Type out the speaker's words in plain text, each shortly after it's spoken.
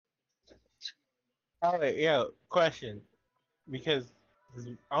Oh, yeah. Question, because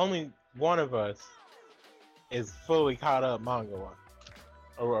only one of us is fully caught up manga one.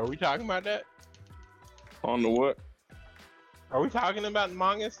 Or are we talking about that? On the what? Are we talking about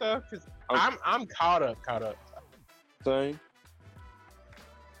manga stuff? Because I'm I'm caught up, caught up. saying.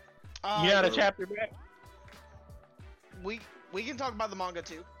 You got a Uh, chapter back? we can talk about the manga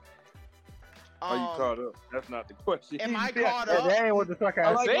too. Are you caught up? That's not the question. Am I Yeah, caught That up? ain't what the fuck I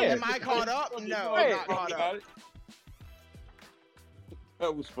I like said. Am I caught up? Funny. No, No, I'm Wait. not caught up.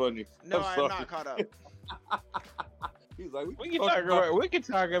 That was funny. No, I'm I'm sorry. not caught up. He's like, We can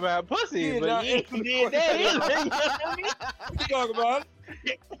talk about pussy, Yeah, but nah, you answer the did that either. You know what I mean? we can talk about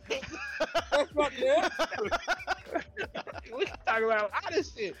it. That's not the answer. We can talk about a lot of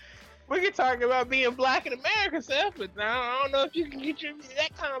shit. We can talk about being black in America stuff, but now I don't know if you can get your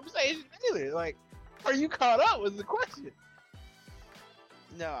that conversation either. Like, are you caught up? Was the question.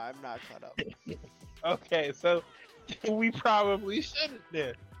 No, I'm not caught up. Okay, so we probably shouldn't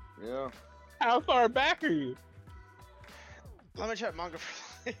then. Yeah. How far back are you? Let me check manga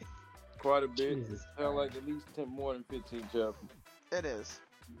for Quite a bit. Jesus Sound like at least 10 more than 15 chapters. It is.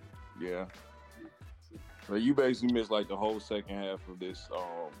 Yeah. But you basically missed like the whole second half of this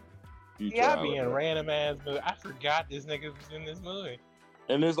future Yeah, I be in holiday. random ass movie. I forgot this nigga was in this movie.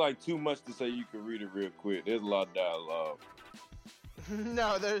 And there's like too much to say you can read it real quick. There's a lot of dialogue.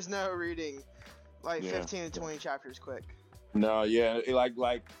 No, there's no reading. Like Yeah. 15 to 20 chapters quick. No, yeah, like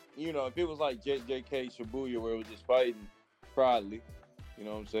you know, if it was like JK Shibuya where it was just fighting, probably, you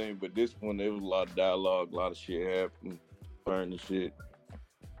know what I'm saying. But this one, there was a lot of dialogue, a lot of shit happening, burning shit.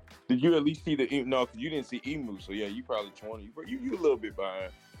 Did you at least see the no? Because you didn't see Emu, so yeah, you probably 20. You a little bit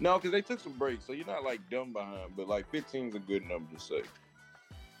behind. No, because they took some breaks, so you're not like dumb behind, but like 15 is a good number to say.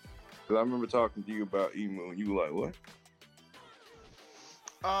 Because I remember talking to you about Emu, and you were like, what?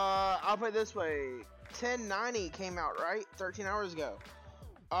 I'll put it this way. 1090 came out, right? 13 hours ago.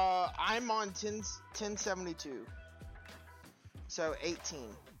 I'm on 1072. So 18.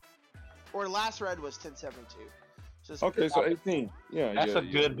 Or last read was 1072. Just Okay, so 18. Yeah, That's yeah, a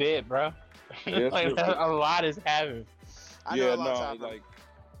good bit, bro. Yeah, Like, it's good. a lot is happening. I know Yeah, a lot's no, happened. like,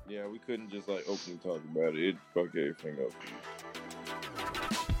 yeah, we couldn't just like openly talk about it. It fucked everything up.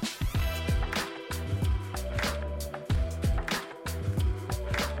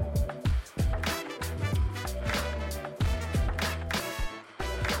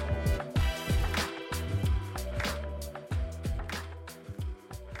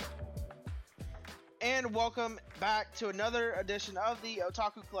 And welcome back to another edition of the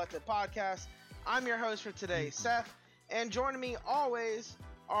Otaku Collective podcast. I'm your host for today, Seth, and joining me always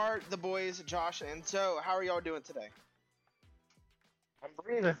are the boys, Josh and Zoe. How are y'all doing today? I'm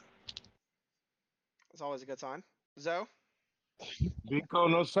breathing. It's always a good sign. Zoe, Biko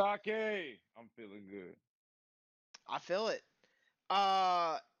no sake. I'm feeling good. I feel it.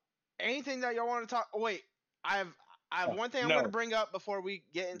 Anything that y'all want to talk? Oh, wait, I have one thing I'm No. going to bring up before we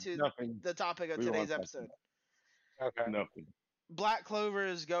get into Nothing. the topic of We don't today's want episode. Okay. Nothing. Black Clover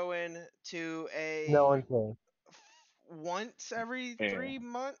is going to a No one can. once every Yeah. 3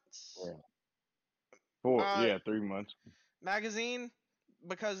 months Yeah. 3 months. magazine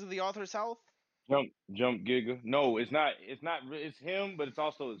because of the author's health. Jump Giga. No, it's not. It's him, but it's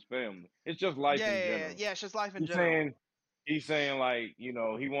also his family. It's just life in general. Yeah, it's just life in He's general. saying, like, you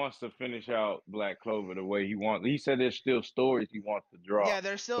know, he wants to finish out Black Clover the way he wants. He said there's still stories he wants to draw. Yeah,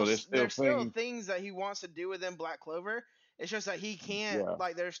 there's still So there's still things that he wants to do within Black Clover. It's just that he can't. Yeah.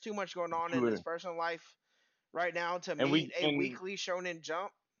 Like, there's too much going on in True. his personal life right now to And meet a weekly Shonen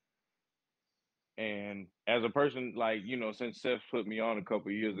Jump. And as a person, like, you know, since Seth put me on a couple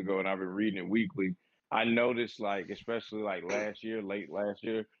of years ago and I've been reading it weekly, I noticed, like, especially like late last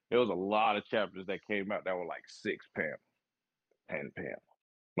year, there was a lot of chapters that came out that were like 6 panels, 10 panels,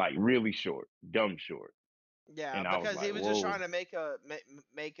 like really short, dumb short. Yeah, And I was because he like, was just whoa. trying to make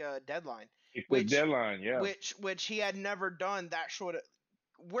a deadline, It's the deadline, yeah. which he had never done that short.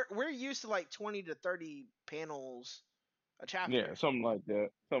 We're used to like 20 to 30 panels a chapter. Yeah, something like that.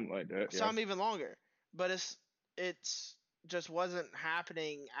 Yeah. Some even longer, but it's just wasn't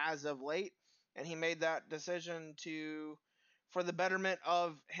happening as of late, and he made that decision for the betterment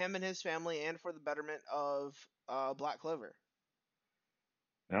of him and his family, and for the betterment of Black Clover.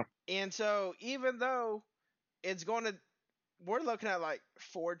 Yeah. And so, even though we're looking at like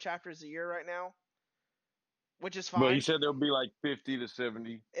 4 chapters a year right now, which is fine. But he said there'll be like 50 to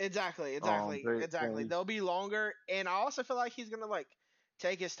 70. Exactly. Things. They'll be longer, and I also feel like he's gonna like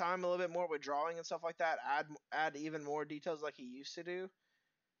take his time a little bit more with drawing and stuff like that. Add even more details like he used to do.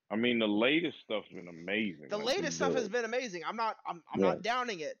 I mean, the latest stuff's been amazing. The like, latest stuff has been amazing. I'm not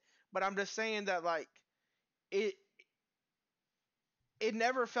downing it, But I'm just saying that like it it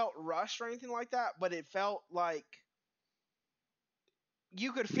never felt rushed or anything like that, but it felt like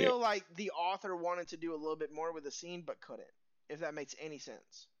you could Yeah, feel like the author wanted to do a little bit more with the scene but couldn't, if that makes any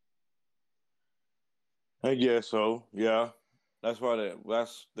sense. I guess so. Yeah, that's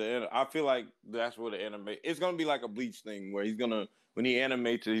the. I feel like that's what the anime. It's gonna be like a Bleach thing where he's gonna when he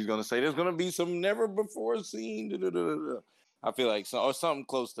animates it, he's gonna say there's gonna be some never before seen. Da, da, da, da, da. I feel like or something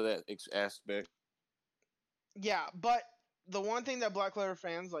close to that aspect. Yeah, but the one thing that Black Clover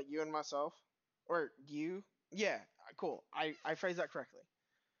fans like you and myself, or you, yeah, cool. I phrased that correctly.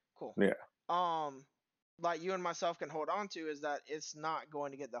 Cool. Yeah, Um, like you and myself can hold on to is that it's not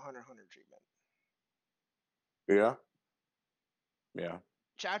going to get the Hunter x Hunter treatment. yeah, yeah.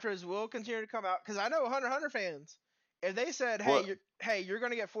 Chapters will continue to come out because I know Hunter x Hunter fans. If they said, What? hey, you're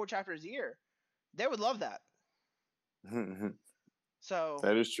going to get 4 chapters a year," they would love that. So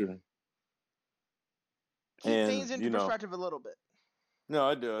That is true. keep And things into perspective a little bit. no,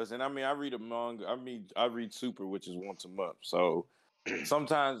 it does. And I mean, I read a manga. I read Super, which is once a month. So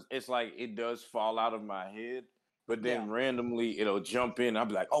sometimes it's like it does fall out of my head, but then Yeah. randomly it'll jump in. I'll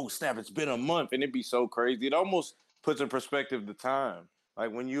be like, "Oh snap! It's been a month," and it'd be so crazy. It almost puts in perspective the time.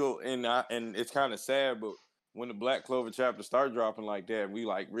 Like when you and it's kind of sad, but when the Black Clover chapters start dropping like that, we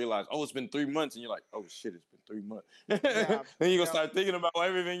like realize, oh, it's been 3 months, and you're like, oh shit, it's been 3 months. Yeah. Then you gonna Yep. start thinking about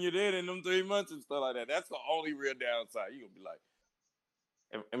everything you did in them 3 months and stuff like that. That's the only real downside. You gonna be like,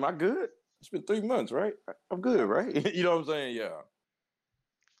 am I good? It's been 3 months, right? I'm good, Yep. right? You know what I'm saying? Yeah.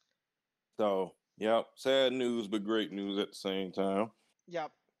 So, yeah, sad news, but great news at the same time.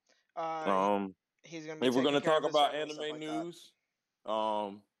 Yep. Um, He's gonna be if we're taking gonna care talk of his about family and stuff anime like that.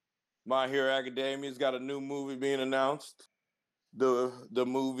 news, My Hero Academia's got a new movie being announced. The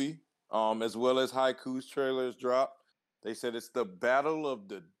movie, as well as Haiku's trailers dropped. They said it's the battle of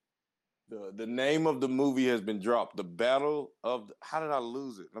the name of the movie has been dropped. The battle of how did I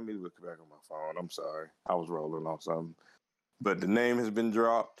lose it? Let me look back on my phone. I'm sorry, I was rolling on something. But the name has been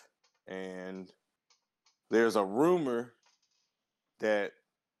dropped, and there's a rumor that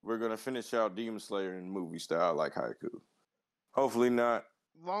we're gonna finish out Demon Slayer in movie style like Haiku. Hopefully not.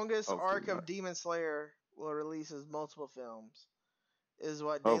 Longest Hopefully arc not. of Demon Slayer will release as multiple films, is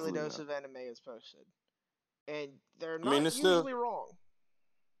what Daily Hopefully Dose not. of Anime has posted, and they're I mean, not usually wrong.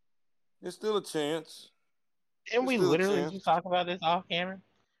 it's still a chance. Didn't It's we still a literally chance. just talk about this off camera?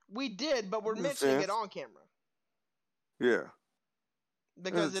 We did, but we're There's a mentioning it chance. on camera Yeah, there's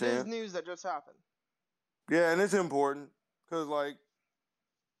because a it is chance. news that just happened. Yeah, and it's important because, like,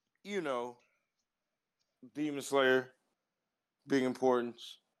 you know, Demon Slayer, big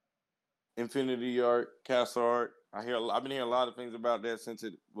importance. Infinity Art, Castle Art. I've been hearing a lot of things about that since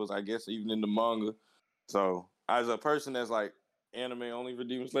it was, I guess, even in the manga. So, as a person that's like anime only for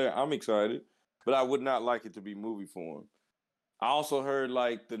Demon Slayer, I'm excited, but I would not like it to be movie form. I also heard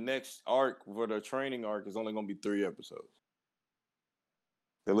like the next arc for the training arc is only going to be 3 episodes.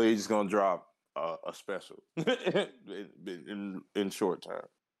 The league is going to drop a special in short time.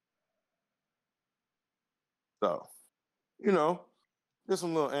 So, you know, just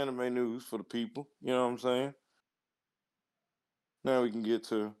some little anime news for the people. You know what I'm saying? Now we can get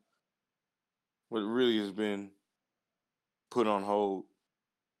to what really has been put on hold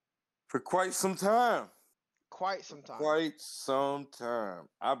for quite some time. Quite some time. Quite some time.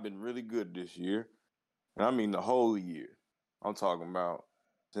 I've been really good this year. And I mean the whole year. I'm talking about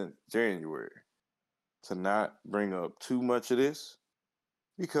since January. To not bring up too much of this.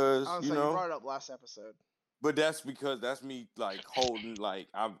 Because, Honestly, you brought it up last episode. but that's because that's me like holding like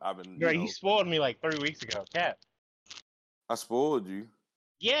I've been, Bro, you spoiled me like 3 weeks ago. Cap. I spoiled you.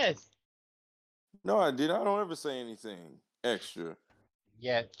 Yes. No, I did. I don't ever say anything extra.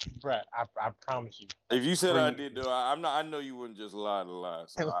 Yeah, bro. I promise you. If you said I did, though, I'm not. I know you wouldn't just lie to lie.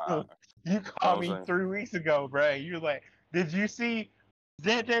 So You called me 3 weeks ago, bro. You were like, "Did you see?"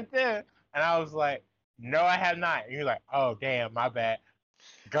 Dun, dun, dun? And I was like, "No, I have not." And you're like, "Oh, damn, my bad.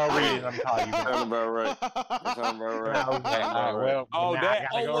 Go read it. I'm calling you back." Sound about right. That sound about right. And I was like, Sound "All about right, right. well, Oh, now that.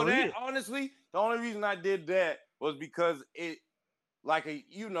 I gotta go Well, read that. it." Honestly, the only reason I did that was because it, like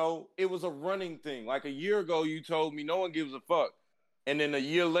it was a running thing. Like a year ago, you told me no one gives a fuck, and then a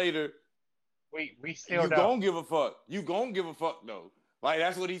year later, We still you don't. gonna give a fuck. You gonna give a fuck though. Like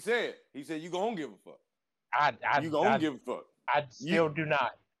that's what he said. He said you gonna give a fuck. You gonna give a fuck. I still do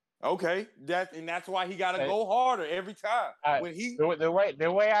not. Okay, that's why he got to go harder every time. When he the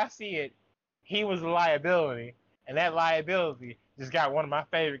way I see it, he was a liability, and that liability just got one of my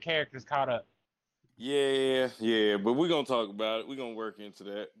favorite characters caught up. Yeah, but we're gonna talk about it. We're gonna work into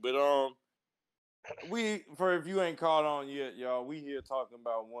that. But if you ain't caught on yet, y'all, we here talking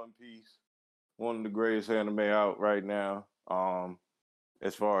about One Piece, one of the greatest anime out right now.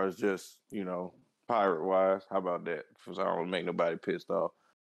 As far as just pirate wise, how about that? Because I don't want to make nobody pissed off.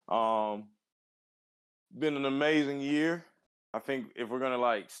 Um, been an amazing year. I think if we're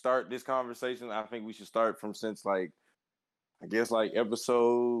gonna start this conversation, I think we should start from since I guess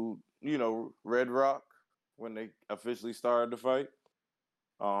episode Red Rock when they officially started the fight.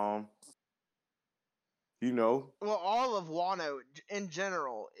 Um, Well, all of Wano in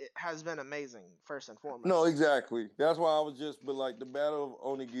general it has been amazing. First and foremost. No, exactly. That's why I was but the Battle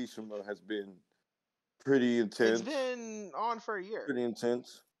of Onigashima has been pretty intense. It's been on for a year. Pretty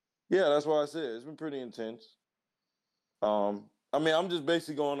intense. Yeah, that's why I said it's been pretty intense. I mean, I'm just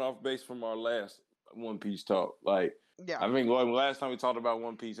basically going off base from our last One Piece talk. Yeah. I think last time we talked about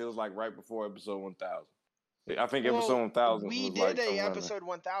One Piece, it was right before episode 1000. I think episode 1000 we was did a episode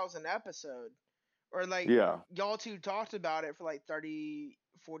 1000 episode, or y'all two talked about it for 30,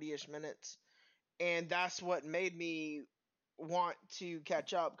 40-ish minutes, and that's what made me want to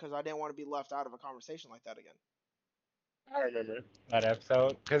catch up because I didn't want to be left out of a conversation like that again. I remember that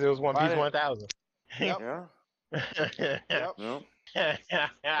episode because it was One Piece 1000. Yep. Yeah. Yep.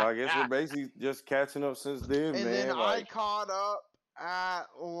 I guess we're basically just catching up since then, and man. Then I caught up at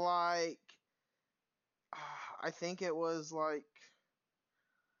I think it was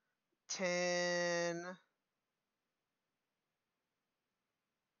 10.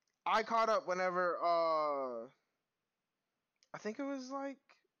 I caught up whenever I think it was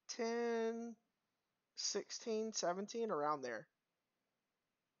 10, 16, 17, around there.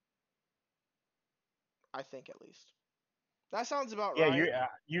 I think at least. That sounds about right. Yeah,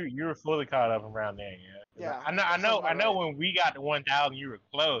 you were fully caught up around there. Yeah. I know. When we got to 1000, you were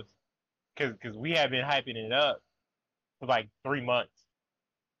close, because we had been hyping it up for 3 months,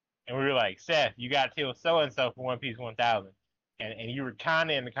 and we were like, Seth, you got to tell so and so for One Piece 1000, and you were kind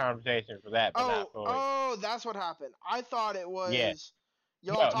of in the conversation for that, but not fully. Oh, that's what happened. I thought it was. Yeah.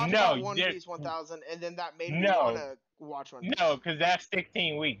 Y'all talked about One Piece 1000, and then that made me want to watch One Piece. No, because that's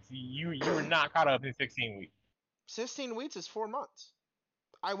 16 weeks. You were not caught up in 16 weeks. 16 weeks is 4 months.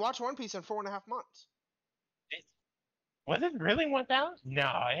 I watched One Piece in 4.5 months. Was it really 1000? No,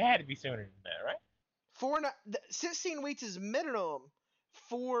 it had to be sooner than that, right? 16 weeks is minimum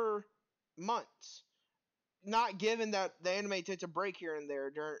 4 months. Not given that the anime takes a break here and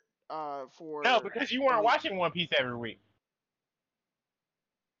there during for. No, because you weren't watching One Piece every week.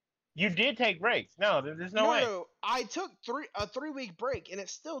 You did take breaks. No, there's no way. No, I took a 3-week break, and it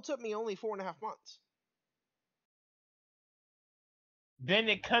still took me only 4.5 months. Then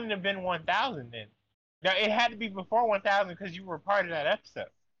it couldn't have been 1000 then. Now, it had to be before 1000 because you were part of that episode.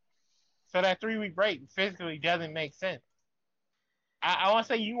 So that 3-week break physically doesn't make sense. I want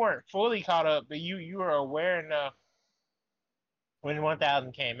to say you weren't fully caught up, but you were aware enough when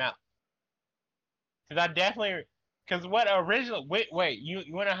 1000 came out. Because what original... Wait, you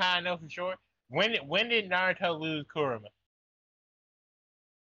want to know how I know for sure? When did Naruto lose Kurama?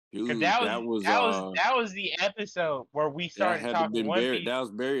 Dude, that was the episode where we started talking One Piece. That was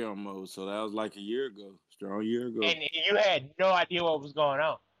Baryon mode, so that was a year ago, strong year ago. And you had no idea what was going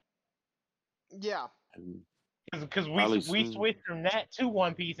on. Yeah. Because we switched from that to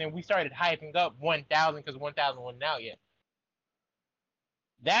One Piece, and we started hyping up 1000 because 1000 wasn't out yet.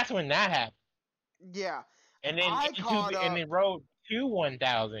 That's when that happened. Yeah. And then and the road to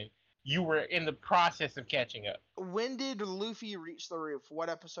 1000, you were in the process of catching up. When did Luffy reach the roof? What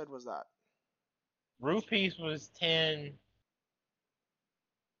episode was that? Roof Piece was 10.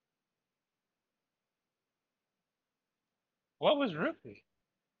 What was Roof Piece?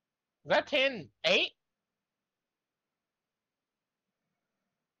 Was that 10-8?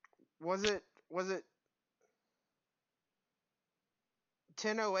 Was it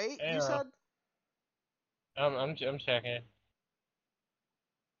 10:08? You said. I'm checking.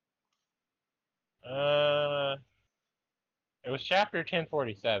 It was chapter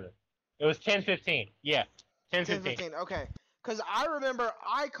 1047. It was 1015. Yeah, 1015. Okay, because I remember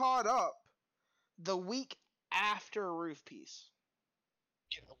I caught up the week after Roof Piece.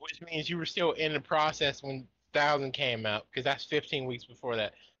 Which means you were still in the process when 1000 came out, because that's 15 weeks before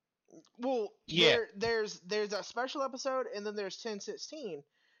that. Well, yeah. There's a special episode, and then there's 1016,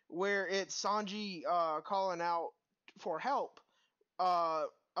 where it's Sanji calling out for help. For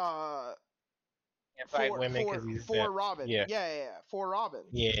Robin. Yeah. For Robin.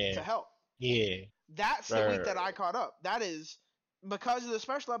 Yeah. To help. Yeah. That's the week that I caught up. That is because of the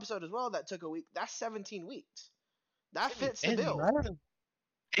special episode as well. That took a week. That's 17 weeks. That fits the bill.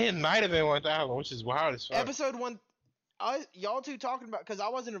 It might have been 1000, which is wild as fuck. Episode 1. y'all two talking about, because I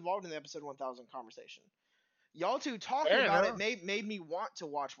wasn't involved in the episode 1000 conversation. Y'all two talking Fair about enough. it made me want to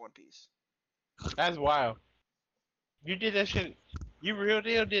watch One Piece. That's wild. You did that shit. You real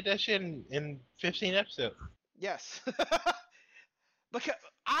deal did that shit in 15 episodes. Yes. Because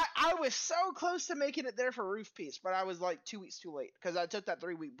I was so close to making it there for Roof Piece, but I was like 2 weeks too late because I took that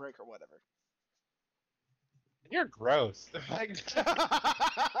 3-week break or whatever. You're gross. Like,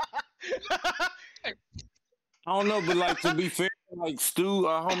 I don't know, but like to be fair, like Stu,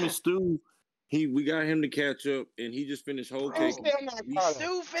 our homie Stu, we got him to catch up, and he just finished Whole Cake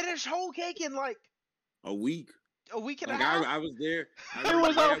Stu finished Whole Cake in like a week. A week and Like a half. I was there. He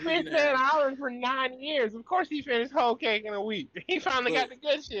was on Fish Man Island for 9 years. Of course, he finished Whole Cake in a week. He finally got the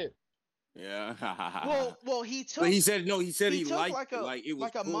good shit. Yeah. well, he took. But he said no. He said he took liked it. Like it was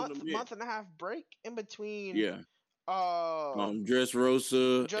like a pulling him in. month and a half break in between. Yeah.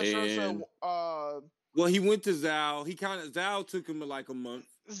 Dressrosa. Well, he went to Zao. Zao took him like a month.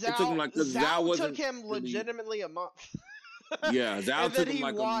 It took him like Zao took him legitimately a month. Yeah, Zao took him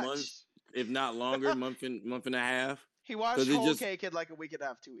like a month, if not longer, month and a half. He watched Whole Cake in like a week and a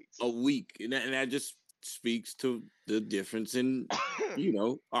half, 2 weeks. A week, and that just speaks to the difference in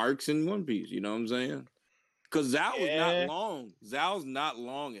arcs in One Piece. You know what I'm saying? Because Zao was not long. Zao's not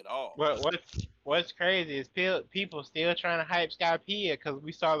long at all. What's crazy is people still trying to hype Skypiea because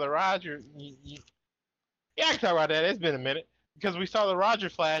we saw the Roger. Yeah, I can talk about that. It's been a minute because we saw the Roger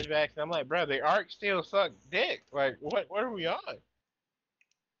flashbacks, and I'm like, bro, the arc still sucks dick. Like, what are we on?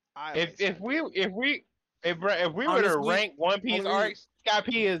 If we were to rank One Piece arcs,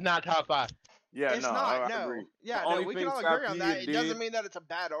 Skypiea is not top 5. Yeah, it's not. No, agree. Yeah, no, we can all agree on that. It doesn't mean that it's a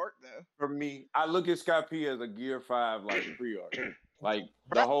bad arc, though. For me, I look at Skypiea as a Gear 5 like pre-arc, like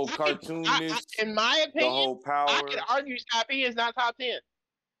the whole cartoonness. In my opinion, the whole power. I could argue Skypiea is not top 10.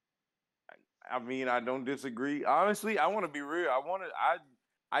 I mean, I don't disagree. Honestly, I want to be real.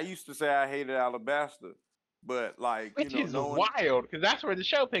 I used to say I hated Alabasta, but like, which is wild because that's where the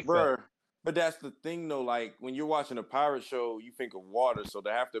show picks up. But that's the thing, though. Like, when you're watching a pirate show, you think of water. So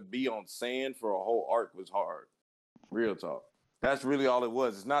to have to be on sand for a whole arc was hard. Real talk. That's really all it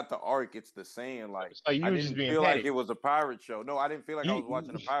was. It's not the arc, it's the sand. Like, so you I didn't feel like it was a pirate show. No, I didn't feel like I was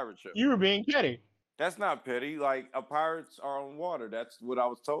watching a pirate show. You were being petty. That's not petty. Like, pirates are on water. That's what I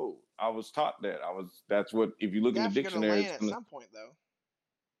was told. I was taught that. That's what, if you look in the dictionary. At some point, though.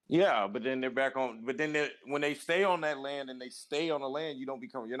 Yeah, but then they're back on. But then when they stay on that land and they stay on the land,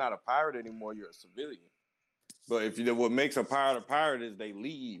 you're not a pirate anymore. You're a civilian. But if what makes a pirate is they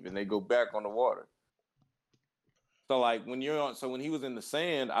leave and they go back on the water. So like when he was in the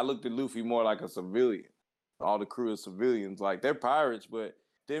sand, I looked at Luffy more like a civilian. All the crew is civilians, like they're pirates. But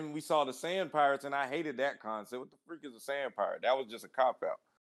then we saw the sand pirates, and I hated that concept. What the freak is a sand pirate? That was just a cop out.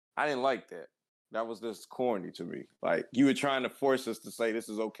 I didn't like that. That was just corny to me. Like, you were trying to force us to say this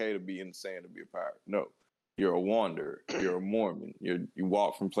is okay to be in the sand to be a pirate. No. You're a wanderer. You're a Mormon. You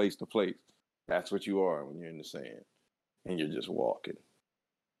walk from place to place. That's what you are when you're in the sand. And you're just walking.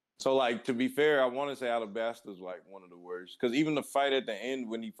 So, like, to be fair, I want to say Alabasta's, like, one of the worst. Because even the fight at the end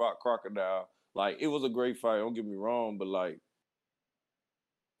when he fought Crocodile, like, it was a great fight. Don't get me wrong. But, like,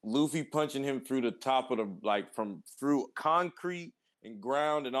 Luffy punching him through the top of through concrete and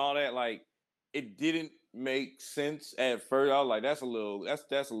ground and all that, like, it didn't make sense at first. I was like, that's a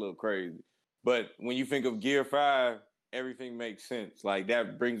little crazy. But when you think of Gear 5, everything makes sense. Like,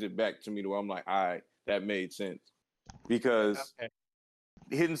 that brings it back to me to where I'm like, all right, that made sense. Because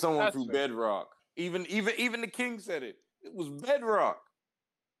hitting someone through bedrock, even the king said it. It was bedrock.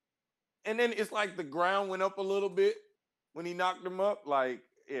 And then it's like the ground went up a little bit when he knocked him up. Like,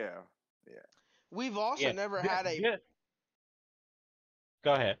 yeah. We've also never had a...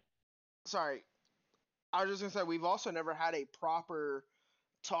 Go ahead. Sorry. I was just going to say, we've also never had a proper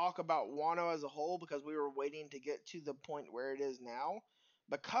talk about Wano as a whole because we were waiting to get to the point where it is now.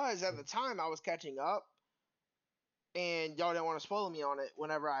 Because at the time, I was catching up, and y'all didn't want to spoil me on it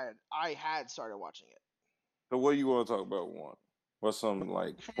whenever I had started watching it. So what do you want to talk about, Wano? What's some,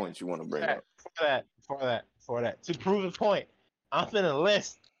 like, points you want to bring up? For that. To prove the point, I'm going to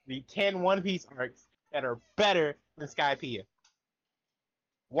list the 10 One Piece arcs that are better than Skypiea.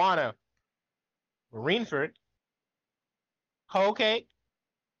 Wano, Marineford, Whole Cake,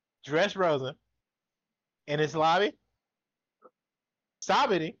 Dressrosa, in its lobby,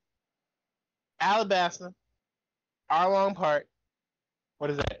 Sabity, Alabasta, Arlong Park. What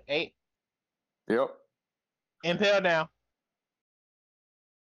is that? 8? Yep. Impel Down.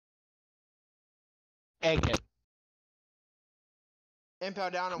 Egghead.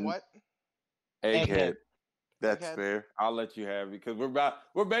 Impel Down and what? Egghead. That's fair. I'll let you have it because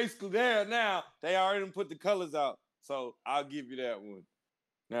we're basically there now. They already put the colors out. So I'll give you that one.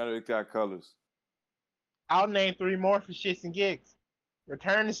 Now that it got colors. I'll name 3 more for shits and gigs.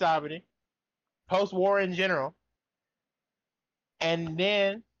 Return to Sovereignty, post-war in general, and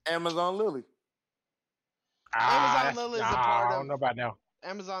then Amazon Lily. Amazon Lily is a part I don't of know about now.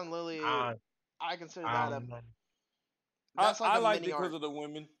 Amazon Lily. I consider I that don't know. that's like I a liked mini it because art. of the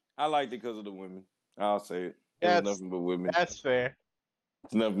women. I liked it because of the women. I'll say it. It was That's nothing but women. that's fair.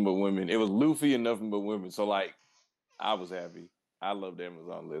 It's nothing but women. It was Luffy and nothing but women. So like, I was happy. I loved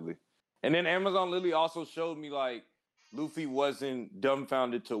Amazon Lily. And then Amazon Lily also showed me like Luffy wasn't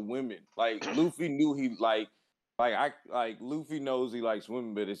dumbfounded to women. Like Luffy knew he like Luffy knows he likes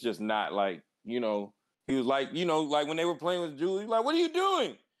women, but it's just not like, he was like, like when they were playing with Julie, like, what are you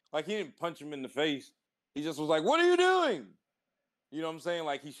doing? Like he didn't punch him in the face. He just was like, what are you doing? You know what I'm saying?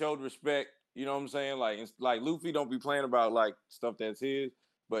 Like he showed respect. You know what I'm saying? Like it's like Luffy don't be playing about like stuff that's his,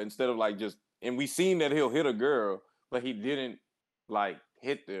 but instead of like just and we seen that he'll hit a girl, but he didn't like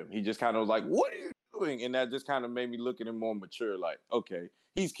hit them. He just kind of was like, "What are you doing?" And that just kind of made me look at him more mature. Like, okay,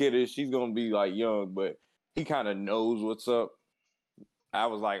 he's kiddish. He's gonna be like young, but he kind of knows what's up. I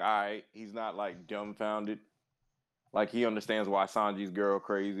was like, all right, he's not like dumbfounded. Like he understands why Sanji's girl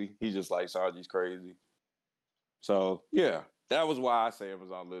crazy. He's just like Sanji's crazy. So yeah, that was why I say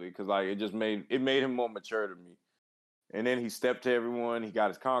Amazon Lily because like it made him more mature to me. And then he stepped to everyone. He got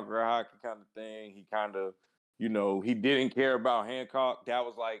his conqueror hockey kind of thing. He kind of, he didn't care about Hancock. That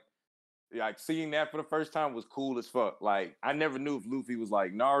was like seeing that for the first time was cool as fuck. Like I never knew if Luffy was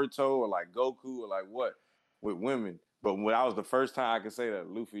like Naruto or like Goku or like what with women. But when I was the first time I could say that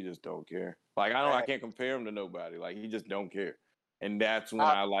Luffy just don't care. Like I can't compare him to nobody. Like he just don't care. And that's when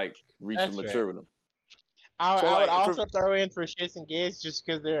I like reached the That's fair. mature with him. I would also throw in for shits and gigs just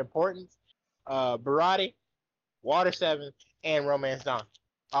because they're important. Barati, Water 7, and Romance Dawn.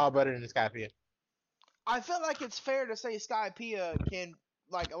 All better than Skypiea. I feel like it's fair to say Skypiea can,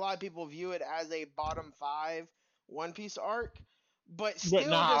 like, a lot of people view it as a bottom 5 One Piece arc, but still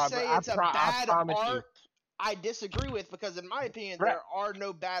to say it's a bad arc, I disagree with because in my opinion there are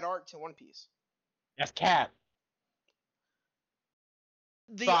no bad arcs in One Piece. That's cap.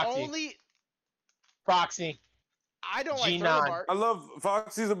 Foxy. I don't G9. like Thriller Bark. I love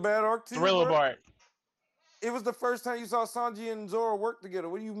Foxy's a bad arc too. Thriller Bark. It was the first time you saw Sanji and Zoro work together.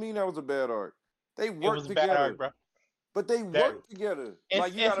 What do you mean that was a bad arc? They worked together. It was a bad arc, bro. But they worked together.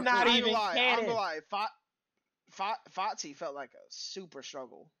 Like you gotta not even canon. I'm gonna lie. Foxy felt like a super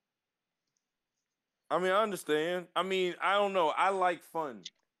struggle. I mean, I understand. I mean, I don't know. I like fun.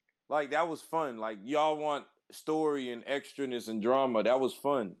 Like that was fun. Like y'all want story and extraness and drama. That was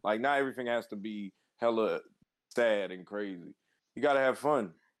fun. Like not everything has to be hella sad and crazy. You gotta have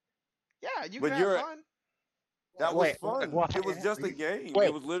fun. Yeah, you can have fun. That was fun. It was just a game.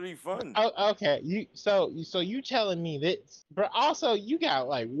 It was literally fun. Oh, okay. So you telling me this, but also you got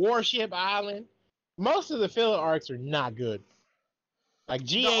like Warship Island. Most of the filler arcs are not good. Like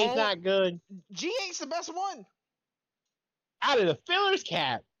G8's not good. G8's the best one. Out of the fillers,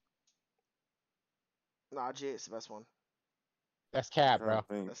 Cap. Nah, G8's the best one. That's Cap, bro.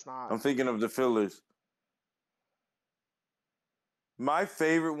 That's not. I'm thinking of the fillers. My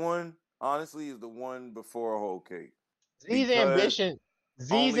favorite one, honestly, is the one before Whole Cake. Z's Ambition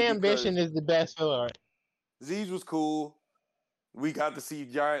is the best filler arc. Z's was cool. We got to see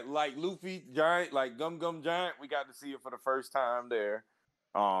Giant, like Luffy Giant, like Gum Gum Giant. We got to see it for the first time there.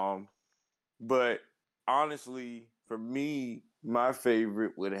 But honestly, for me, my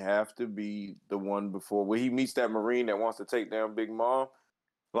favorite would have to be the one before where he meets that Marine that wants to take down Big Mom.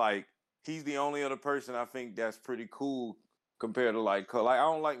 Like, he's the only other person I think that's pretty cool compared to like I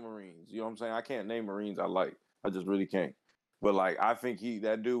don't like Marines. You know what I'm saying? I can't name Marines I like. I just really can't. But like, I think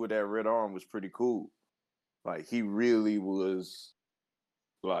that dude with that red arm was pretty cool. Like he really was.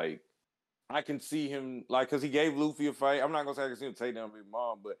 Like I can see him because he gave Luffy a fight. I'm not gonna say I can see him take down Big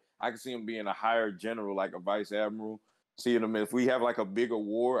Mom, but I can see him being a higher general, like a vice admiral. Seeing him if we have like a bigger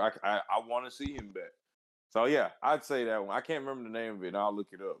war, I want to see him back. So yeah, I'd say that one. I can't remember the name of it. And I'll look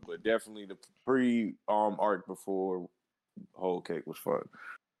it up, but definitely the pre arc before Whole Cake was fun.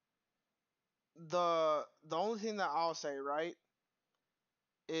 The only thing that I'll say right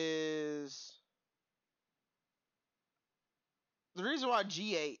is the reason why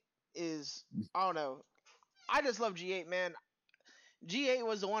G8 is, I don't know. I just love G8, man. G8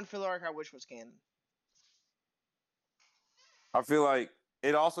 was the one filler arc I wish was canon. I feel like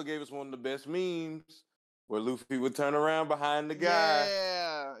it also gave us one of the best memes where Luffy would turn around behind the guy.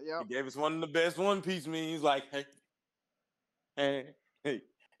 Yeah, yep. It gave us one of the best One Piece memes. Like, hey, it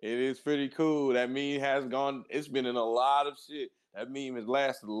is pretty cool. That meme has gone. It's been in a lot of shit. That meme has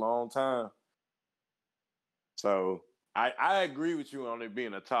lasted a long time. So I agree with you on it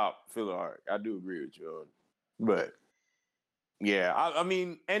being a top filler arc. I do agree with you on it. But yeah, I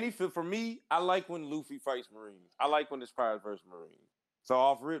mean, for me, I like when Luffy fights Marines. I like when it's Pirates versus Marines. So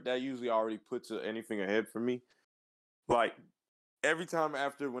off rip, that usually already puts anything ahead for me. Like every time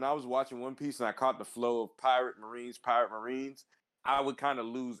after when I was watching One Piece and I caught the flow of pirate Marines, I would kind of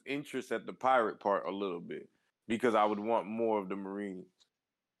lose interest at the pirate part a little bit because I would want more of the Marines.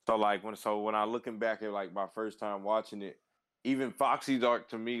 So like when I looking back at like my first time watching it, even Foxy's arc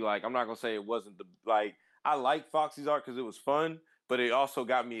to me, like I'm not gonna say it wasn't I like Foxy's arc because it was fun, but it also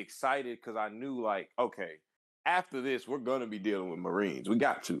got me excited because I knew like, okay, after this, we're gonna be dealing with Marines. We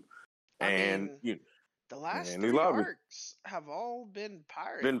got to. I And mean, you the last and they 3 love me. arcs have all been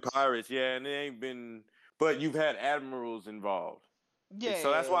Been pirates. pirates, yeah, and it ain't been but you've had admirals involved. Yeah,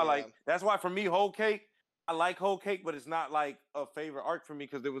 So yeah, yeah, yeah. that's why for me, Whole Cake, I like Whole Cake, but it's not like a favorite arc for me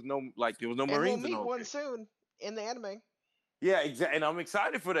because there was no And we'll Marines in meet Whole one Cake. soon in the anime. Yeah, exactly, and I'm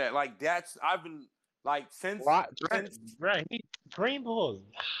excited for that. Like I've been like Right, since right. Green Bull is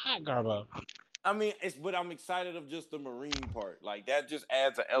hot, Garbo. I mean but I'm excited of just the Marine part. Like that just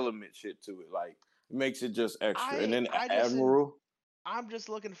adds an element shit to it. Like it makes it just extra. And then I just Admiral, I'm just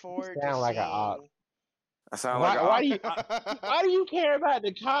looking You forward to sound like a op. seeing. I sound like Why? a Why op. do you? Why do you care about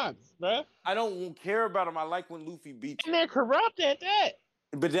the cops, bro? I don't care about him. I like when Luffy beats And him. they're corrupt at that.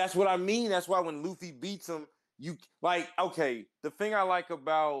 But that's what I mean. That's why when Luffy beats him, you like okay. The thing I like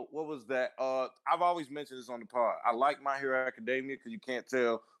about what was that? I've always mentioned this on the pod. I like My Hero Academia because you can't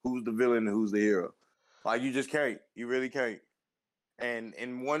tell who's the villain and who's the hero. Like you just can't. You really can't. And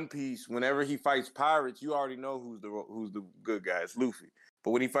in One Piece, whenever he fights pirates, you already know who's the good guy. It's Luffy.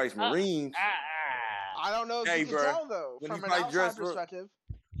 But when he fights Marines, I don't know if hey, you can bro, tell though when he from an fight outside Dressrosa, perspective.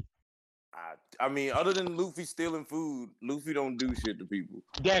 I mean, other than Luffy stealing food, Luffy don't do shit to people.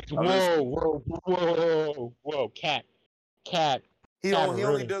 That's whoa, cat, He don't. He only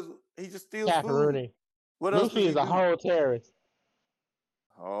Rooney, does. He just steals Cat food. Rooney. What else does Luffy he is a do? whole terrorist.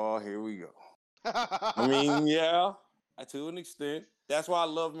 Oh, here we go. I mean, yeah, to an extent. That's why I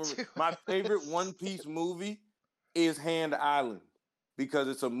love my favorite One Piece movie is Hand Island because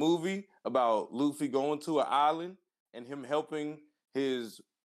it's a movie about Luffy going to an island and him helping this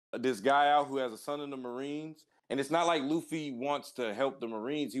guy out who has a son in the Marines. And it's not like Luffy wants to help the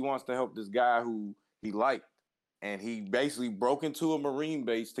Marines. He wants to help this guy who he liked. And he basically broke into a Marine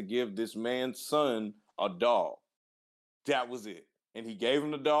base to give this man's son a doll. That was it. And he gave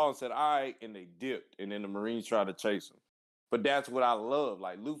him the doll and said, all right, and they dipped. And then the Marines tried to chase him. But that's what I love.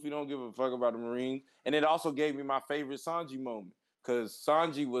 Like, Luffy don't give a fuck about the Marines. And it also gave me my favorite Sanji moment. Because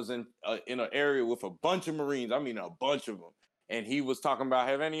Sanji was in an area with a bunch of Marines. I mean, a bunch of them. And he was talking about,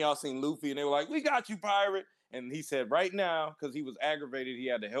 have any of y'all seen Luffy? And they were like, we got you, pirate. And he said, right now, because he was aggravated, he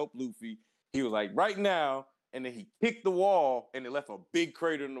had to help Luffy. He was like, right now. And then he kicked the wall and it left a big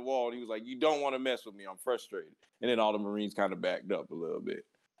crater in the wall. And he was like, you don't want to mess with me. I'm frustrated. And then all the Marines kind of backed up a little bit.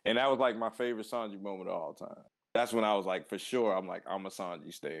 And that was like my favorite Sanji moment of all time. That's when I was like, for sure, I'm like, I'm a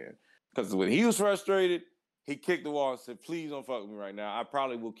Sanji stan. Because when he was frustrated, he kicked the wall and said, please don't fuck with me right now. I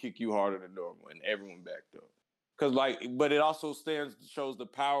probably will kick you harder than normal. And everyone backed up. Because but it also shows the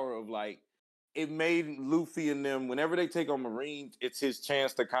power of like, it made Luffy and them, whenever they take on Marines, it's his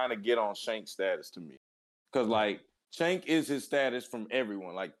chance to kind of get on Shank status to me. Because like, Shank is his status from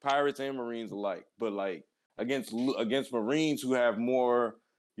everyone, like pirates and Marines alike. But like, against Marines who have more,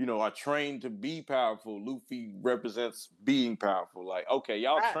 are trained to be powerful. Luffy represents being powerful. Like, okay,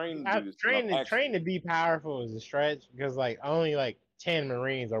 y'all trained to do this, but I'm Trained to be powerful is a stretch because like only like 10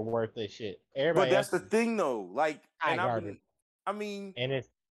 Marines are worth this shit. But Everybody that's else the is thing, though. Like, high and garbage, I mean, and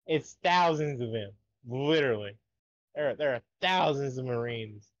it's thousands of them. Literally, there are thousands of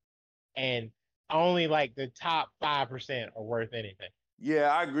Marines, and only like the top 5% are worth anything.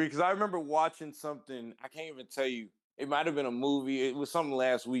 yeah, I agree. Because I remember watching something. I can't even tell you. It might have been a movie. It was something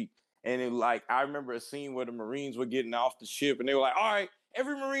last week, and I remember a scene where the Marines were getting off the ship, and they were like, "All right,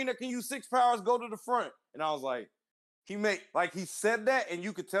 every Marine that can use 6 powers, go to the front." And I was like, he said that, and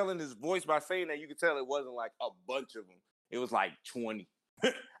you could tell in his voice by saying that, you could tell it wasn't like a bunch of them. It was like 20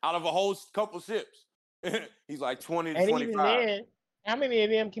 out of a whole couple ships. He's like 20 to And even 25. then, how many of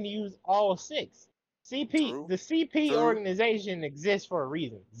them can use all 6? True. The CP True. organization exists for a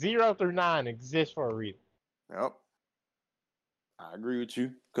reason. 0 through 9 exists for a reason. Yep. I agree with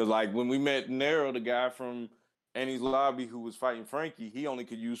you. Because, like, when we met Nero, the guy from Annie's Lobby who was fighting Frankie, he only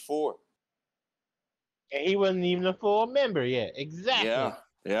could use 4. And he wasn't even a full member yet. Exactly. Yeah.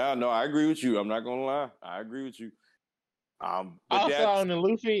 Yeah, no, I agree with you. I'm not going to lie. I agree with you. But also, on the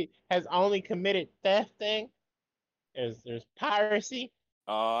Luffy has only committed theft thing, there's piracy,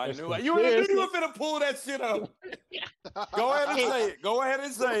 I There's knew you were conspiracy. finna pull that shit up. Go ahead and say it. Go ahead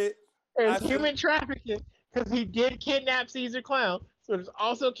and say it. There's human trafficking because he did kidnap Caesar Clown. So there's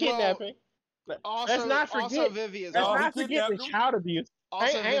also Well, kidnapping. Let's also not forget. Vivi as Let's well. he not forget kidnapped the him. child abuse.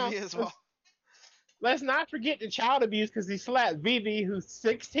 Also Hang on. Vivi as well. Let's not forget the child abuse because he slapped Vivi, who's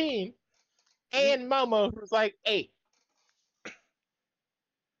 16, and Momo, who's like 8.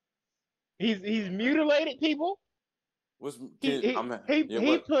 He's mutilated people. What's He kid? he I'm he, yeah. he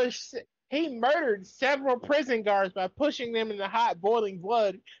What? pushed. He murdered several prison guards by pushing them in the hot boiling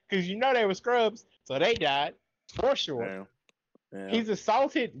blood because you know they were scrubs, so they died for sure. Damn. He's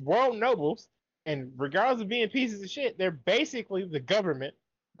assaulted world nobles, and regardless of being pieces of shit, they're basically the government.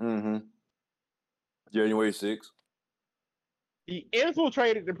 Mm-hmm. January 6th. He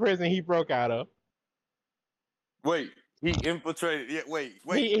infiltrated the prison he broke out of. Wait, he infiltrated. Yeah, wait.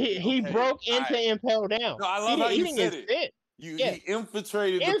 He Okay, broke into right. Impel Down. No, I love how He you didn't get said it. sent. He Yes,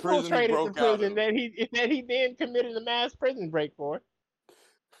 infiltrated the prison he infiltrated the broke out prison of. that he then committed a mass prison break for.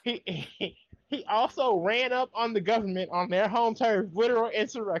 He also ran up on the government on their home turf, literal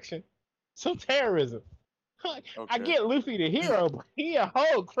insurrection. So terrorism. I Okay. get Luffy the hero, but he a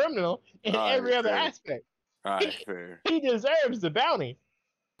whole criminal in All every right, other fair. aspect. All right, fair. He deserves the bounty.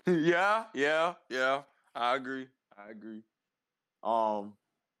 Yeah. I agree.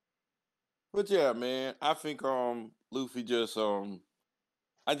 But yeah, man, I think Luffy just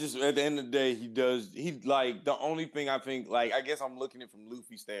I just at the end of the day he like the only thing I think like I guess I'm looking at it from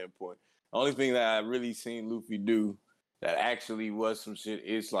Luffy's standpoint. The only thing that I really seen Luffy do that actually was some shit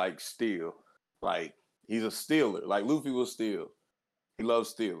is like steal. Like he's a stealer. Like Luffy will steal. He loves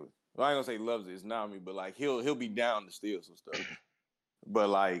stealing. Well, I ain't gonna say he loves it, it's not me, but like he'll be down to steal some stuff. But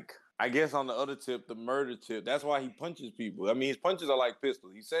like I guess on the other tip, the murder tip, that's why he punches people. I mean, his punches are like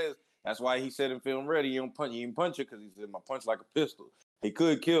pistols. He says that's why he said in Film Ready, you don't punch, you didn't punch it because he said my punch like a pistol. He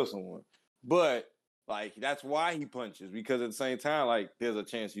could kill someone, but like that's why he punches because at the same time, like there's a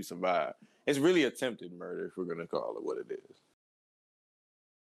chance you survive. It's really attempted murder if we're gonna call it what it is.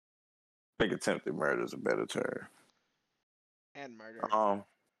 I think attempted murder is a better term. And murder.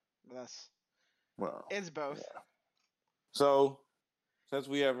 That's Well, it's both. yeah. So since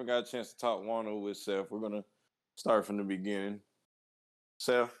we haven't got a chance to talk Wano with Seth, we're gonna start from the beginning.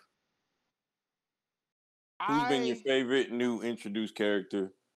 Seth, who's been your favorite new introduced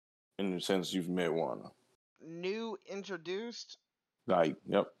character in the sense you've met Wano? New introduced? Like,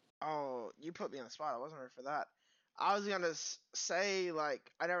 yep. Oh, you put me on the spot. I wasn't ready for that. I was gonna say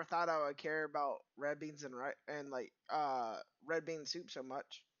like I never thought I would care about red beans and red bean soup so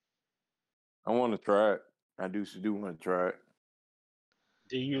much. I want to try it. I do want to try it.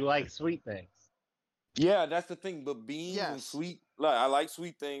 Do you like sweet things? Yeah, that's the thing. But beans and Yes. sweet, like I like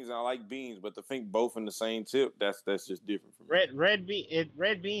sweet things and I like beans, but to think both in the same tip, that's just different for me. Red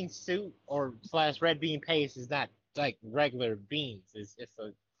bean soup or / red bean paste is not like regular beans. It's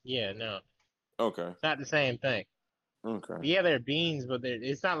a no. Okay. It's not the same thing. Okay. Yeah, they're beans, but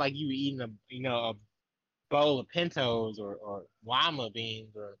it's not like you eating a bowl of pintos or lima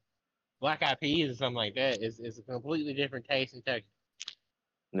beans or black eyed peas or something like that. It's a completely different taste and texture.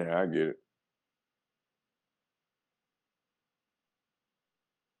 Yeah, I get it.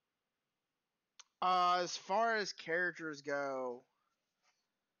 As far as characters go,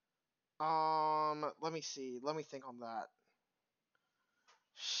 let me see. Let me think on that.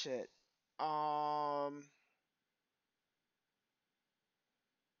 Shit.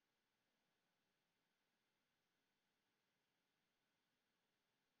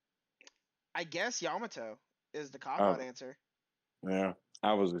 I guess Yamato is the cop out answer. Yeah,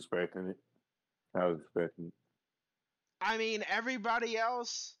 I was expecting it. I mean, everybody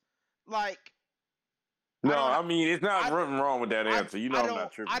else, like. No, I mean it's not nothing wrong with that answer. You know I'm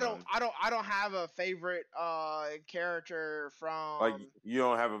not tripping. I don't have a favorite character from. Like you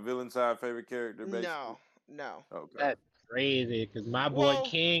don't have a villain side favorite character, basically. No. Okay. That's crazy because my boy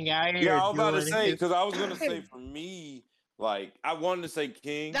King out here. Yeah, I was about to doing say his because I was gonna say for me, like I wanted to say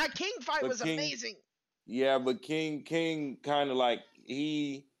King. That King fight was amazing. Yeah, but King kind of like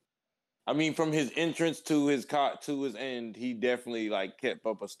I mean, from his entrance to his end, he definitely like kept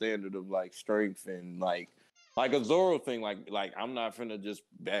up a standard of like strength and like a Zoro thing. Like I'm not finna just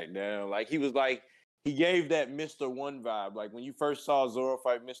back down. Like he was like he gave that Mr. One vibe. Like when you first saw Zoro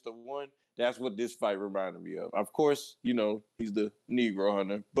fight Mr. One, that's what this fight reminded me of. Of course, you know he's the Negro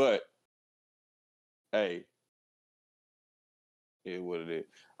hunter, but hey, it what it is.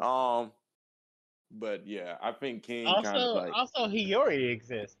 But yeah, I think King kind of like also Hiyori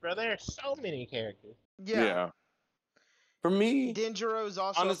exists, bro. There are so many characters. Yeah. For me, Denjiro's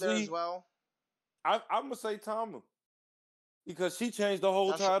also honestly, there as well. I'm gonna say Tama. because she changed the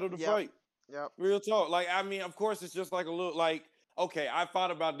whole tide of the Yep. fight. Yep. Real talk. Like, I mean, of course, it's just like a little like. Okay, I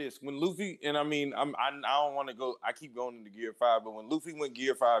thought about this when Luffy, and I mean, I don't want to go. I keep going into Gear 5, but when Luffy went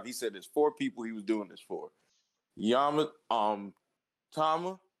Gear 5, he said there's 4 people he was doing this for: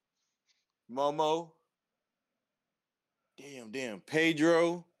 Tama, Momo,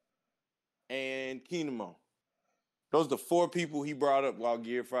 Pedro, and Kinemon. Those are the 4 people he brought up while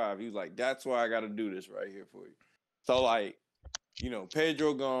Gear 5. He was like, that's why I got to do this right here for you. So, like,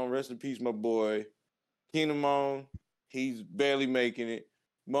 Pedro gone, rest in peace, my boy. Kinemon, he's barely making it.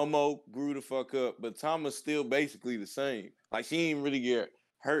 Momo grew the fuck up, but Tama's still basically the same. Like, she didn't really get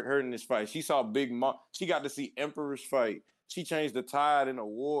hurt in this fight. She saw Big Mom. She got to see Emperor's fight. She changed the tide in a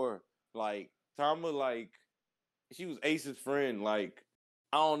war. Like, Tama, like, she was Ace's friend. Like,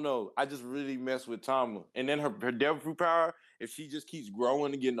 I don't know. I just really mess with Tama. And then her devil fruit power, if she just keeps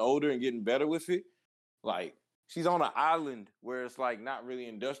growing and getting older and getting better with it, like, she's on an island where it's, like, not really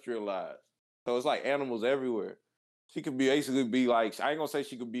industrialized. So it's like animals everywhere. She could basically be like, I ain't gonna say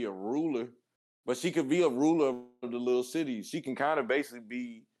she could be a ruler, but she could be a ruler of the little cities. She can kind of basically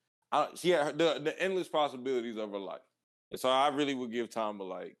be, she had the endless possibilities of her life. And so I really would give Tama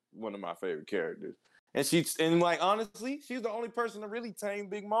like one of my favorite characters. And like honestly, she's the only person to really tame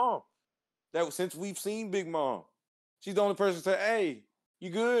Big Mom. That since we've seen Big Mom, she's the only person to say, "Hey, you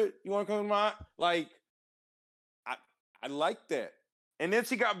good? You want to come to my like?" I like that. And then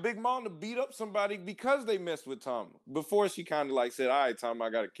she got Big Mom to beat up somebody because they messed with Tama. Before she kind of like said, all right, Tama, I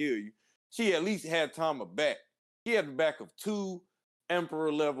got to kill you. She at least had Tama back. He had the back of 2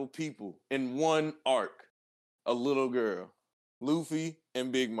 Emperor level people in one arc. A little girl, Luffy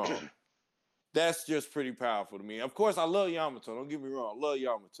and Big Mom. That's just pretty powerful to me. Of course, I love Yamato. Don't get me wrong.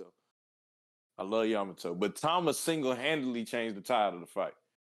 I love Yamato. But Tama single-handedly changed the tide of the fight.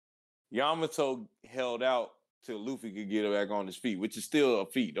 Yamato held out till Luffy could get back on his feet, which is still a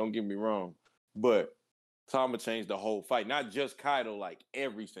feat, don't get me wrong. But Tama changed the whole fight, not just Kaido, like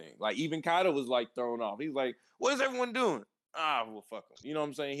everything. Like even Kaido was like thrown off. He's like, what is everyone doing? Well, fuck him. You know what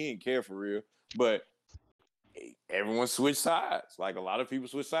I'm saying? He didn't care for real. But everyone switched sides. Like a lot of people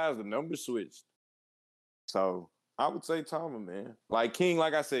switched sides. The numbers switched. So I would say Tama, man. Like King,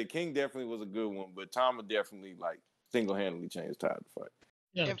 like I said, King definitely was a good one, but Tama definitely like single-handedly changed the tide of the fight.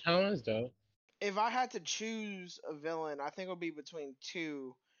 Yeah, Tama's dope. If I had to choose a villain, I think it would be between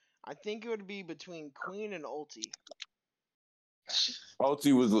 2. I think it would be between Queen and Ulti.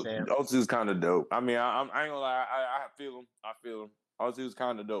 Ulti was kind of dope. I mean, I ain't gonna lie, I feel him. Ulti was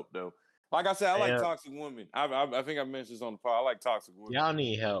kind of dope though. Like I said, I like toxic women. I think I mentioned this on the pod. I like toxic women. Y'all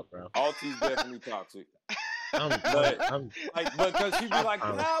need help, bro. Ulti's definitely toxic. But because she'd be like,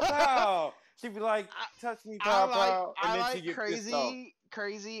 pow pow. She'd be like, touch me, pow pow. And then she get pissed off.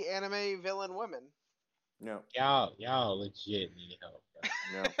 Crazy anime villain women. Yeah. Y'all legit need help,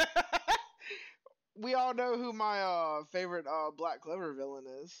 bro. Yeah. We all know who my favorite Black Clover villain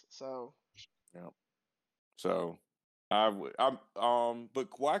is, so. Yeah. So but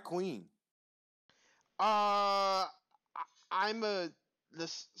why Queen? I'm the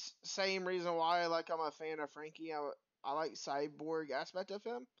same reason why I'm a fan of Frankie. I like cyborg aspect of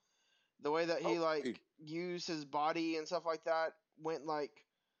him. The way that he used his body and stuff like that went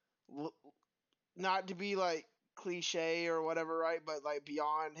not to be cliche or whatever, right? But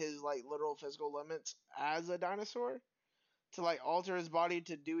beyond his literal physical limits as a dinosaur to alter his body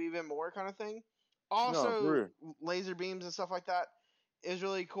to do even more kind of thing. Also, laser beams and stuff like that is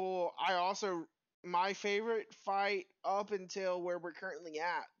really cool. My favorite fight up until where we're currently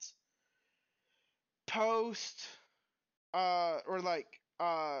at, post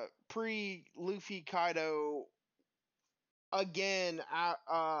pre Luffy Kaido, again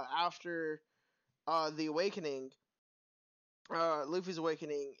after the awakening, Luffy's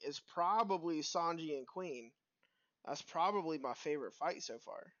awakening, is probably Sanji and Queen. That's probably my favorite fight so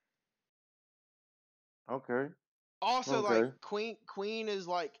far. Okay. Also, Queen is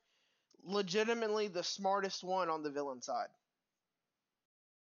legitimately the smartest one on the villain side.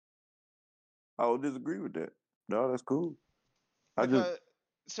 I would disagree with that. No, that's cool. I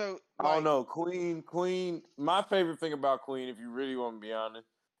don't know. Queen. My favorite thing about Queen, if you really want to be honest,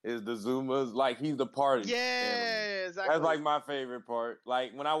 is the Zumas. Like he's the party. Yeah, exactly. That's my favorite part.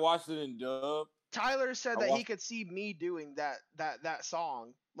 Like when I watched it in dub, Tyler said that he could see me doing that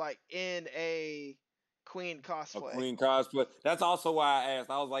song in a Queen cosplay. A Queen cosplay. That's also why I asked.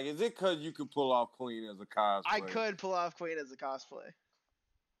 I was like, is it because you could pull off Queen as a cosplay? I could pull off Queen as a cosplay.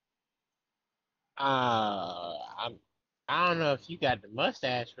 I don't know if you got the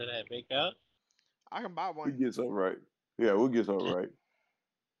mustache for that, big up. I can buy one. We get something right. Yeah, we'll get something right.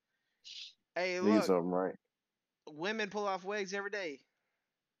 Hey, look. Get something right. women pull off wigs every day.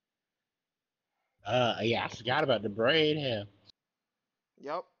 Yeah, I forgot about the braid hair.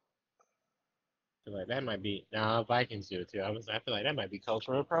 Yep. I feel like that might be. No, Vikings do it too. I feel like that might be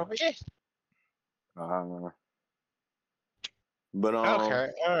cultural appropriation. Uh, but Okay.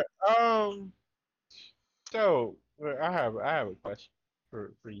 So I have a question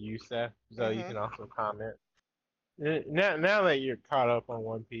for you, Seth. So you Mm-hmm. can also comment. Now that you're caught up on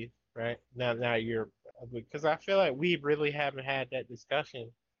One Piece, right? Now you're because I feel like we really haven't had that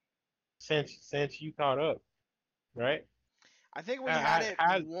discussion since you caught up, right? I think we had it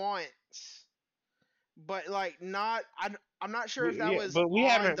I once, but like not. I'm not sure if that yeah, was but on the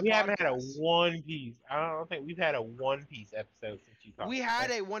we haven't had a podcast. One Piece. I don't think we've had a One Piece episode since you caught We up, had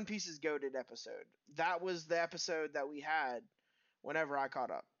right? a One Piece is goaded episode. That was the episode that we had whenever I caught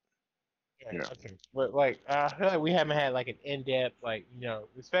up. Yeah, yeah. okay. But like, I feel like we haven't had like an in-depth, like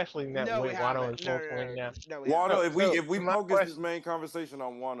especially now No, we when Wano haven't. in No, full no, swing no, now. no, we haven't. Wano, if we So my focus this question, main conversation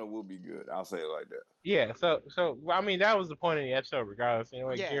on Wano, we'll be good. I'll say it like that. yeah. So well, I mean that was the point of the episode, regardless.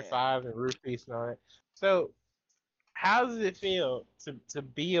 Like Yeah, Gear yeah. 5 and Roof Piece and all that. So how does it feel to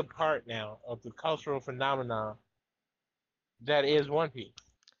be a part now of the cultural phenomenon that is One Piece?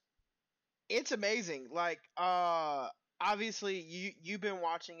 It's amazing. Like, obviously you've been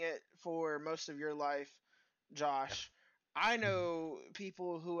watching it for most of your life, Josh. I know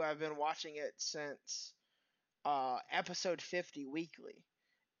people who have been watching it since episode 50 weekly,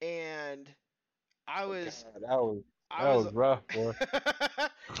 and I Oh was God, that I was was rough, boy.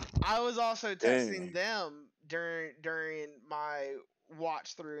 I was also texting Dang. them during my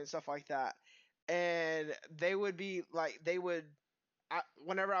watch through and stuff like that, and they would be like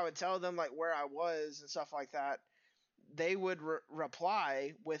whenever I would tell them like where I was and stuff like that, they would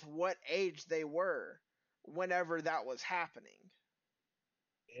reply with what age they were whenever that was happening.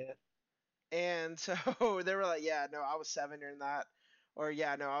 Yeah. And so they were like, "Yeah, no, I was 7 during that," or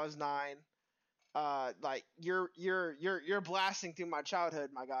 "Yeah, no, I was 9." Like you're blasting through my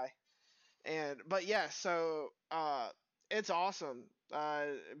childhood, my guy. And but yeah, so it's awesome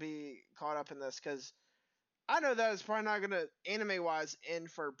be caught up in this because I know that it's probably not gonna anime wise end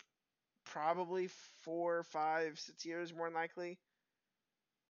for probably 4, 5, 6 years more than likely.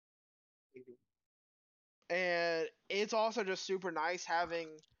 And it's also just super nice having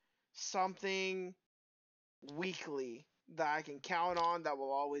something weekly that I can count on that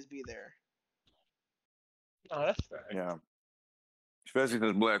will always be there. Oh, that's right. Yeah. Especially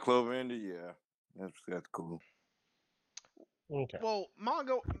since Black Clover ended. Yeah. That's cool. Okay. Well,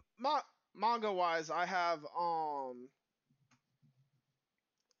 manga wise, I have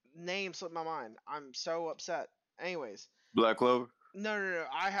name slipped my mind. I'm so upset. Anyways, Black Clover? no.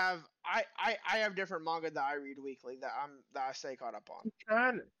 I have different manga that I read weekly that I stay caught up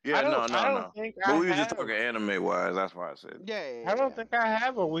on. Yeah, no, I no, don't no. think But I we were just have. talking anime wise. That's why I said. Yeah. I don't think I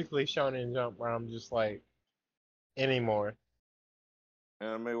have a weekly Shonen Jump where I'm just like anymore.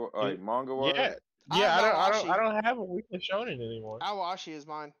 Anime, like It, manga wise? yeah, I have yeah. I Awashi. don't have a weekly Shonen anymore. Awashi is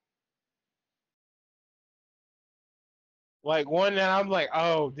mine. Like one that I'm like,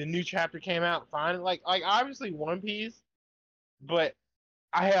 oh, the new chapter came out. Fine. Like obviously One Piece, but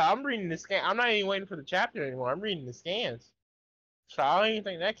I'm reading the scan. I'm not even waiting for the chapter anymore. I'm reading the scans, so I don't even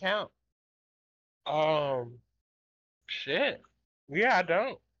think that counts. Um, shit. Yeah, I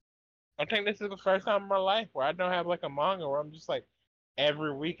don't. I think this is the first time in my life where I don't have like a manga where I'm just like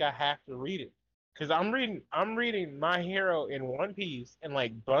every week I have to read it. Cause I'm reading My Hero in One Piece in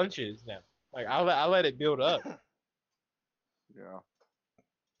like bunches now. Like I let it build up. Yeah.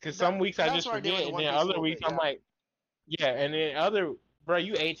 Cause some weeks I That's just what I did with forget, the and One then Piece a other little weeks bit. I'm Yeah. like, yeah, and then other bro,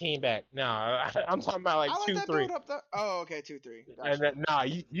 you 18 back. No, I'm talking about like I let two, that build three, up. Oh, okay, 2, 3. and Gotcha. then nah,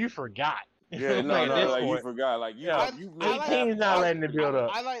 you forgot. Yeah, Like no, at no, this No, like you point, forgot. Like yeah, you've I missed like 18 half is the not I letting it build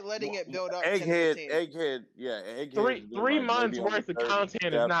up. I like letting it build up 10 to Egghead, 15. Egghead's been Three like maybe months on the worth of 30th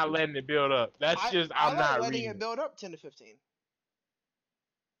content is not chapter. letting it build up. That's just I I'm like not letting reading it it. build up 10 to 15.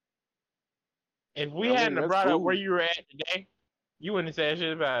 If we I mean, hadn't have that's brought up where cool. you were at today, you wouldn't have said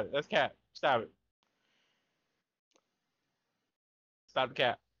shit about it. That's cap. Stop it. Stop the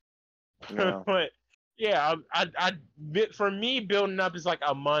cap. Yeah. But yeah, for me building up is like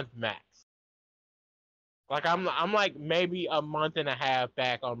a month max. Like I'm like maybe a month and a half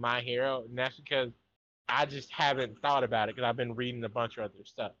back on My Hero, and that's because I just haven't thought about it because I've been reading a bunch of other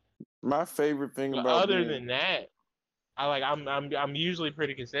stuff. My favorite thing But about other being than that, I'm usually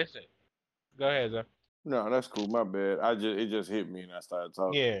pretty consistent. Go ahead, Zach. no, that's cool. My bad. It just hit me and I started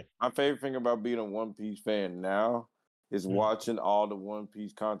talking. Yeah. My favorite thing about being a One Piece fan now is watching all the One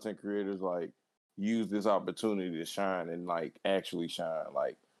Piece content creators like use this opportunity to shine and like actually shine.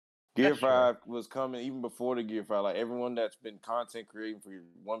 Like Gear That's true. 5 was coming even before the Gear 5. Like everyone that's been content creating for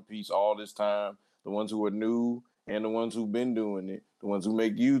One Piece all this time, the ones who are new and the ones who've been doing it, the ones who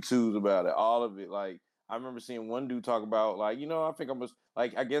make YouTubes about it, all of it. Like I remember seeing one dude talk about like, I think I was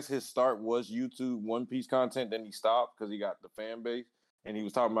like, I guess his start was YouTube One Piece content, then he stopped because he got the fan base. And he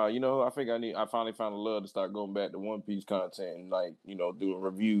was talking about, I finally found a love to start going back to One Piece content and like, doing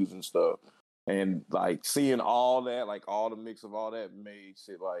reviews and stuff. And like seeing all that, like all the mix of all that made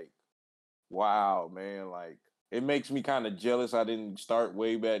shit like wow, man, like it makes me kind of jealous I didn't start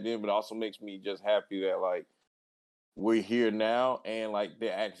way back then, but also makes me just happy that like we're here now and like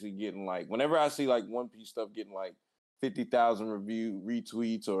they're actually getting like whenever I see like One Piece stuff getting like 50,000 review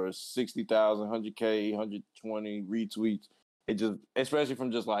retweets or 60,000, 100K, 120 retweets, it just especially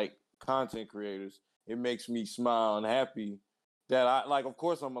from just like content creators, it makes me smile and happy that I like of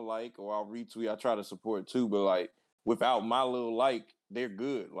course I'm a like or I'll retweet, I try to support too, but like without my little like, they're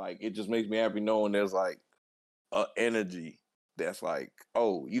good. Like it just makes me happy knowing there's like a energy that's like,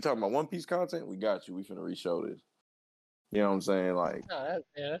 oh, you talking about One Piece content? We got you. We finna re-show this. You know what I'm saying? Like, No,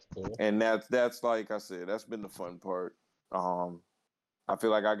 that's cool. and that's like I said, that's been the fun part. I feel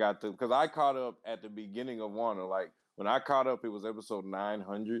like I got to because I caught up at the beginning of Wano. Like when I caught up, it was episode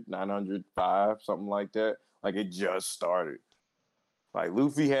 900, 905, something like that. Like it just started. Like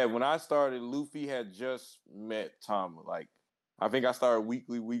when I started, Luffy had just met Tama. Like I think I started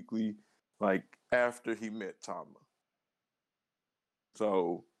weekly, like after he met Tama.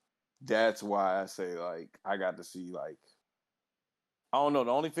 So that's why I say like I got to see like I don't know.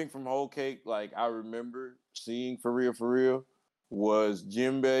 The only thing from Whole Cake like I remember seeing for real was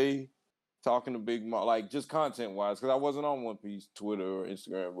Jinbei talking to Big Mom, like just content wise, because I wasn't on One Piece Twitter or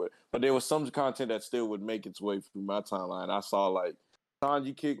Instagram, but there was some content that still would make its way through my timeline. I saw like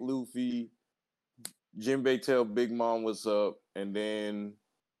Sanji kick Luffy, Jinbei tell Big Mom what's up, and then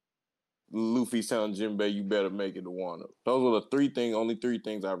Luffy telling Jinbei you better make it to Wano. Those were the only three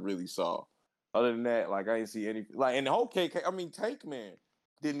things I really saw. Other than that, like I didn't see any like and the whole K. I mean Tank Man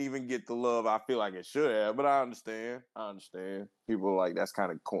didn't even get the love I feel like it should have, but I understand. People are like that's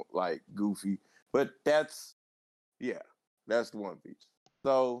kind of like goofy, but that's the One Piece.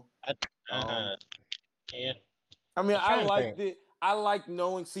 So, um, Uh-huh. Yeah. I mean, I'm I trying to liked think. it. I like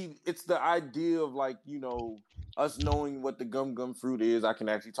knowing. See, it's the idea of like us knowing what the gum fruit is. I can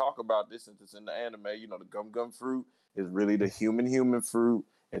actually talk about this since it's in the anime. The gum fruit is really the human fruit.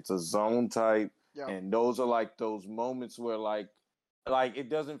 It's a zone type, Yeah. and those are like those moments where like it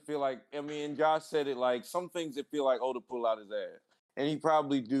doesn't feel like. I mean, Josh said it like some things that feel like to pull out his ass, and he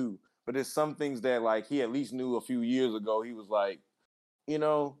probably do. But there's some things that like he at least knew a few years ago. He was like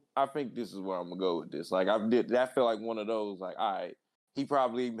I think this is where I'm gonna go with this. Like I did that felt like one of those, like, all right, he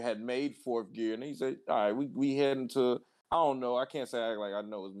probably had made fourth gear and he said, all right, we head into I don't know, I can't say like I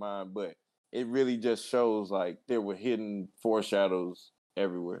know it's mine, but it really just shows like there were hidden foreshadows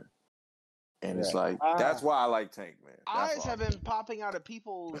everywhere. And it's Right. like that's why I like Tank, man. That's Eyes why. have been popping out of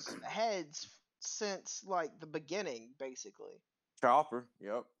people's heads since like the beginning, basically. Chopper,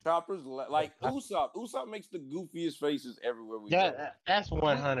 yep. Chopper's like Usopp. Usopp makes the goofiest faces everywhere we go. That's We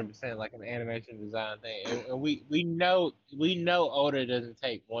 100% like an animation design thing, and we know Oda doesn't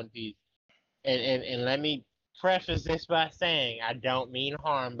take One Piece, and let me preface this by saying I don't mean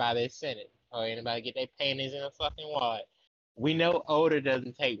harm by this sentence, or anybody get their panties in a fucking wad. We know Oda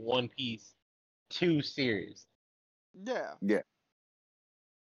doesn't take One Piece too serious. yeah, Yeah.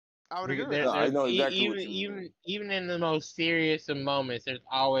 I would agree Because with there, No, I that. there's know exactly even what you mean. even even in the most serious of moments, there's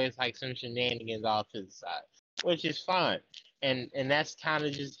always like some shenanigans off to the side, which is fine, and that's kind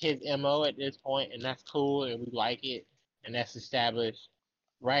of just his mo at this point, and that's cool, and we like it, and that's established,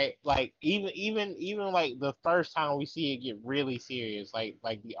 right? Like even like the first time we see it get really serious, like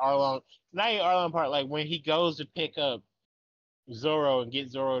the Arlong, not the Arlong part, like when he goes to pick up Zoro and get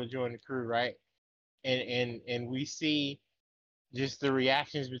Zoro to join the crew, right? And we see just the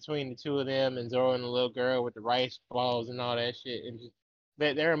reactions between the two of them and Zoro and the little girl with the rice balls and all that shit. And just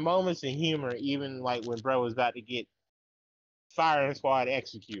that there are moments of humor, even like when bro was about to get firing squad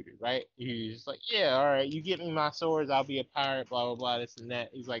executed, right? He's just like, yeah, all right, you get me my swords, I'll be a pirate, blah, blah, blah, this and that.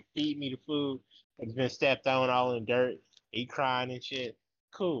 He's like, feed me the food. It's been stepped on all in dirt. He crying and shit.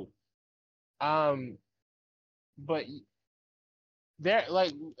 Cool. Um, but there,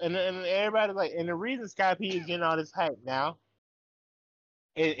 like, and everybody, like, and the reason Sky P is getting all this hype now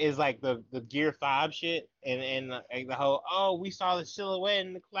is like the Gear 5 shit and like the whole we saw the silhouette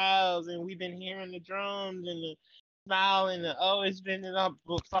in the clouds and we've been hearing the drums and the smile and the it's been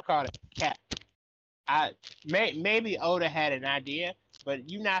well, fuck all that cat. Maybe Oda had an idea, but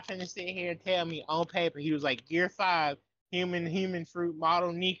you not finna sit here and tell me on paper he was like Gear 5 human fruit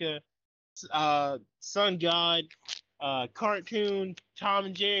model Nika, Sun God, cartoon Tom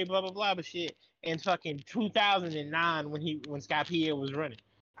and Jerry, blah blah blah, but shit, in fucking 2009 when Skypea was running.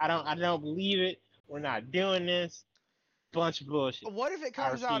 I don't believe it. We're not doing this. Bunch of bullshit. What if it I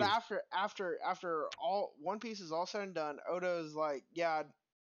comes out refuse. after all One Piece is all said and done? Oda's like, yeah,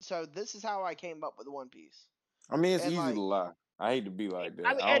 so this is how I came up with One Piece, I mean, it's and easy to like, lie. I hate to be like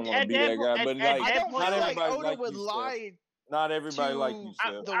I that. mean, I don't want to at be that that point, guy, but at like, I that don't point, not feel though, like everybody's Oda like would you, Steph. lie Not everybody like to you,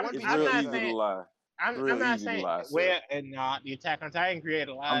 Steph. the One It's Piece I'm real not easy to original. saying lie. It's I'm real not easy to saying lie, Steph. well, and not the Attack on Titan created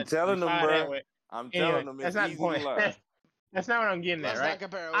a I'm lot. We telling them, find that bruh. way. I'm telling Anyway, them it's that's not the easy to point. lie. That's not what I'm getting at, Let's right? not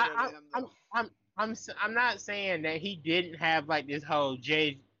compare I, Oda to him I'm, though. I'm not saying that he didn't have like this whole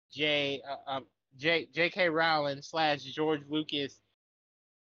J.K. Rowling slash George Lucas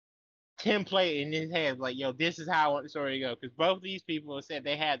template in his head, like, yo, this is how I want the story to go. Because both of these people said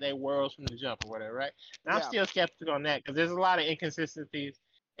they had their worlds from the jump or whatever, right? And I'm Yeah, still skeptical on that because there's a lot of inconsistencies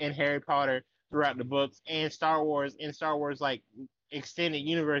in Harry Potter throughout the books and Star Wars, like extended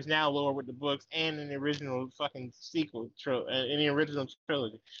universe now lore with the books and in the original fucking in the original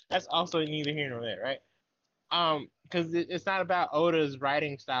trilogy. That's also neither here nor there, right? Because it's not about Oda's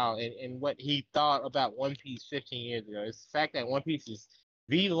writing style and what he thought about One Piece 15 years ago. It's the fact that One Piece is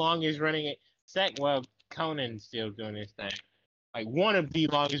the longest running it. Well, Conan's still doing his thing. Like one of the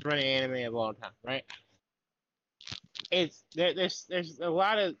longest running anime of all time, right? There's a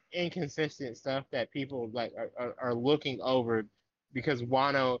lot of inconsistent stuff that people like are looking over because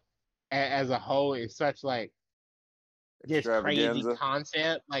Wano as a whole is such like this crazy Extravaganza.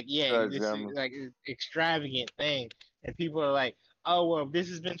 concept, like yeah, this is Extravaganza. like extravagant thing, and people are like, oh well, this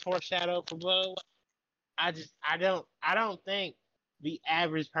has been foreshadowed for blah, blah. I don't think the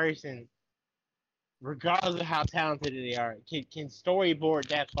average person, regardless of how talented they are, can storyboard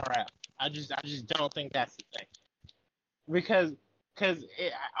that far out. I just don't think that's the thing because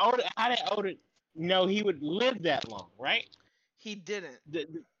Oda, how did Oda know he would live that long, right? he didn't.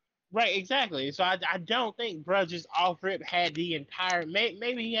 Right, exactly. So I don't think bro just off rip had the entire.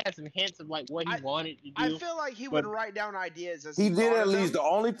 Maybe he had some hints of like what he I wanted to I do, feel like he would but write down ideas as He he did thought at of least. them. The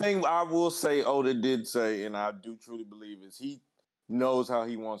only thing I will say Oda did say, and I do truly believe, is he knows how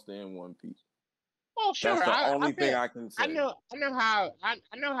he wants to end One Piece. well, That's sure. the I only feel thing I can I say. know I know how I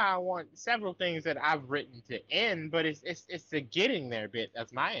know how I want several things that I've written to end, but it's the getting there bit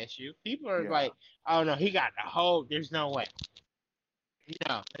that's my issue. People are Yeah. like, oh no, he got the whole. There's no way.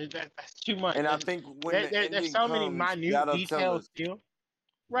 No, that's too much. And I think when the There's ending so many comes, minute that'll tell details us. still. I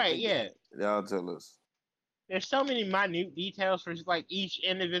Right, think yeah. that'll tell us. There's so many minute details for like each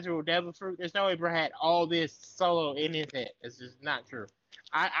individual devil fruit. There's no way bro had all this solo in his head. It's just not true.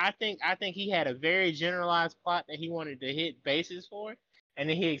 I think he had a very generalized plot that he wanted to hit bases for, and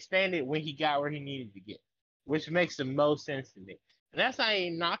then he expanded when he got where he needed to get, which makes the most sense to me. And that's not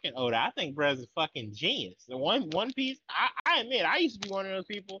even knocking Oda. I think bro's a fucking genius. The One Piece. I admit I used to be one of those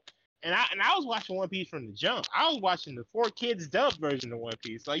people, and I was watching One Piece from the jump. I was watching the 4 Kids dub version of One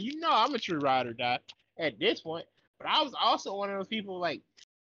Piece. So I'm a true ride or die at this point. But I was also one of those people like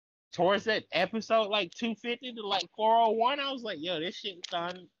towards that episode like 250 to like 401. I was like, yo, this shit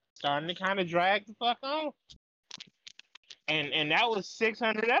starting to kind of drag the fuck on. And that was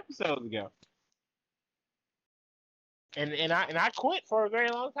 600 episodes ago. And I quit for a very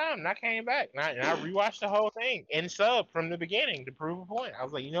long time, and I came back and I rewatched the whole thing and sub from the beginning to prove a point. I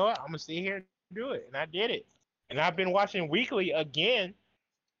was like, you know what, I'm gonna sit here and do it, and I did it. And I've been watching weekly again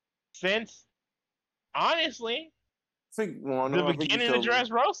since honestly the I think you beginning of told me.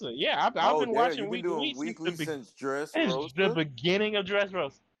 Dressrosa. Yeah, I've Oh, been damn! watching You've been week to doing week weekly since Dress since the Rosa. beginning of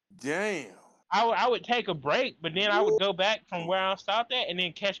Dressrosa. Damn. I would take a break, but then I Ooh. would go back from where I stopped at and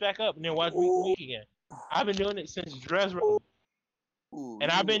then catch back up and then watch week to Ooh. week again. I've been doing it since Dressrosa. Ooh, And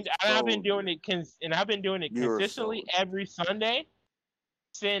you I've been doing soldier. it and I've been doing it You're a consistently soldier. every Sunday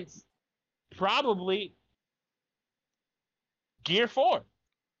since probably Gear 4.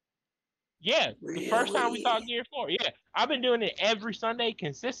 Yeah, the first time we saw Really? Gear 4. Yeah, I've been doing it every Sunday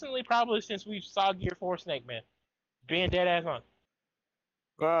consistently probably since we saw Gear 4 Snake Man. Being dead ass on.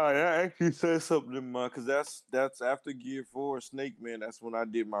 Wow, that actually says something in my because that's after Gear 4 Snake Man. That's when I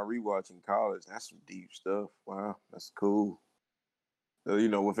did my rewatch in college. That's some deep stuff. Wow, that's cool.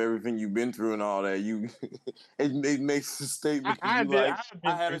 So, with everything you've been through and all that, it makes a statement because you like I've I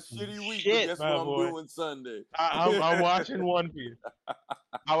been had a through some shitty week, but shit, guess what my I'm boy. doing Sunday? I'm watching One Piece.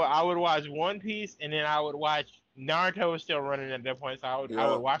 I would watch One Piece and then I would watch Naruto was still running at that point, so I would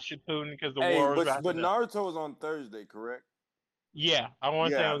Yeah. watch Shippuden because the Hey, war was but wrapping up. Naruto was on Thursday, correct? Yeah, I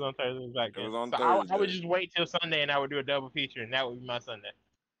want to say it Yeah, was on Thursday back it then. was on So I would Thursday. just wait till Sunday and I would do a double feature and that would be my Sunday.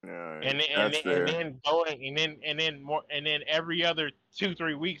 Yeah, and that's fair. then going and then every other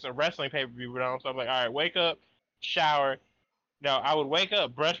 2-3 weeks a wrestling pay per view would on. So I'm like, all right, wake up, shower. No, I would wake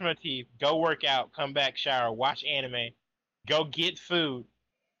up, brush my teeth, go work out, come back, shower, watch anime, go get food,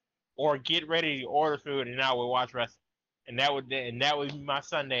 or get ready to order food, and I would watch wrestling. And that would be my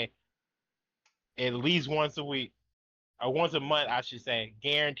Sunday at least once a week or once a month, I should say,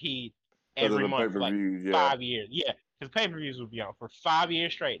 guaranteed Because of every the pay month for per like views, yeah. 5 years. Yeah, because pay per views would be on for 5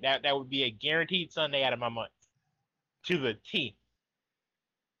 years straight. That would be a guaranteed Sunday out of my month to the T.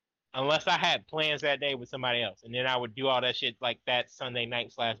 Unless I had plans that day with somebody else, and then I would do all that shit like that Sunday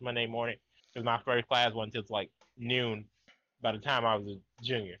night / Monday morning because my first class wasn't until like noon. By the time I was a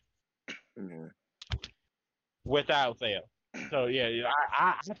junior, Yeah. without fail. So yeah,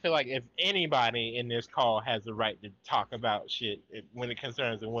 I feel like if anybody in this call has the right to talk about shit when it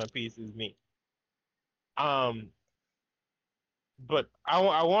concerns the One Piece is me. Um, but I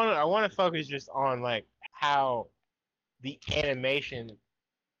want to focus just on like how the animation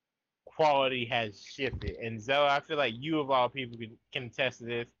quality has shifted. And Zoe, I feel like you of all people can attest to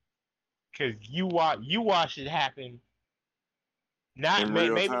this because you watched it happen. Not In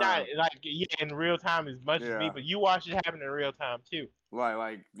real maybe not time. like yeah, in real time as much as me, Yeah. but you watched it happen in real time too.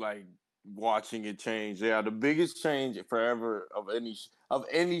 Like watching it change. Yeah, the biggest change forever of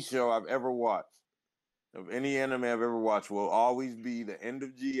any show I've ever watched, of any anime I've ever watched, will always be the end of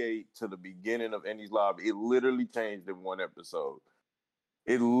G8 to the beginning of Ennie's Lobby. It literally changed in one episode.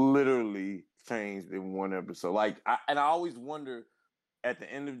 It literally changed in one episode. And I always wonder at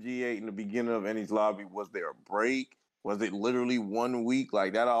the end of G8 and the beginning of Ennie's Lobby, was there a break? Was it literally 1 week?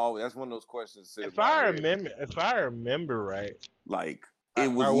 Like that that's one of those questions that sit in my head. If I remember right, Like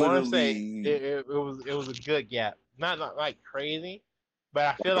it was I want to say literally it was a good gap. Not like crazy, but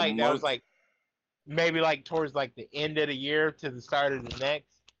I feel like a like that was month. like maybe like towards like the end of the year to the start of the next.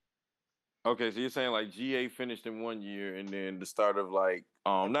 Okay, so you're saying like GA finished in 1 year, and then the start of like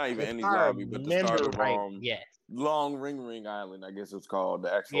not even If Ennie's I Lobby, but the start remember of right, yes, Long Ring Island, I guess it's called,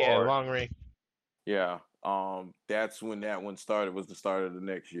 the actual yeah, arc. long range. Yeah, that's when that one started. Was the start of the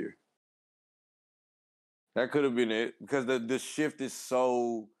next year. That could have been it because the shift is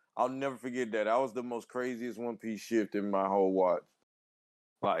so. I'll never forget that. That was the most craziest One Piece shift in my whole watch.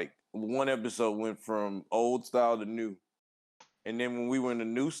 Like one episode went from old style to new. And then when we were in the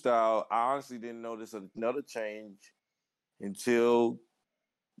new style, I honestly didn't notice another change until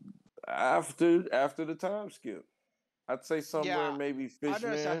after the time skip. I'd say somewhere Yeah, maybe I noticed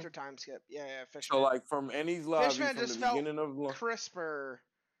Fishman. after time skip. Yeah, So Fishman. like from Ennie's Lobby Fishman from the just felt beginning of crisper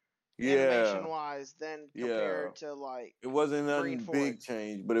yeah, animation wise than yeah. compared to like It wasn't Green nothing Ford. big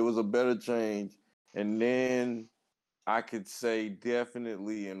change, but it was a better change. And then I could say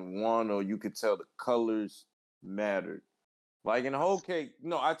definitely in Wano, you could tell the colors mattered. Like in Whole Cake,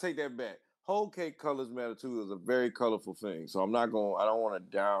 no, I take that back. Whole Cake colors matter too. Is a very colorful thing. So I don't want to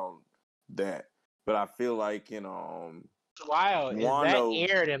down that. But I feel like in Wild is that Wano,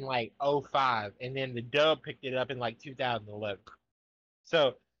 aired in like '05, and then the dub picked it up in like 2011.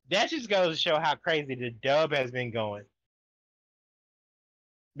 So that just goes to show how crazy the dub has been going.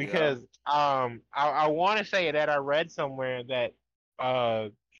 yeah. Because I want to say that I read somewhere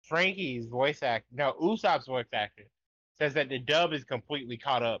that Frankie's voice actor, no, Usopp's voice actor, says that the dub is completely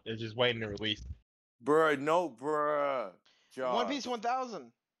caught up. They're just waiting to release it. Bruh, no, bruh. One Piece Josh.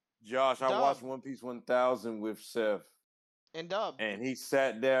 1000 Josh, I dub watched One Piece 1000 with Seth. and dub. And he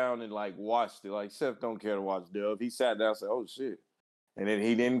sat down and like watched it. Like Seth don't care to watch dub. He sat down and said, "Oh shit," and then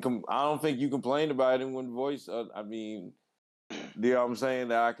he didn't. I don't think you complained about it in one voice. I mean, you know what I'm saying?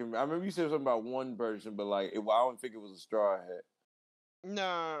 That I can. I remember you said something about one person, but like, I don't think it was a Straw Hat.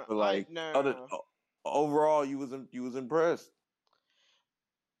 No, But like, other no. overall, you was impressed.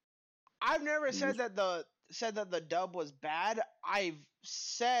 I've never You was, said that the dub was bad. I've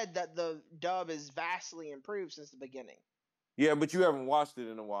said that the dub is vastly improved since the beginning. yeah, but you haven't watched it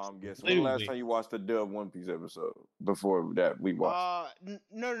in a while. I'm guessing. When the last time you watched a dub One Piece episode before that we watched?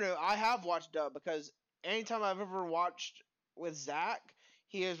 No. I have watched dub because anytime I've ever watched with Zach,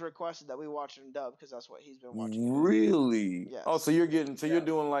 he has requested that we watch it in dub because that's what he's been watching. Really? Yes. Oh, so you're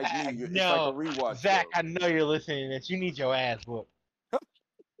doing like me. It's like a rewatch. Zach, show. I know you're listening to this. You need your ass whooped.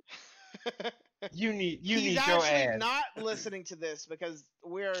 You need He's your actually ass. not listening to this because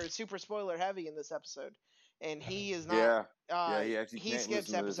we're super spoiler heavy in this episode, and he is not. Yeah. He actually he can't skips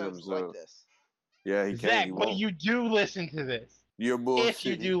listen to this episodes episode. like this. Yeah, he Zach, can't. He when won't. you do listen to this, You're bullshit. if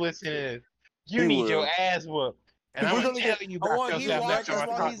you do listen to this, you He need will. your ass whooped. And I'm gonna tell you about He yourself next watches time I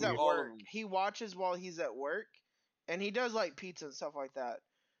while talk he's to at you. work. He watches while he's at work, and he does like pizza and stuff like that.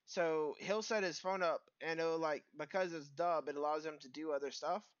 So he'll set his phone up, and it'll like because it's dub, it allows him to do other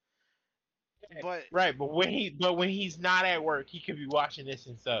stuff. But Right, but when he's not at work, he could be watching this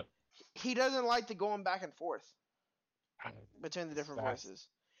and stuff. he doesn't like the going back and forth Oh, between the different that's voices.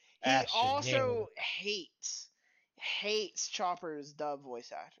 He that's shenanigans. also hates Chopper's dub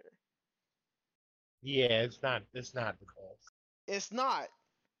voice actor. Yeah, it's not the best. It's not,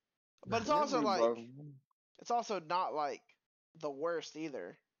 but it's Never also really like bothered me. it's also not like the worst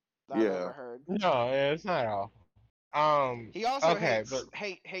either that I've Yeah. ever heard. No, it's not awful. He also Okay, but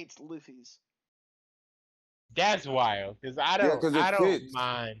hates Luffy's. that's wild because I Yeah, don't because it I don't fits.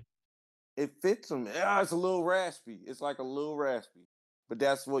 mind. It fits him. Yeah, it's a little raspy. It's like a little raspy. But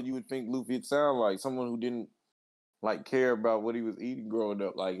that's what you would think Luffy would sound like. Someone who didn't like care about what he was eating growing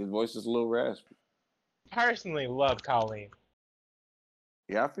up. Like his voice is a little raspy. Personally, love Colleen.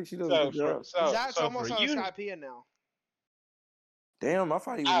 Yeah, I think she does a So good for job. so Zach's so for almost on you, Skypiea now. Damn, I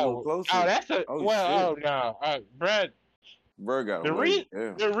thought he was a little oh, closer. that's a Oh well, shit. oh no, Brad. Bird got The away. reason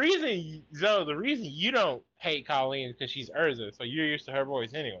Damn. the reason you don't hate Colleen is because she's Urza, so you're used to her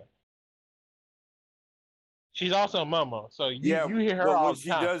voice anyway. She's also Momo, so you Yeah, you hear her but all when the she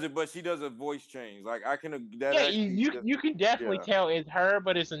time. does it, but she does a voice change. Like I can that Yeah, actually you can definitely yeah. tell it's her,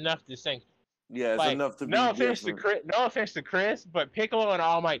 but it's enough distinction. Yeah, it's Like enough to be different. No offense to Chris, but Piccolo and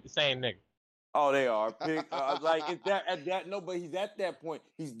All Might the same nigga. Oh, they are. Like it's that at that no, but he's at that point.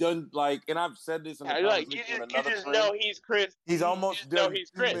 He's done like, and I've said this in a Like conversation with you another just friend. know he's Chris. He's You almost just know done he's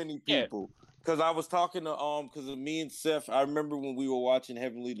too Chris. many Yeah. people. Because I was talking to because of me and Seth. I remember when we were watching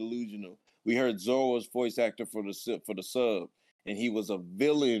Heavenly Delusional, we heard Zoro's voice actor for the sub, and he was a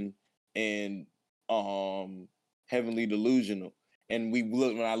villain in Heavenly Delusional. And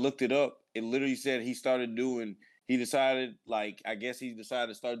when I looked it up, it literally said he started doing. He decided, like, I guess he decided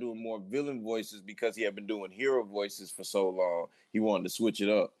to start doing more villain voices because he had been doing hero voices for so long. He wanted to switch it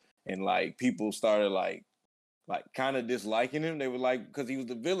up, and like people started like kind of disliking him. They were like, because he was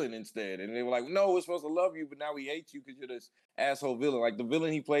the villain instead. And they were like, no, we're supposed to love you, but now we hate you because you're this asshole villain. Like the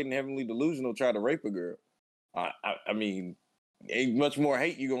villain he played in Heavenly Delusional tried to rape a girl. I mean, ain't much more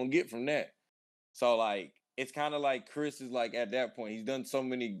hate you gonna get from that. So like, it's kind of like Chris is like at that point. He's done so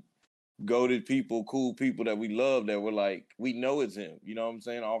many goated people, cool people that we love that we're like, we know it's him. You know what I'm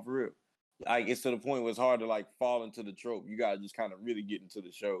saying? Off real. Like it's to the point where it's hard to like fall into the trope. You gotta just kind of really get into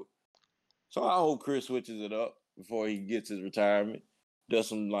the show. So I hope Chris switches it up before he gets his retirement. Does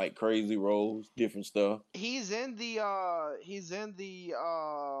some like crazy roles, different stuff. He's in the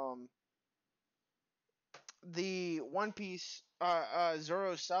One Piece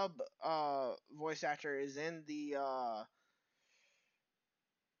Zoro sub voice actor is in the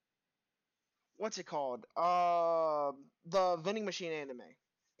what's it called? The vending machine anime.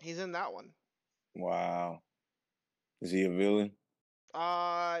 He's in that one. Wow. Is he a villain?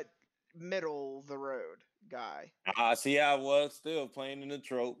 Uh Middle of the road guy. I see. I was still playing in the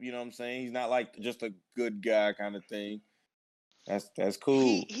trope. You know what I'm saying? He's not like just a good guy kind of thing. That's He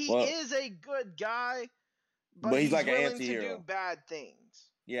cool. he Well, is a good guy, but but he's he's like an willing to do anti-hero. bad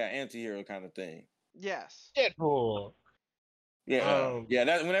things. Yeah, anti-hero kind of thing. Yes. Deadpool. Yeah, Um. yeah.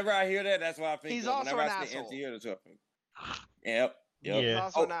 That whenever I hear that, that's what I think He's of. also Whenever an I say asshole. anti-hero, that's what I think. Yep. He's Yep. Yeah.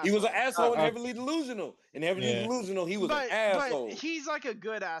 also Oh, an he was an asshole. asshole in Uh, Heavenly Delusional. In Heavenly yeah. Delusional, he was an But asshole. he's like a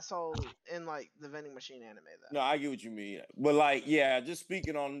good asshole in like the vending machine anime though. No, I get what you mean. But like, yeah, just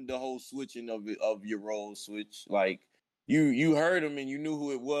speaking on the whole switching of your role switch, like you heard him and you knew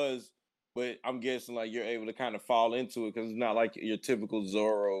who it was, but I'm guessing like you're able to kind of fall into it because it's not like your typical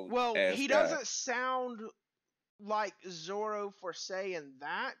Zorro Well, ass he guy. doesn't sound like Zoro for saying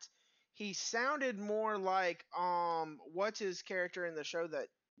that. He sounded more like what's his character in the show that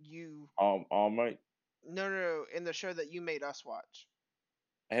you All Might, no in the show that you made us watch.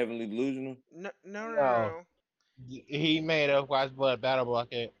 Heavenly Delusional. No. No. He made us watch Battle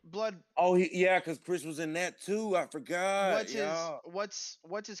Blockade. Blood. Oh, yeah, because Chris was in that too. I forgot. Yeah. What's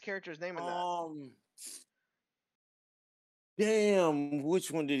his character's name in that? Damn, which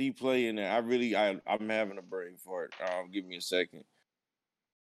one did he play in there? I'm having a brain fart. Give me a second.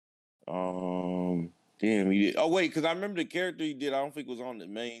 Damn, he did. Oh wait, because I remember the character he did. I don't think was on the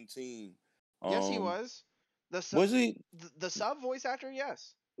main team. Yes, he was. The sub, Was he? the sub voice actor,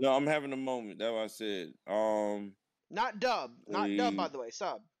 yes. No, I'm having a moment. That's what I said. Not dub, not dub by the way,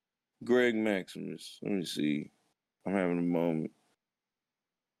 sub. Greg Maximus. Let me see. I'm having a moment.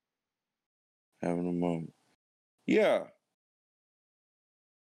 Having a moment. Yeah.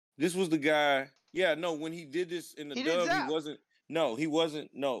 This was the guy. Yeah, no, when he did this in the He did dub, he Zap. wasn't. No, he wasn't.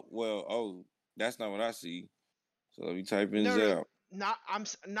 No, well, oh, that's not what I see. So let me type in No, Zap.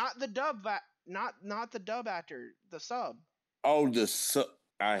 not the dub not the dub actor, the sub. Oh,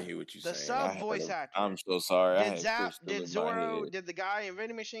 I hear what you're The saying. sub voice actor. I'm so sorry. I Did had Zap? Chris still Did in my Zorro? head. Did the guy in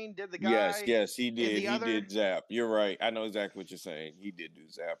Vending Machine? Did the Yes, guy yes, he in did. the He other? did Zap. You're right. I know exactly what you're saying. He did do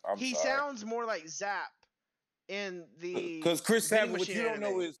Zap. I'm He sorry. sounds more like Zap in the Because Chris Vending Sabat, what Machine you don't know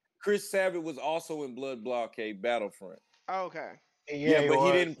anime. is Chris Sabat was also in Blood Blockade Battlefront. Oh, okay. Yeah, he but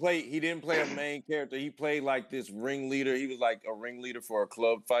was. he didn't play a main character. He played like this ringleader. He was like a ringleader for a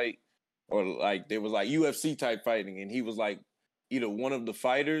club fight. Or like there was like UFC type fighting, and he was like either one of the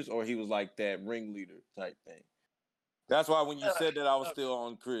fighters or he was like that ringleader type thing. That's why when you said that I was still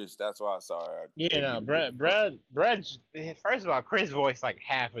on Chris, that's why sorry. I Yeah, gave no, you the Brad, different- Brad, Brad. First of all, Chris voiced like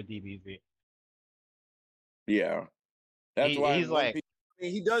half of DBZ. Yeah. That's why He's in One like Piece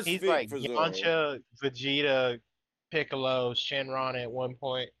he does he's fit like for Zoro. Yamcha, Vegeta, Piccolo, Shenron at one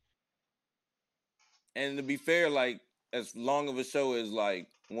point. And to be fair, like as long of a show as like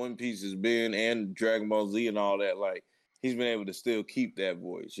One Piece has been and Dragon Ball Z and all that, like he's been able to still keep that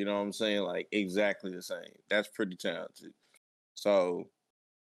voice. You know what I'm saying? Like exactly the same. That's pretty talented. So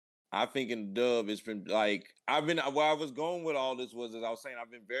I think in the dub, it's been like where I was going with all this was as I was saying,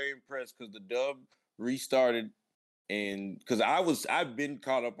 I've been very impressed because the dub restarted and because I've been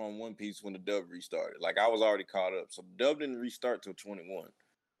caught up on One Piece when the dub restarted. Like I was already caught up. So the dub didn't restart till 21.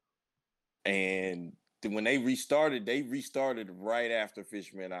 And when they restarted right after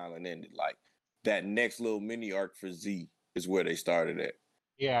Fishman Island ended. Like that next little mini arc for Z is where they started at.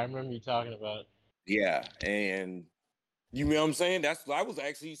 Yeah, I remember you talking about it. Yeah, and you know what I'm saying? I was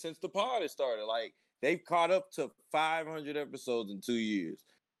actually since the pod had started. Like they've caught up to 500 episodes in 2 years,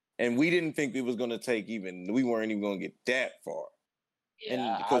 and we didn't think it was going to take we weren't even going to get that far. And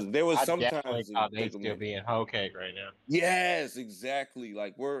Yeah, because there was I definitely sometimes it thought would they take a still minute. be in whole cake right now. Yes, exactly.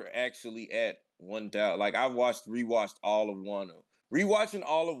 Like we're actually at 1,000. Like I rewatched all of Wano. Rewatching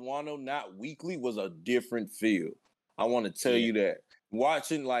all of Wano, not weekly, was a different feel. I want to tell Yeah. you that.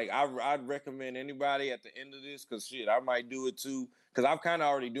 Watching, like, I'd recommend anybody at the end of this, because shit, I might do it too. Because I'm kind of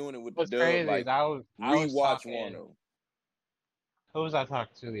already doing it with the What's dub. crazy is Like, I was rewatch talking. Wano. Who was I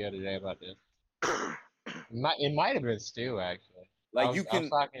talking to the other day about this? It might have been Stu actually. I Like, was I was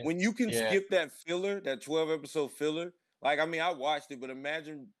talking. when you can Yeah, skip that filler, that 12 episode filler, like, I mean, I watched it, but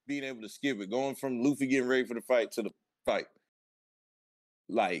imagine being able to skip it, going from Luffy getting ready for the fight to the fight.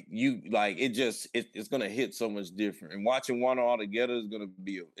 Like it's gonna hit so much different. And watching Wano all together is gonna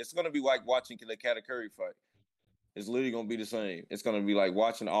be it's gonna be like watching the Katakuri fight. It's literally gonna be the same. It's gonna be like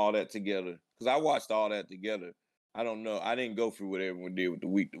watching all that together. Because I watched all that together. I don't know. I didn't go through what everyone did with the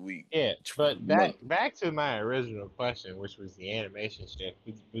week to week. yeah. But Month. back to my original question, which was the animation stuff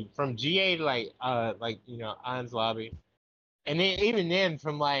from GA to like An's Lobby, and then even then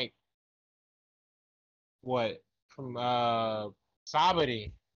from like what from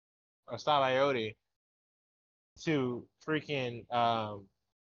Sabati or Sabayoti to freaking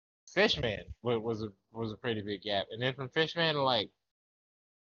Fishman was a pretty big gap, and then from Fishman to like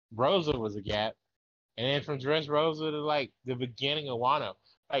Rosa was a gap, and then from Dress Rosa to like the beginning of Wano.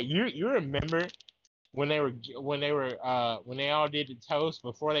 Like you remember when they all did the toast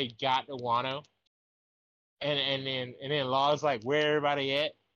before they got to Wano, and then Law's like where everybody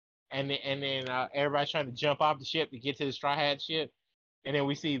at, and then everybody's trying to jump off the ship to get to the Straw Hat ship, and then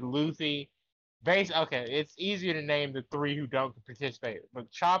we see Luffy. Okay, it's easier to name the three who don't participate,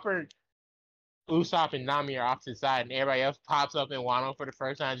 but Chopper, Usopp, and Nami are off to the side, and everybody else pops up in Wano for the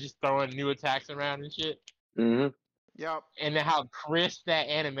first time, just throwing new attacks around and shit. Mm-hmm. Yep. And then how crisp that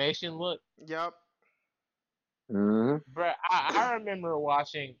animation looked. Yep. Mm-hmm. But I remember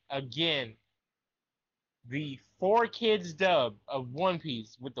watching again the 4 Kids dub of One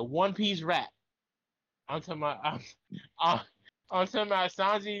Piece with the One Piece rap. I'm talking about, I'm talking about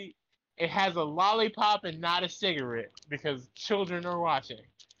Sanji. It has a lollipop and not a cigarette because children are watching.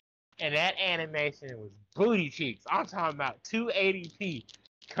 And that animation was booty cheeks. I'm talking about 280p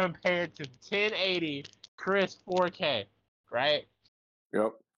compared to 1080 crisp 4K, right?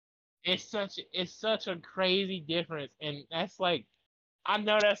 Yep. It's such a crazy difference, and that's like I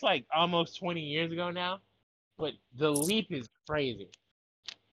know that's like almost 20 years ago now, but the leap is crazy.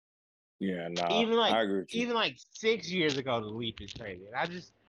 Yeah, nah. Even like I agree with you. 6 years ago, the leap is crazy. And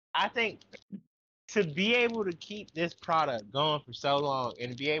I think to be able to keep this product going for so long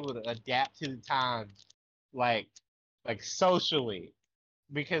and be able to adapt to the times, like socially,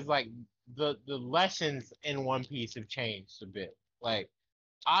 because like the lessons in One Piece have changed a bit. Like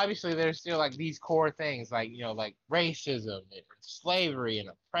obviously there's still like these core things like like racism and slavery and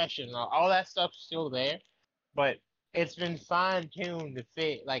oppression and all that stuff's still there, but it's been fine-tuned to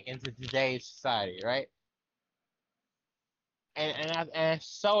fit like into today's society, right? And it's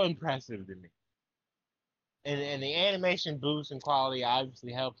so impressive to me. and the animation boost and quality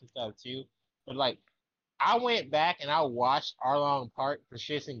obviously helps and stuff too. But like, I went back and I watched Arlong Park for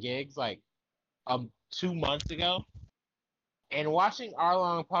shits and gigs like 2 months ago, and watching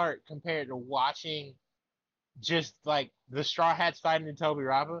Arlong Park compared to watching just like the Straw Hats fighting in Toby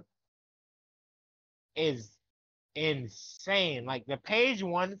Rappa is insane. Like the page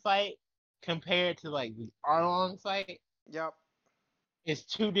one fight compared to like the Arlong fight Yep. is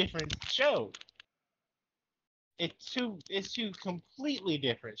two different shows. It's two completely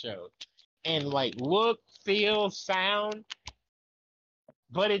different shows. And like look, feel, sound,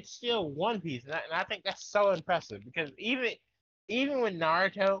 but it's still One Piece, and I think that's so impressive because even when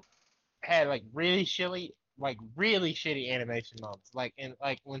Naruto had like really shitty animation moments, like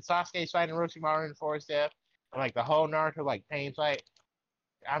when Sasuke's fighting Orochimaru in Forest Death, and like the whole Naruto like pain fight,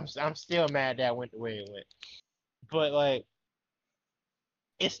 I'm still mad that went the way it went, but like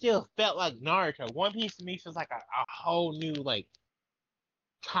it still felt like Naruto. One Piece to me feels like a whole new like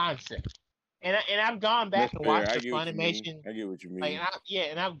concept. And I've gone back That's and fair. watched I the get what you mean. Funimation, I get what you like, mean.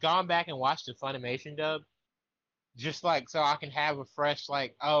 and I've gone back and watched the Funimation dub, just like so I can have a fresh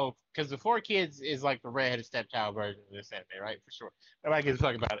like, oh, because the Four Kids is like the redheaded stepchild version of this anime, right? For sure. Nobody gives a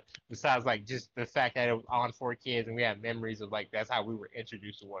fuck about it. Besides like just the fact that it was on Four Kids and we have memories of like that's how we were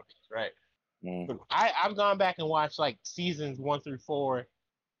introduced to One Piece, right? Mm. But I've gone back and watched like seasons 1 through 4,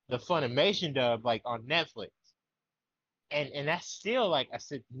 the Funimation dub like on Netflix. And that's still like a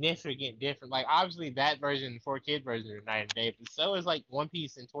significant difference. Like obviously that version, 4 Kid version are night and day, but so is like One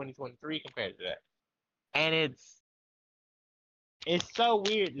Piece in 2023 compared to that. And it's so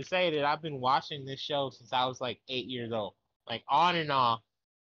weird to say that I've been watching this show since I was like 8 years old, like on and off,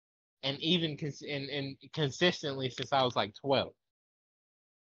 and even and consistently since I was like 12.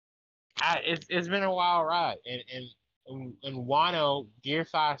 It's been a wild ride, and Wano Gear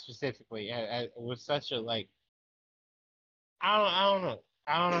 5 specifically was such a like I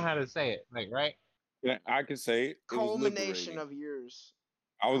don't know how to say it like right. Yeah, I can say it. It was Culmination liberating. of years.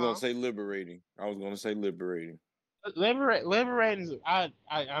 I was gonna Huh? say liberating. I was gonna say liberating. Liberating.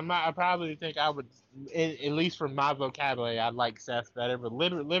 I'm not. I probably think I would, at least from my vocabulary, I like Seth better. But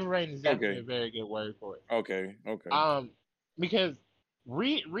liberating is definitely a Okay. very good word for it. Okay. Okay. Um, because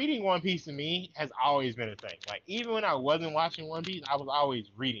reading One Piece to me has always been a thing. Like even when I wasn't watching One Piece, I was always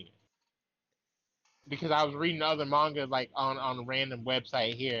reading it because I was reading other manga like on a random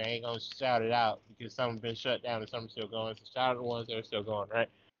website here. I ain't gonna shout it out because some have been shut down and some are still going. So shout out the ones that are still going, right?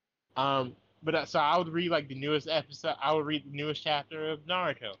 Um, but so I would read like the newest episode. I would read the newest chapter of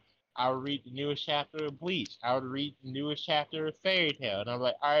Naruto. I would read the newest chapter of Bleach. I would read the newest chapter of Fairy Tail, and I'm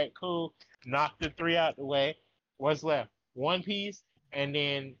like, all right, cool. Knock the three out the way. What's left? One Piece, and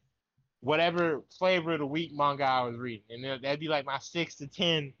then whatever flavor of the week manga I was reading, and then that'd be like my 6 to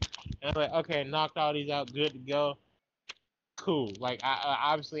 10. And I'm like, okay, knocked all these out, good to go. Cool. Like I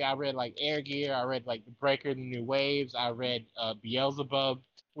obviously I read like Air Gear. I read like The Breaker, The New Waves. I read Beelzebub,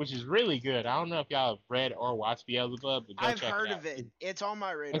 which is really good. I don't know if y'all have read or watched Beelzebub, but go I've check it heard out. of it. It's on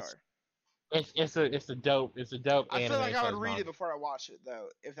my It's radar. it's a dope I feel like anime I would slash read it manga. before I watch it, though,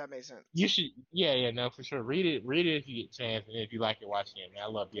 if that makes sense. You should yeah no for sure read it if you get a chance and if you like it watch it. Man, I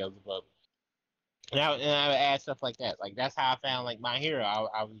love Beelzebub. And I would add stuff like that. Like that's how I found like My Hero.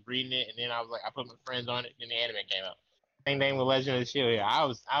 I was reading it and then I was like I put my friends on it and then the anime came out. Same thing with Legend of the Shield Hero. I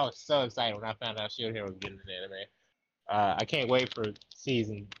was so excited when I found out Shield Hero was getting an anime. I can't wait for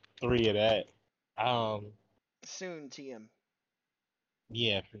season 3 of that. Um, Soon, TM.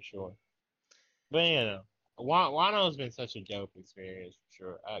 yeah, for sure. But you know, Wano's been such a dope experience for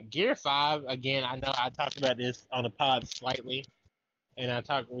sure. Gear 5 again. I know I talked about this on the pod slightly, and I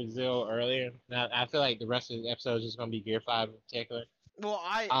talked with Zill earlier. Now I feel like the rest of the episode is just gonna be Gear 5 in particular. Well,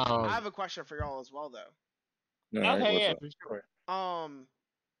 I Um, have a question for y'all as well, though. All right. okay, What's yeah, up? for sure. Um,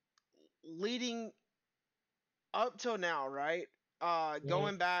 leading up till now, right? Mhm.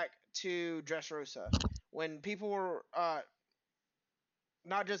 Going back to Dressrosa, when people were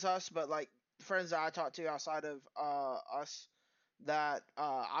not just us, but like friends that I talked to outside of us, that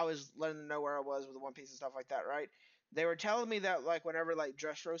I was letting them know where I was with the One Piece and stuff like that, right? They were telling me that like whenever like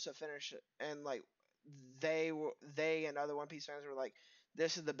Dressrosa finished and like they and other One Piece fans were like,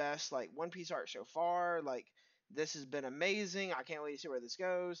 this is the best like One Piece art so far, like this has been amazing. I can't wait to see where this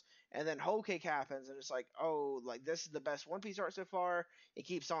goes. And then Whole Cake happens, and it's like, oh, like this is the best One Piece art so far. It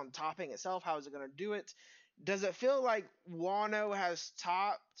keeps on topping itself. How is it gonna do it? Does it feel like Wano has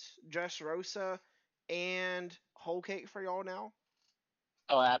topped Dressrosa and Whole Cake for y'all now?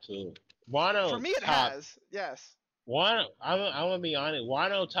 Oh, absolutely. For Wano me, it top has. Yes. I'm gonna be honest.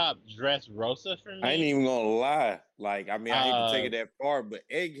 Wano top Dressrosa for I ain't me. even gonna lie. Like, I mean, I hate to take Uh, it that far, but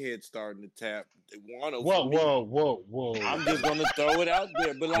Egghead starting to tap Wano for whoa, me. whoa, whoa, whoa, I'm just gonna throw it out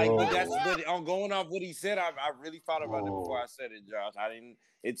there, but like, but that's, whoa, but I'm going off what he said. I really thought about it before whoa. I said it, Josh. I didn't.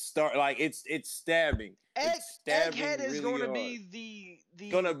 It's stabbing. It's Egghead stabbing is really going to hard. be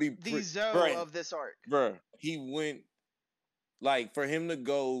Gonna be the Zoe bruh, of this arc. bruh. He went like for him to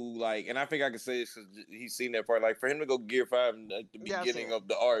go like, and I think I can say this because he's seen that part. Like for him to go Gear 5 at the Yeah, I've seen beginning it. of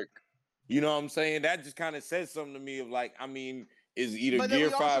the arc, you know what I'm saying? That just kind of says something to me of like, I mean, is either But then Gear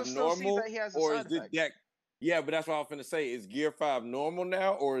we also 5 still see that normal he has a or side is this effect. that? Yeah, but that's what I was gonna say. Is Gear 5 normal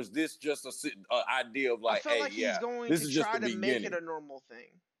now, or is this just a idea of I like, feel hey, like he's yeah, going this to is just try the to make it beginning? a normal thing.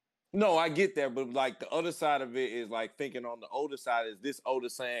 No, I get that, but like the other side of it is like thinking on the older side is this older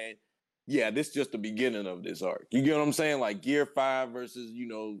saying, yeah, this is just the beginning of this arc. You get what I'm saying? Like Gear 5 versus,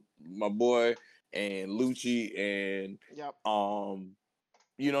 my boy and Lucci and Yep.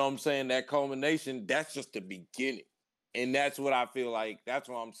 you know what I'm saying, that culmination, that's just the beginning. And that's what I feel like. That's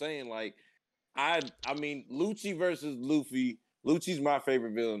what I'm saying. Like, I mean, Lucci versus Luffy. Lucci's my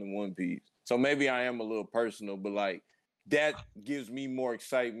favorite villain in One Piece. So maybe I am a little personal, but like that gives me more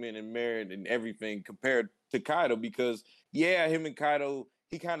excitement and merit and everything compared to Kaido because yeah, him and Kaido,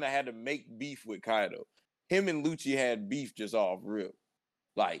 he kind of had to make beef with Kaido. Him and Lucci had beef just off rip.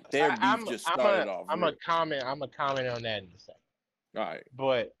 Like So their beef just I'm started off rip. I'm a comment on that in a second. All right.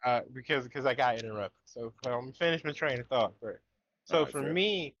 But because I got interrupted. So I'm gonna finish my train of thought first. All So right, for fair.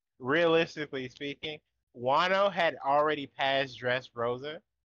 me, realistically speaking, Wano had already passed Dressrosa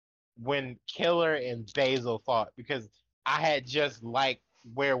when Killer and Basil fought because I had just liked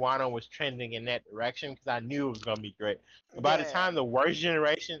where Wano was trending in that direction because I knew it was gonna be great. But by the Yeah. time the worst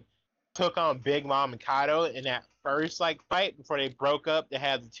generation took on Big Mom and Kaido in that first fight before they broke up to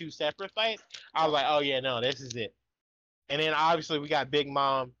have the two separate fights, I was like, oh yeah, no, this is it. And then obviously we got Big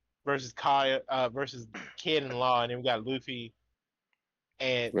Mom versus versus Kid in Law, and then we got Luffy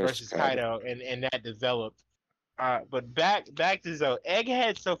and Versus versus Kaido. Kaido, and that developed. But back to Zoe.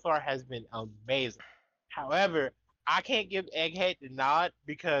 Egghead so far has been amazing. However, I can't give Egghead the nod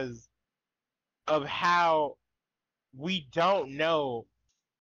because of how we don't know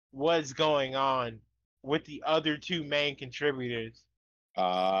what's going on with the other two main contributors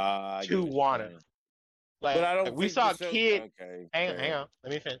I get to what you're Wano. saying. But Like I don't we think the saw show. Kid. Okay, Hang on.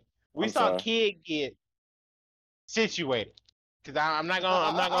 Let me finish. We I'm saw sorry. Kid get situated. Because I'm not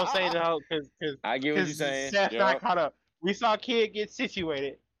gonna say the whole I get what you're because saying. Seth's not Yep. caught up. We saw Kid get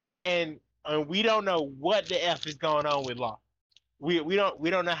situated, and we don't know what the f is going on with Law. We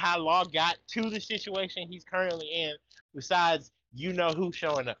don't know how Law got to the situation he's currently in. Besides, who's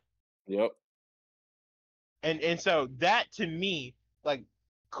showing up, Yep. and so that to me, like,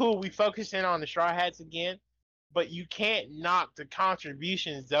 cool. We focus in on the Straw Hats again, but you can't knock the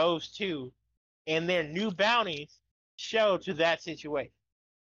contributions those two and their new bounties show to that situation.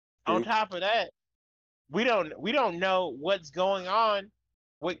 On True. top of that, we don't know what's going on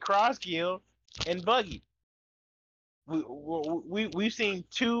with Crossgill and Buggy. We've seen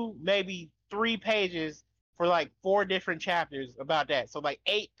two, maybe 3 pages for like 4 different chapters about that. So like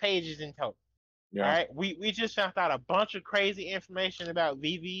 8 pages in total. All Yeah. right. We just found out a bunch of crazy information about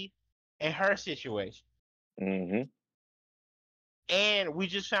Vivi and her situation. Mm-hmm. And we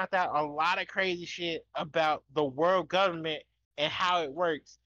just found out a lot of crazy shit about the world government and how it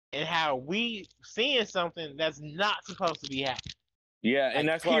works and how we seeing something that's not supposed to be happening. Yeah, and Like,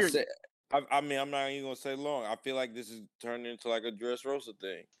 that's why I period. said. I mean, I'm not even gonna say long. I feel like this is turned into like a Dressrosa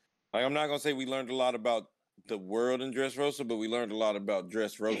thing. Like, I'm not gonna say we learned a lot about the world in Dressrosa, but we learned a lot about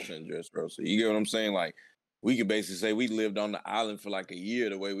Dressrosa and Dressrosa. You get what I'm saying? Like, we could basically say we lived on the island for like a year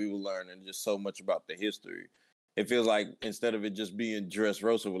the way we were learning just so much about the history. It feels like instead of it just being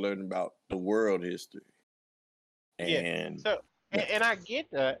Dressrosa, we're learning about the world history. Yeah. And So, yeah, and I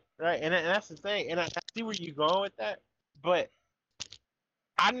get that, right? And that's the thing. And I see where you're going with that. But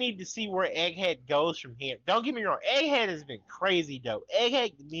I need to see where Egghead goes from here. Don't get me wrong. Egghead has been crazy, though.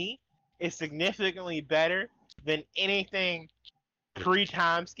 Egghead, to me, is significantly better than anything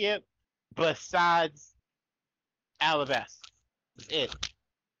pre-time skip besides Alabasta. That's it.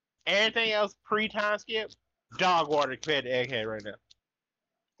 Everything else pre-time skip, dog water compared to Egghead right now.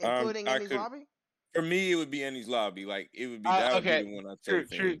 Including I Enies could. Lobby? For me, it would be Enies Lobby. Like it would be that would be Okay, the one I'd say true,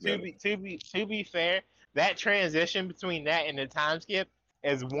 for me true. To better. be fair, that transition between that and the time skip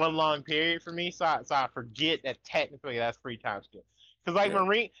is one long period for me. So I forget that technically that's free time skip. Cause like Yeah.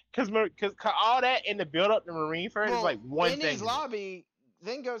 Marine, cause all that in the build up to Marine first is like one Enies thing. Lobby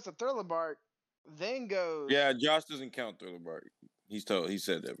then goes to Thriller Bark, then goes. Yeah, Josh doesn't count Thriller Bark. He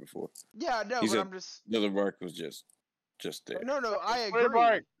said that before. Yeah, no, He but said I'm just. Thriller Bark was just Just there. No, I Thriller agree.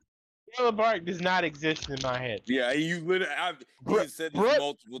 Bark. Thriller Bark does not exist in my head. Yeah, you literally. He has said this Brooke-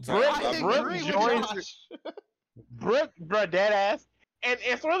 multiple Brooke- times. I I've Brooke agree with joins- Josh. Brooke, bro, dead ass. And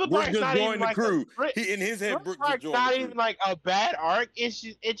Thriller Brooke Bark's just not even joined the like crew. a, He in his head, Thriller Brooke just Bark's joined not the crew. even like a bad arc.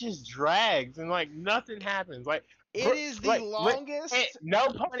 It just drags and like nothing happens. Like It is the longest no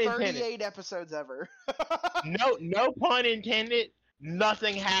pun intended. 38 episodes ever. No pun intended.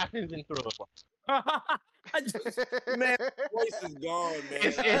 Nothing happens in Thriller Bark. I just, man, voice is gone, man.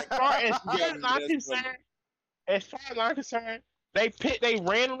 As far as I'm concerned, they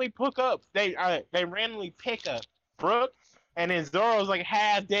randomly pick up Brooke, and then Zoro's like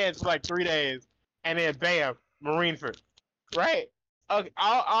half dead for like 3 days, and then bam, Marineford, right? Okay,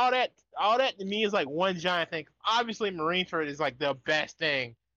 all that to me is like one giant thing. Obviously, Marineford is like the best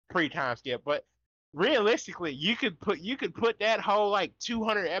thing pre-time skip, but realistically, you could put that whole like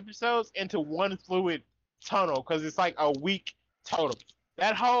 200 episodes into one fluid tunnel because it's like a week total.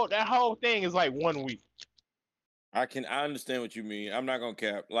 That whole thing is like 1 week. I understand what you mean. I'm not gonna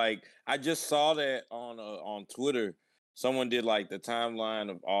cap. Like I just saw that on Twitter. Someone did like the timeline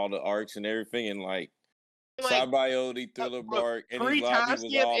of all the arcs and everything, and like Sabayoti, Thriller Bark, and his logic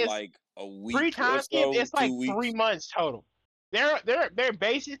was all like a week pre-time or skip. so, It's like 2 weeks. 3 months total. They're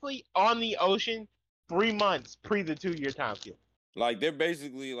basically on the ocean 3 months pre the 2-year time skip. Like they're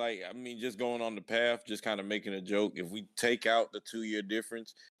basically like, I mean, just going on the path, just kind of making a joke. If we take out the 2-year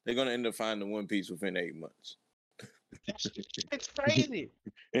difference, they're gonna end up finding One Piece within 8 months. It's crazy.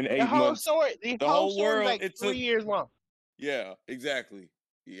 In 8 the whole months, story, the whole story world, is like it 3 took, years long. Yeah, exactly.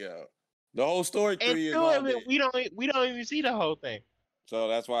 Yeah, the whole story 3 And years still, long. we don't even see the whole thing. So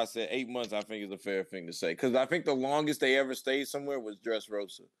that's why I said 8 months. I think is a fair thing to say because I think the longest they ever stayed somewhere was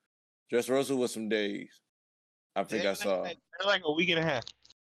Dressrosa. Dressrosa was some days. I think I saw. They're like a week and a half.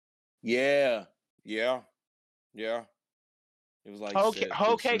 Yeah. It was like Whole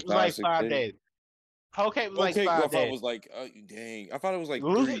Cake was like 5 days. Whole Cake was like 5 I thought days. it was like dang. I thought it was like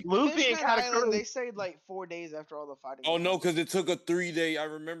Luffy 3. and Fishman Island, Katakuri. they stayed like 4 days after all the fighting. Oh no, because it took a 3-day. I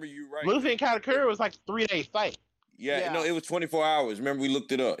remember you right. Luffy and Katakuri was like 3-day fight. Yeah, no, it was 24 hours. Remember we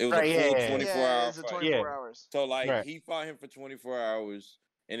looked it up. It was Right, a full yeah. 24 hour It's a fight. 24 hours. So like Right. he fought him for 24 hours,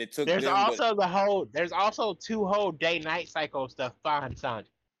 and it took. There's them, also there's also 2 whole day night cycle stuff behind Sanji.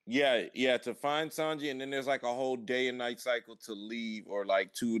 Yeah, to find Sanji, and then there's like a whole day and night cycle to leave, or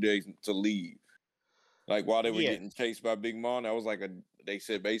like 2 days to leave. Like while they were getting chased by Big Mom, that was like they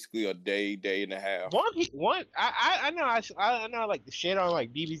said basically a day and a half. I know like the shit on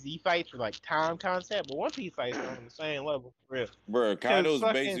like DBZ fights for like time concept, but One Piece fights are on the same level for real. Bro, Kaido's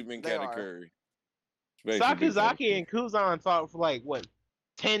basically been Katakuri. Sakazaki and Kuzan fought for like what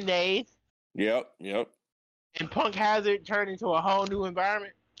 10 days. Yep. And Punk Hazard turned into a whole new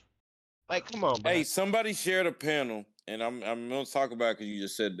environment. Like, come on, bro. Hey, somebody shared a panel, and I'm gonna talk about it because you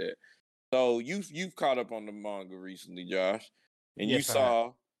just said that. So you've caught up on the manga recently, Josh, and yes,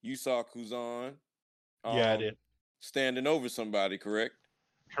 you saw Kuzan. Yeah, I did. Standing over somebody, correct?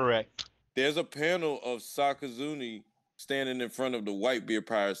 Correct. There's a panel of Sakazuni standing in front of the Whitebeard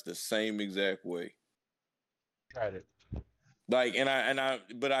Pirates the same exact way. Tried it. Like,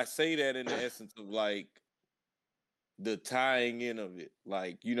 but I say that in the essence of like the tying in of it.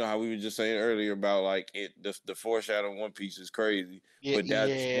 Like, you know how we were just saying earlier about like the foreshadowing One Piece is crazy. Yeah, but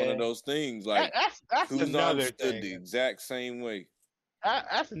that's one of those things. Like that's another stood thing. the exact same way.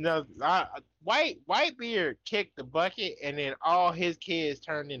 That's another. Whitebeard kicked the bucket, and then all his kids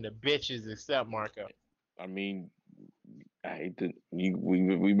turned into bitches except Marco. I mean, I hate to.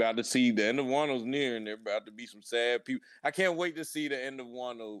 We about to see the end of Wano's near, and there about to be some sad people. I can't wait to see the end of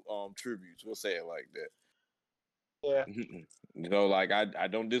Wano tributes. We'll say it like that. Yeah. You know, like I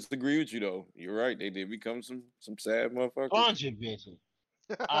don't disagree with you though. You're right. They did become some sad motherfuckers. Bunch of bitches.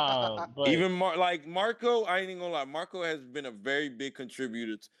 But Even Marco, I ain't even gonna lie. Marco has been a very big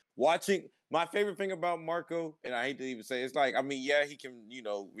contributor. Watching my favorite thing about Marco, and I hate to even say it's like, I mean, yeah, he can,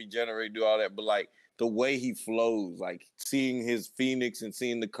 regenerate, do all that, but like the way he flows, like seeing his Phoenix and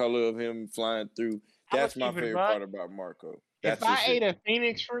seeing the color of him flying through, that's my favorite part about Marco. If I ate a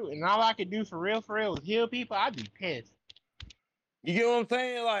Phoenix fruit and all I could do for real was heal people, I'd be pissed. You get what I'm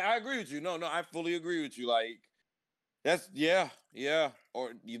saying? Like, I agree with you. No, I fully agree with you. Like, that's yeah.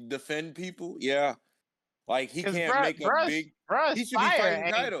 Or you defend people, yeah. Like he can't make a big. He should be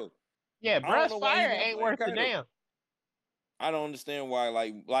fighting Kaido. Yeah, bruh's fire ain't worth the damn. I don't understand why.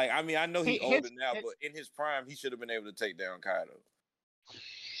 Like I mean, I know he's older now, but in his prime, he should have been able to take down Kaido.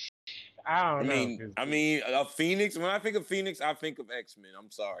 I don't know. A Phoenix. When I think of Phoenix, I think of X-Men.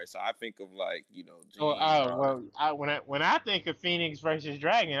 I'm sorry, so I think of like Oh, Jean Grey. when I think of Phoenix versus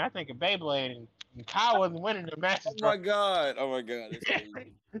Dragon, I think of Beyblade, and Kyle wasn't winning the matches, bro. Oh my god, that's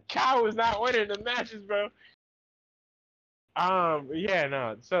crazy. Kyle was not winning the matches, bro. Yeah,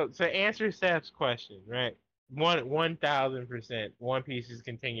 no. So to answer Seth's question, right? 1,000%, One Piece has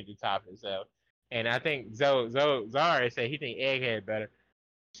continued to top itself, and I think Zara said he think Egghead better.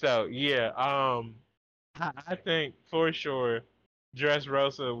 So yeah, I think for sure,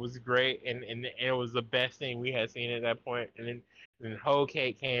 Dressrosa was great, and it was the best thing we had seen at that point. And then Whole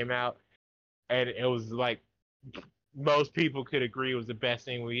Cake came out, and it was like most people could agree it was the best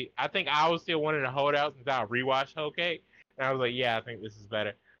thing we. I think I was still one of the holdouts since I rewatched Whole Cake, and I was like, yeah, I think this is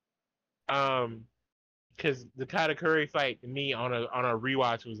better. Because the Katakuri fight to me on a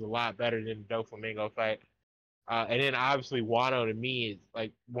rewatch was a lot better than the Doflamingo fight. And then obviously Wano to me is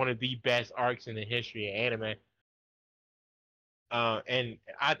like one of the best arcs in the history of anime. And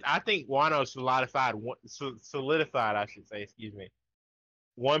I think Wano solidified, I should say, excuse me.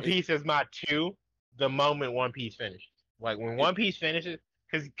 One Piece is my 2 the moment One Piece finishes. Like when One Piece finishes,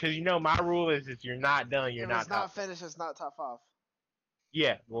 because you know my rule is if you're not done, you're not. If it's not finished, it's not top 5.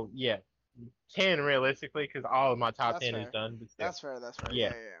 Yeah, well, yeah, 10 realistically, because all of my top 10 is done. But still. That's fair.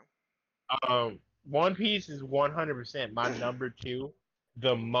 Yeah. One Piece is 100% my number 2.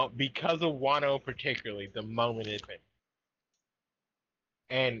 Because of Wano particularly, the moment it finished.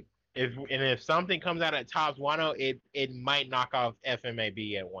 And if something comes out at tops Wano, it might knock off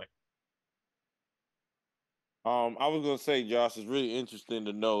FMAB at 1. I was gonna say, Josh, it's really interesting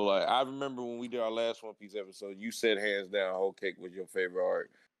to know. Like, I remember when we did our last One Piece episode, you said hands down Whole Cake was your favorite arc,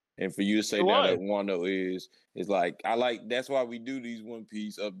 and for you to say now that Wano is like I like. That's why we do these One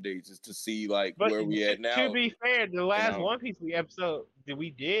Piece updates is to see like where we at now. To be fair, the last One Piece episode that we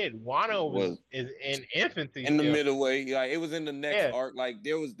did, Wano is in infancy, in the middle way. Like it was in the next arc. Like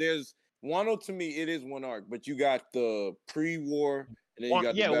there's Wano to me, it is one arc, but you got the pre-war. And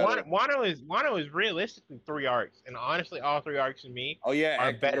then you got Wano is realistically 3 arcs, and honestly, all 3 arcs to me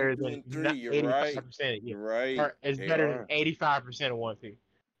are better than 3. You're right. You're right. It's better than 85% of One Piece,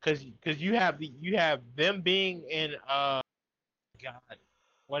 because you have them being in God,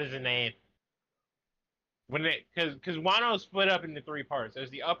 what is the name? Because Wano is split up into 3 parts.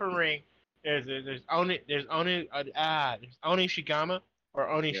 There's the upper ring. There's Oni Shigama or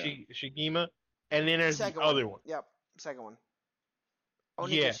Oni Shigima, and then there's the other one. Yep, second one.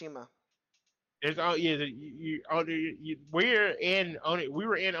 Onigashima. There's we were in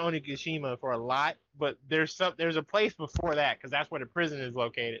Onigashima for a lot, but there's a place before that because that's where the prison is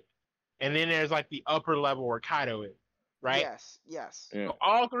located, and then there's like the upper level where Kaido is, right? Yes. Yeah. So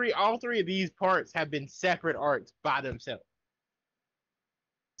all three of these parts have been separate arcs by themselves.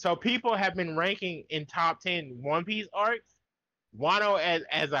 So people have been ranking in top 10 One Piece arcs, Wano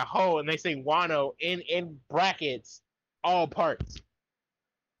as a whole, and they say Wano in brackets all parts.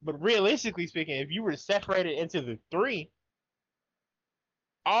 But realistically speaking, if you were to separate it into the 3,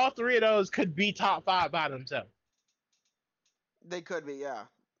 all 3 of those could be top 5 by themselves. They could be, yeah.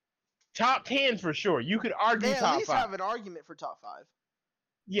 Top 10 for sure. You could argue top 5. They at least have an argument for top 5.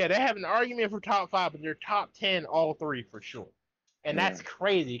 Yeah, they have an argument for top 5, but they're top 10 all 3 for sure. And that's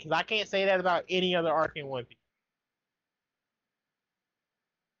crazy, because I can't say that about any other arc in One Piece.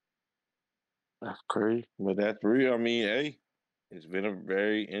 That's crazy, but that's real. I mean, hey. It's been a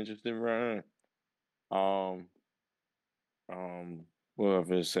very interesting run. What I was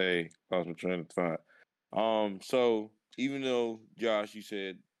gonna say, I was trying to find. So even though Josh, you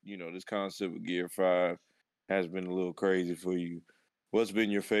said this concept of Gear 5 has been a little crazy for you, what's been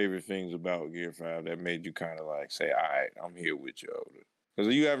your favorite things about Gear 5 that made you kind of like say, "All right, I'm here with you"?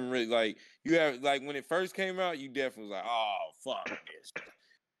 Because you haven't really when it first came out, you definitely was like, "Oh fuck this,"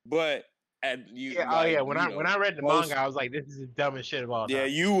 but when I read the manga, I was like, "This is the dumbest shit of all time." Yeah,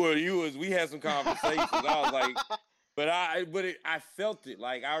 you was. We had some conversations. I was like, but I felt it.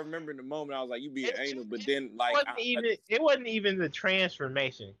 Like I remember in the moment, I was like, "You be anal," but then like it wasn't even the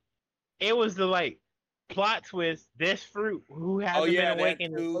transformation. It was the plot twist. This fruit, who hasn't been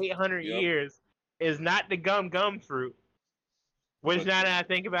awakened in 800 years, is not the gum fruit. Which now that I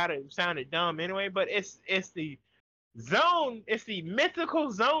think about it, sounded dumb anyway. But it's the zone. It's the mythical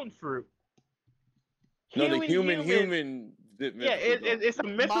zone fruit. The human. Yeah, it's a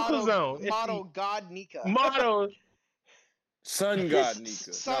mythical zone. Model God Nika. Model Sun God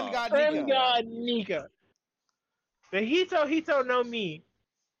Nika. Sun God Nika. The Hito no Mi.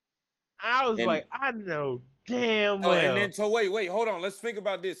 I was like, I know damn well. And then so wait, hold on. Let's think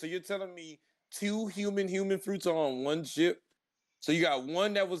about this. So you're telling me 2 human fruits are on one ship? So you got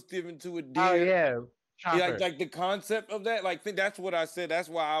one that was given to a Oh deer. yeah, Chopper. Like the concept of that. Like that's what I said. That's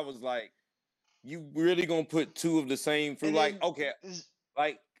why I was like, you really gonna put two of the same fruit? And Like then okay,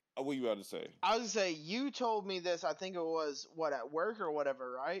 like what you about to say? I was gonna say you told me this. I think it was at work or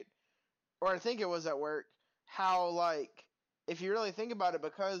whatever, right? Or I think it was at work. How like if you really think about it,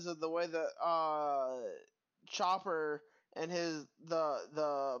 because of the way that Chopper and his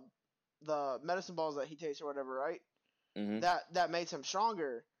the medicine balls that he takes or whatever, right? Mm-hmm. That makes him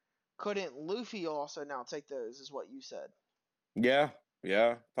stronger. Couldn't Luffy also now take those? Is what you said.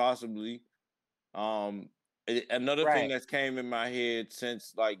 Yeah, possibly. Another thing Right. that's came in my head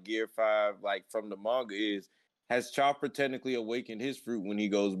since like Gear 5, like from the manga, is has Chopper technically awakened his fruit when he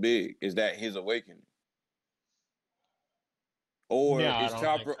goes big? Is that his awakening? Or No, I is don't think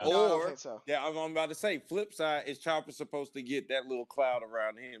Chopper, so. No, I don't think so. yeah, I'm about to say, flip side, is Chopper supposed to get that little cloud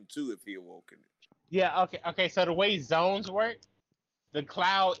around him too if he awoken it? Yeah. Okay. So the way zones work, the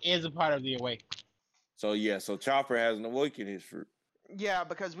cloud is a part of the awakening. So yeah, so Chopper hasn't awakened his fruit. Yeah,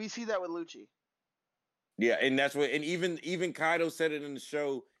 because we see that with Lucci. Yeah, and that's what, and even Kaido said it in the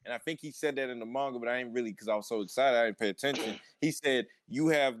show, and I think he said that in the manga, but I ain't really because I was so excited I didn't pay attention. He said you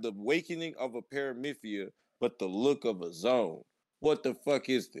have the awakening of a paramythia, but the look of a zone. What the fuck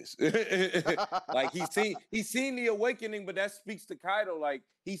is this? Like he's seen the awakening, but that speaks to Kaido. Like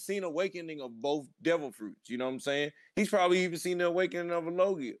he's seen awakening of both devil fruits. You know what I'm saying? He's probably even seen the awakening of a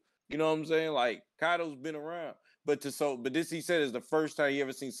Logia. You know what I'm saying? Like Kaido's been around. But this he said is the first time you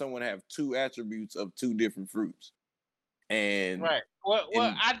ever seen someone have two attributes of two different fruits. And Right. Well,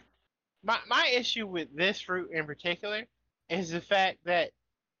 my issue with this fruit in particular is the fact that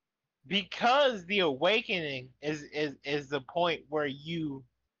because the awakening is the point where you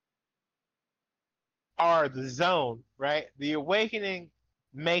are the zone, right? The awakening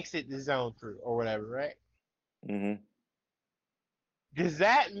makes it the zone fruit or whatever, right? mm-hmm. Does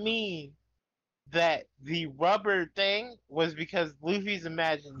that mean that the rubber thing was because Luffy's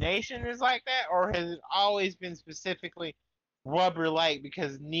imagination is like that, or has it always been specifically rubber-like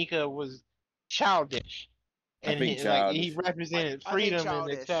because Nika was childish I and think he childish. represented I think freedom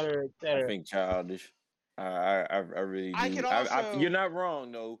and et childish. cetera, et I cetera? think childish. I really I do. can also You're not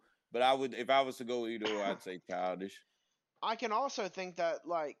wrong though, but I would if I was to go either way, I'd say childish. I can also think that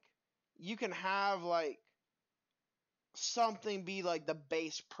like you can have like something be like the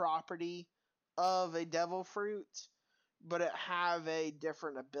base property of a devil fruit, but it have a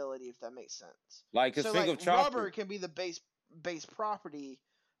different ability if that makes sense. Like, cause So think like of rubber Chopper. can be the base property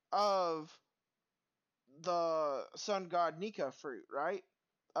of the sun god Nika fruit, right?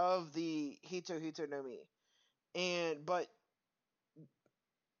 Of the Hito Hito no Mi. And but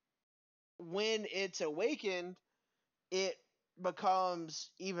when it's awakened, it becomes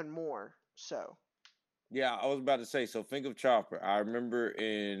even more so. Yeah, I was about to say. So think of Chopper. I remember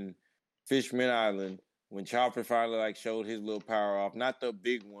in Fishman Island when Chopper finally like showed his little power off. Not the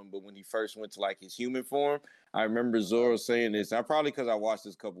big one, but when he first went to like his human form. I remember Zoro saying this. I probably because I watched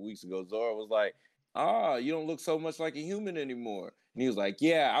this a couple weeks ago. Zoro was like, "Ah, you don't look so much like a human anymore." And he was like,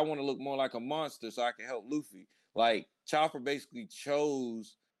 "Yeah, I want to look more like a monster so I can help Luffy." Like Chopper basically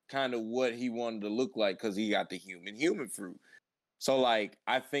chose kind of what he wanted to look like because he got the human fruit. So like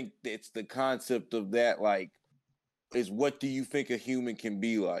I think it's the concept of that like is what do you think a human can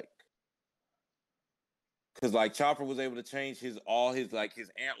be like? Because like Chopper was able to change all his like his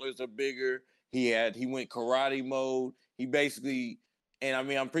antlers are bigger. He went karate mode. He basically and I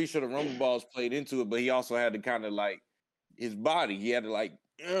mean I'm pretty sure the rumble balls played into it, but he also had to kind of like his body. He had to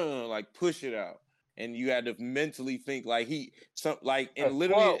like push it out. And you had to mentally think like and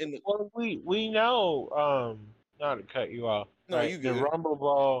literally Well, in the we know not to cut you off, no, right? you The good. Rumble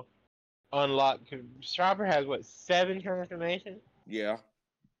Ball unlocked. Chopper has what 7 transformations Yeah.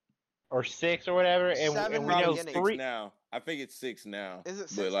 or 6 or whatever, Seven and in we the Probably know beginning. 6 3. now. I think it's 6 now. Is it But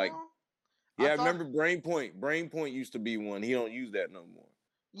 6 like now? I yeah, thought remember Brain Point? Brain Point used to be one. He don't use that no more.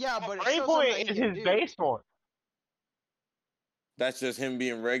 yeah, Well, but it's Brain still something that Point he is can his do. base form. That's just him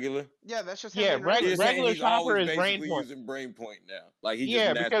being regular. Yeah, that's just him Yeah, being So you're regular. saying regular he's Chopper always is Brain basically Point. using Brain Point now. Like he just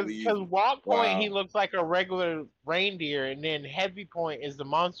Yeah, because naturally uses it. Walk Point he Wow. looks like a regular reindeer, and then Heavy Point is the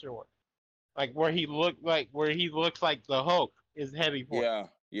monster one, like where he looks like the Hulk is Heavy Point,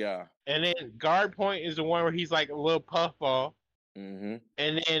 Yeah. and then Guard Point is the one where he's like a little puffball, Mm-hmm.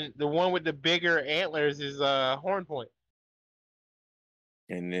 and then the one with the bigger antlers is Horn Point.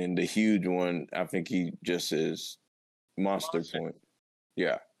 And then the huge one, I think he just is Monster Point.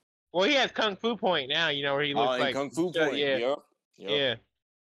 Yeah. Well, he has Kung Fu Point now, where he Oh, looks and like Kung Fu Point. yeah, Yep. yeah.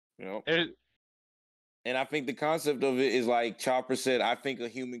 Yep. There's And I think the concept of it is like Chopper said, I think a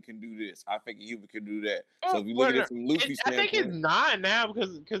human can do this. I think a human can do that. So if you look at it from Luffy's I think it's standpoint, 9 now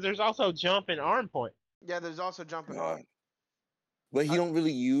because there's also jump and arm point. Yeah, there's also jumping arm. But he don't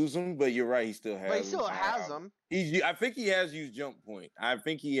really use them. But you're right, he still has. But he still has them. I think he has used jump point. I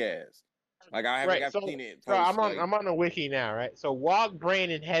think he has. Like I haven't seen it. So I'm on the wiki now, right? So walk, brain,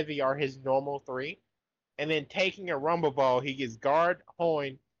 and heavy are his normal 3, and then taking a rumble ball, he gets guard,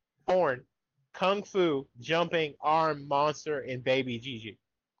 horn, kung fu, jumping, arm, monster, and baby GG.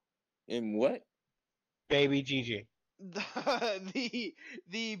 In what? Baby GG.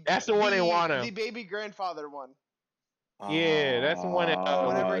 That's the one in Wano. The baby grandfather one. Yeah, that's the one.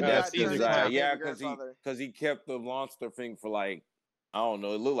 Whenever he got turned into yeah, because he kept the monster thing for like I don't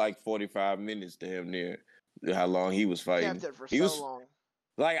know. It looked like 45 minutes to him near how long he was fighting. Kept it for long.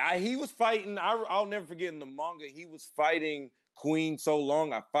 Like he was fighting. I'll never forget in the manga. He was fighting Queen so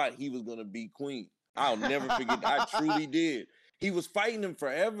long. I thought he was gonna beat Queen. I'll never forget. I truly did. He was fighting him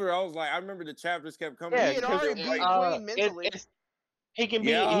forever. I was like, I remember the chapters kept coming. Yeah, he had already beat Queen mentally. He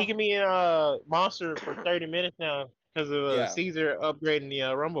can be a monster for 30 minutes now because of Caesar upgrading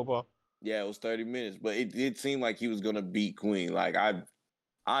the Rumble Ball. Yeah, it was 30 minutes, but it seemed like he was gonna beat Queen. Like I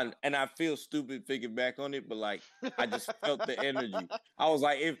feel stupid thinking back on it, but like I just felt the energy. I was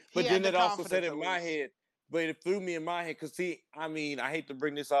like, but then it also said in my head, but it threw me in my head because I hate to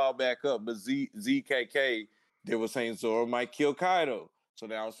bring this all back up, but ZKK they were saying Zoro might kill Kaido. So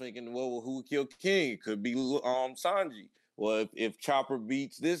then I was thinking, well, who would kill King? It could be Sanji. Well, if Chopper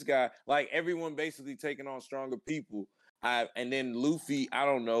beats this guy, like everyone basically taking on stronger people. And then Luffy, I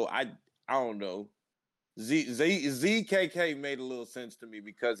don't know. I don't know. ZKK made a little sense to me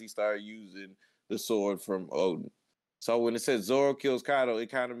because he started using the sword from Odin. So when it said Zoro kills Kaido,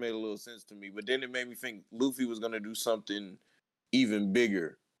 it kind of made a little sense to me. But then it made me think Luffy was going to do something even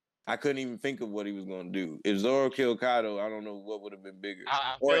bigger. I couldn't even think of what he was going to do. If Zoro killed Kaido, I don't know what would have been bigger.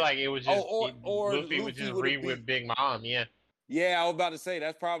 I feel like it was just Luffy would just with Big Mom, yeah. Yeah, I was about to say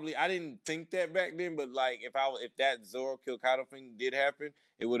that's probably I didn't think that back then, but like if that Zoro kill Kaido thing did happen,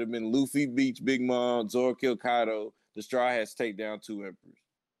 it would have been Luffy beats Big Mom, Zoro kill Kaido, the Straw Hats take down 2 emperors.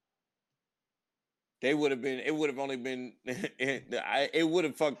 It would have only been it would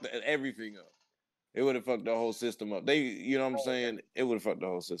have fucked everything up. It would have fucked the whole system up. You know what I'm saying? It would have fucked the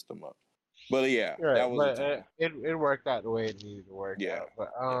whole system up. But yeah, right, that was it worked out the way it needed to work out.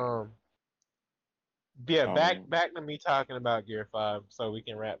 But back to me talking about Gear 5, so we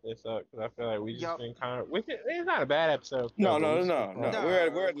can wrap this up because I feel like we just been kind of. It's not a bad episode. No.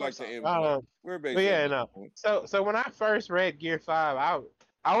 We're at like the end. We're basically. So when I first read Gear 5,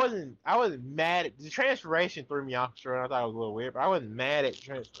 I wasn't mad. The transformation threw me off. Sure, I thought it was a little weird, but I wasn't mad at the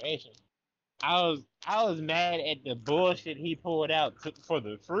transformation. I was mad at the bullshit he pulled out for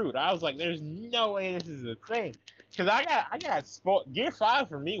the fruit. I was like, "There's no way this is a thing," because I got spoiled. Gear 5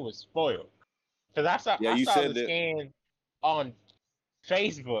 for me was spoiled because I saw the scan on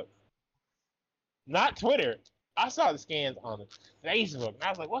Facebook, not Twitter. I saw the scans on Facebook, and I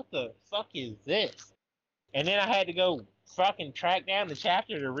was like, "What the fuck is this?" And then I had to go fucking track down the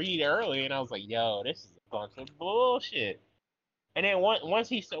chapter to read early, and I was like, "Yo, this is a bunch of bullshit." And then once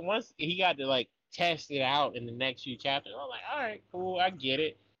he got to like test it out in the next few chapters, I was like, all right, cool, I get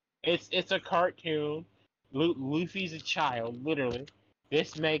it. It's a cartoon. Luffy's a child, literally.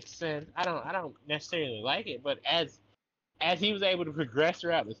 This makes sense. I don't necessarily like it, but as he was able to progress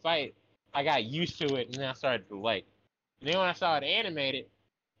throughout the fight, I got used to it, and then I started to like. And then when I saw it animated,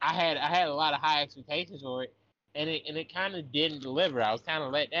 I had a lot of high expectations for it, and it kind of didn't deliver. I was kind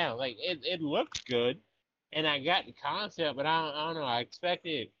of let down. Like it looked good. And I got the concept, but I don't know. I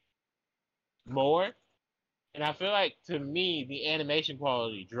expected more, and I feel like to me the animation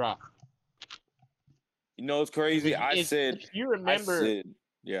quality dropped. You know, it's crazy. If you remember,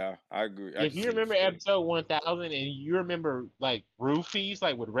 yeah, I agree. If you remember episode 1000, and you remember like Roofies,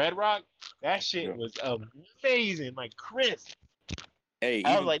 like with Red Rock, that shit was amazing, like crisp. Hey,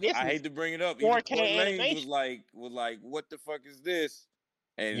 I was like, I hate to bring it up. 4K animation was like, what the fuck is this?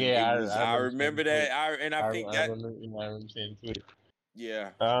 And yeah, I remember that. I remember seeing Twitter.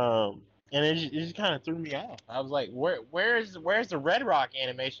 Yeah. And it just kind of threw me off. I was like, where's the Red Rock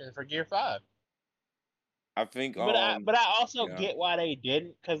animation for Gear 5? I think. But I also get why they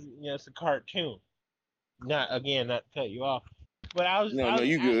didn't, because it's a cartoon. Not to cut you off, but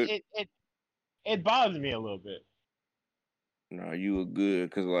you good. It bothers me a little bit. No, you were good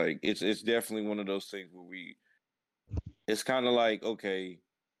because like it's definitely one of those things where it's kind of like, okay,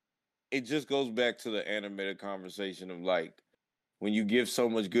 it just goes back to the animated conversation of like, when you give so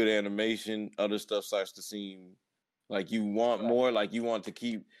much good animation, other stuff starts to seem like you want more, like you want to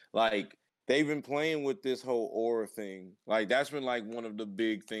keep, like, they've been playing with this whole aura thing. Like that's been like one of the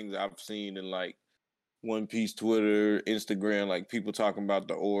big things I've seen in like One Piece Twitter, Instagram, like people talking about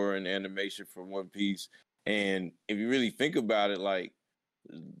the aura and animation for One Piece. And if you really think about it, like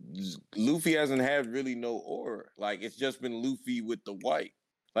Luffy hasn't had really no aura. Like it's just been Luffy with the white.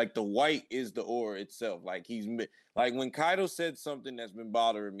 Like the white is the aura itself. Like like when Kaido said something that's been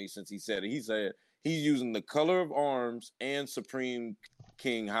bothering me since he said it. He said he's using the color of arms and Supreme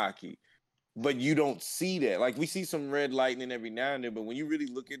King Haki. But you don't see that. Like we see some red lightning every now and then, but when you really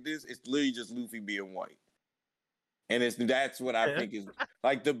look at this, it's literally just Luffy being white. And that's what I think is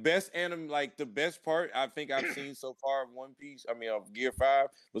like the best like the best part I think I've seen so far of One Piece, of Gear 5,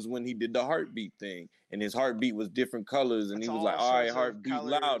 was when he did the heartbeat thing. And his heartbeat was different colors, and That's he was all like, all right, sorts of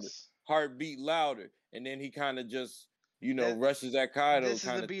colors. heartbeat louder. And then he kind of just, That- rushes at Kaido This is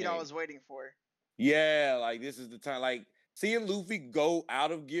kind the of beat thing. I was waiting for. Yeah, like this is the time. Like seeing Luffy go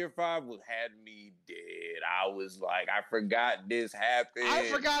out of Gear 5 had me dead. I was like, I forgot this happened. I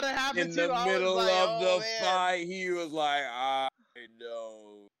forgot it happened in too. the I middle was like, of oh, the man. fight. He was like, I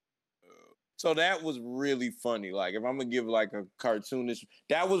know. So that was really funny. Like, if I'm gonna give like a cartoonish,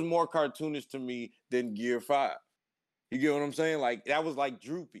 that was more cartoonish to me than Gear 5. You get what I'm saying? Like that was like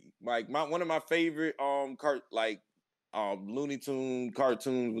droopy. Like one of my favorite Looney Tune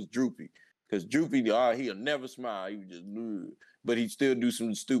cartoons was Droopy. Because Droopy, he'll never smile. He would just, but he'd still do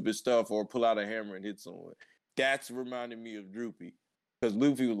some stupid stuff or pull out a hammer and hit someone. That's reminding me of Droopy. Because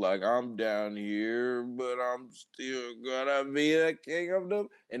Luffy was like, I'm down here, but I'm still gonna be the king of them.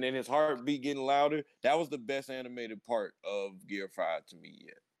 And then his heartbeat getting louder. That was the best animated part of Gear 5 to me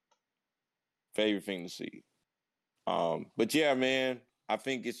yet. Favorite thing to see. But yeah, man, I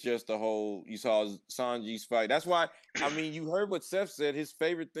think it's just the whole, you saw Sanji's fight. That's why, you heard what Seth said. His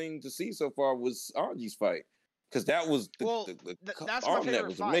favorite thing to see so far was Sanji's fight. Because that was that's my favorite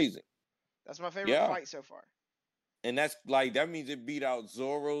was fight. Amazing. That's my favorite fight so far. And that's like, that means it beat out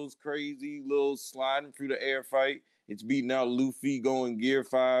Zoro's crazy little sliding through the air fight. It's beating out Luffy going Gear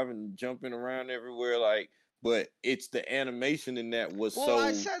 5 and jumping around everywhere. But it's the animation in that was so. Well,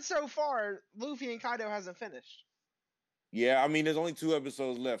 I said so far, Luffy and Kaido hasn't finished. Yeah, there's only 2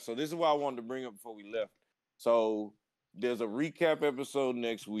 episodes left. So this is what I wanted to bring up before we left. So there's a recap episode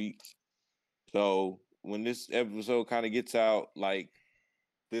next week. So when this episode kind of gets out, like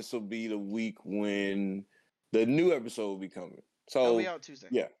this will be the week when the new episode will be coming. So it'll be out Tuesday.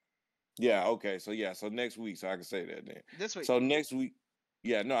 Yeah. Yeah, okay. So next week, so I can say that then. This week. So next week.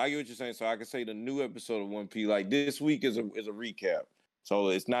 Yeah, no, I get what you're saying. So I can say the new episode of One Piece, like this week is a recap. So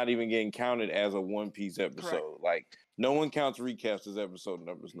it's not even getting counted as a One Piece episode. Correct. Like no one counts recaps as episode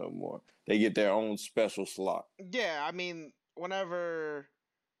numbers no more. They get their own special slot. Yeah, whenever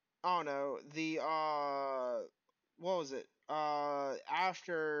I don't know, what was it?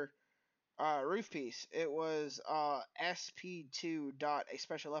 After Roof Piece, it was SP2 dot a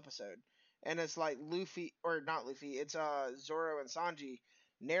special episode. And it's like Luffy, or not Luffy, it's Zoro and Sanji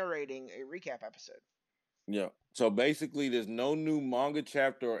narrating a recap episode. Yeah. So basically there's no new manga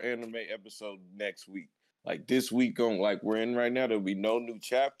chapter or anime episode next week. Like this week we're in right now, there'll be no new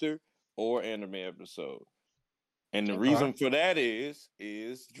chapter or anime episode. And the reason for that is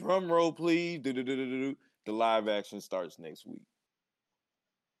drum roll please, the live action starts next week.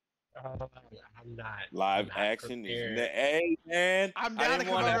 I'm not. Live action is hey man. I'm down to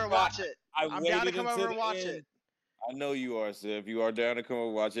come over and watch it. I'm down to come over and watch it. I know you are, Seth. You are down to come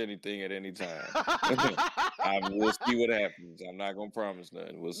and watch anything at any time. We'll see what happens. I'm not gonna promise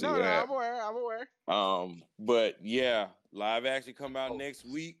nothing. We'll see what happens. I'm aware. But yeah, live action come out next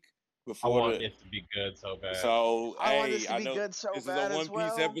week. I want this to be good so bad. So I want this to be good so this bad. This is a One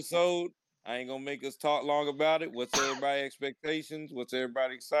Piece episode. I ain't gonna make us talk long about it. What's everybody's expectations? What's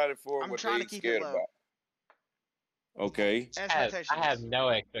everybody excited for? I'm what trying they to keep scared it low. About? Okay. Expectations. I have no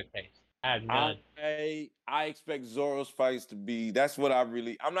expectations. I have none. I expect Zoro's fights to be. That's what I'm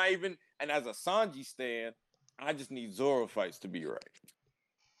not even. And as a Sanji stan, I just need Zoro fights to be right.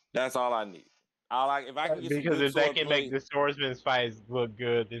 That's all I need. If I can get because if they can make the swordsman's fights look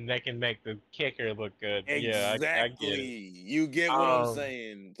good, then they can make the kicker look good. Exactly. Yeah, I get it. You get what I'm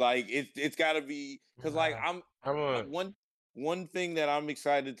saying. Like it's got to be because like one thing that I'm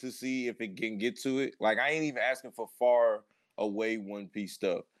excited to see if it can get to it. Like I ain't even asking for far away One Piece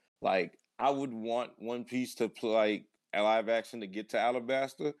stuff. Like I would want One Piece to play a live action to get to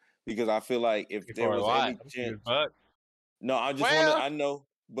Alabasta because I feel like if there was any chance. No, I know.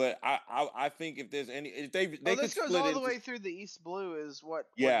 But I think if there's any, if they could this goes split all the way through the East Blue is what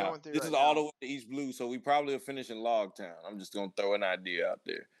we're going through. This is all the way to East Blue, so we probably will finish in Logtown. I'm just gonna throw an idea out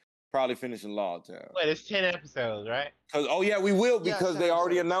there. Probably finishing Log Town. Wait, it's 10 episodes, right? Cause we will because they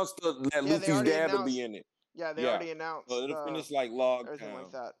already episodes. announced that Luffy's dad will be in it. Yeah, they already announced. So it'll finish like Log everything Town.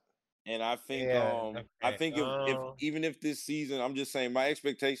 like that. And I think, okay. I think if even if this season, I'm just saying my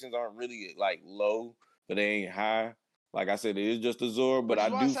expectations aren't really like low, but they ain't high. Like I said, it is just a Zoro, but I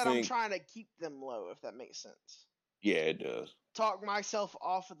do think I'm trying to keep them low, if that makes sense. Yeah, it does. Talk myself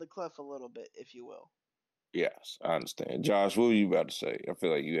off of the cliff a little bit, if you will. Yes, I understand. Josh, what were you about to say? I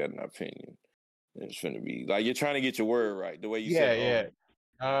feel like you had an opinion. It's finna be like you're trying to get your word right. The way you said,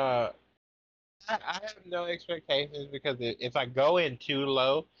 I have no expectations because if I go in too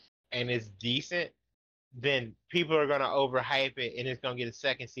low and it's decent, then people are gonna overhype it and it's gonna get a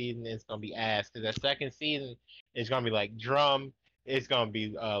second season and it's gonna be ass because that second season is gonna be like Drum, it's gonna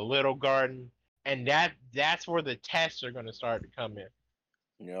be Little Garden, and that's where the tests are gonna start to come in.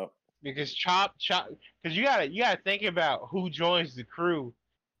 Yep. Because because you gotta think about who joins the crew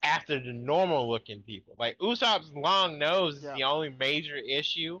after the normal looking people. Like Usopp's long nose is the only major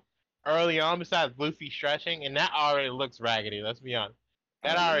issue early on besides Luffy stretching, and that already looks raggedy. Let's be honest,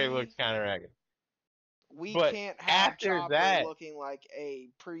 that already looks kind of raggedy. We can't have Chopper looking like a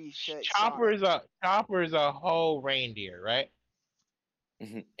pre-shit Chopper is a whole reindeer, right?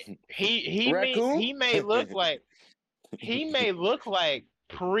 he may look like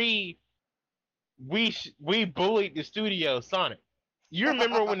pre we bullied the studio Sonic. You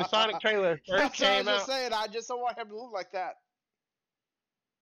remember when the Sonic trailer first came out? I just don't want him to look like that.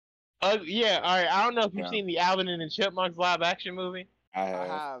 Yeah, all right. I don't know if you've seen the Alvin and the Chipmunks live action movie. I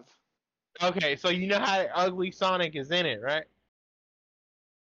have. Okay, so you know how ugly Sonic is in it, right?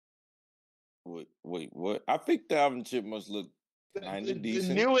 Wait, what? I think the Alvin and Chipmunks look kind of decent.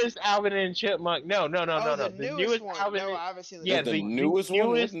 The newest Alvin and Chipmunk. No. The newest one. Alvin. No, I haven't seen the yeah, the newest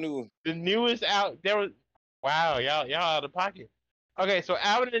one. The newest out there was. Wow, y'all out of pocket. Okay, so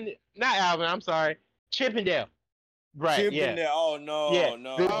I'm sorry, Chippendale. Right. Chippendale. Yeah. Oh no. Yeah.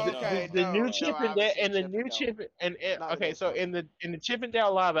 No. The new Chippendale and the new okay, so in the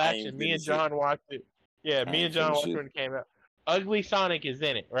Chippendale live action, me and John watched it. Yeah, me and John watched it when it came out. Ugly Sonic is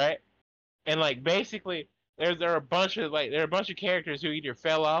in it, right? And like basically, there are a bunch of characters who either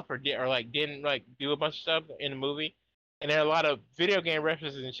fell off or didn't like do a bunch of stuff in the movie, and there are a lot of video game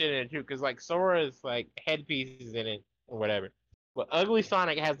references and shit in it too, because like Sora's like headpieces in it or whatever. But Ugly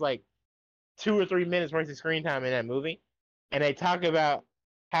Sonic has like 2 or 3 minutes worth of screen time in that movie, and they talk about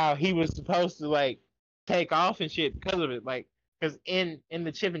how he was supposed to like take off and shit because of it, like because in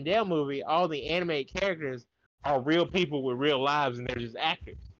the Chip and Dale movie, all the animated characters are real people with real lives, and they're just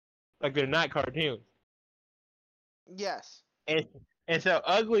actors, like they're not cartoons. Yes. And so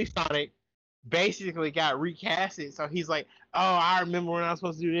Ugly Sonic basically got recasted, so he's like, oh, I remember when I was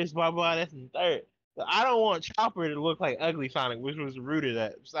supposed to do this, blah blah, that's in the third. But I don't want Chopper to look like Ugly Sonic, which was the root of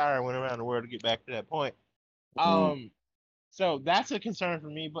that. Sorry, I went around the world to get back to that point. So that's a concern for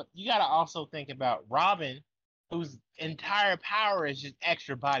me. But you got to also think about Robin, whose entire power is just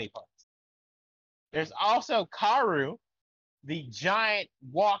extra body parts. There's also Karu, the giant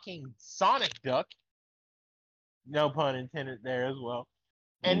walking Sonic duck. No pun intended there as well.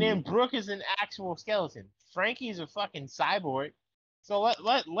 And then Brooke is an actual skeleton. Frankie's a fucking cyborg. So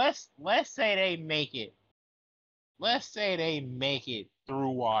let's say they make it. Let's say they make it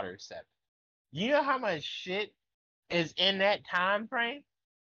through Water 7. You know how much shit is in that time frame?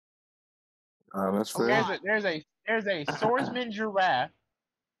 That's fair. There's a swordsman giraffe.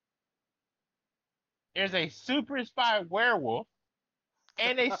 There's a super spy werewolf,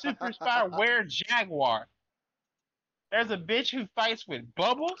 and a super spy were jaguar. There's a bitch who fights with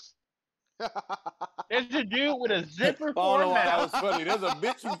bubbles. There's a dude with a zipper for a mouth. That was funny. There's a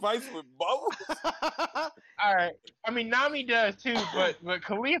bitch who fights with bubbles. All right. I mean, Nami does too, but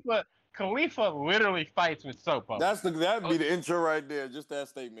Khalifa literally fights with soap bubbles. That'd be the intro right there. Just that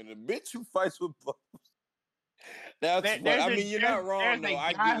statement. A bitch who fights with bubbles. That's funny. I mean, you're not wrong though. There's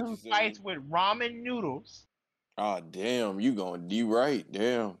a guy who fights with ramen noodles. Oh damn! You right?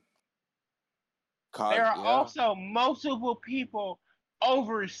 Damn. There are also multiple people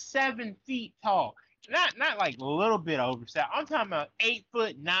over 7 feet tall. Not like a little bit over 7. I'm talking about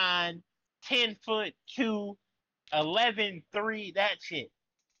 8'9", 10'2", 11'3", that shit.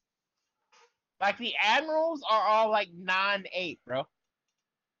 Like the admirals are all like 9'8", bro.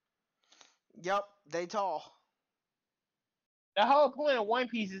 Yep, they tall. The whole point of One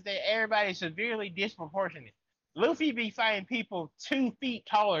Piece is that everybody's severely disproportionate. Luffy be fighting people 2 feet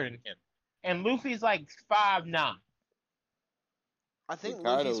taller than him. And Luffy's like 5'9". I think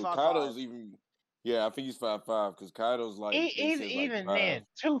Luffy's 5'5". Kaido's even. Yeah, I think he's 5'5" because Kaido's like even then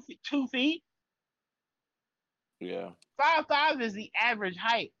 2 feet. Yeah. 5'5" is the average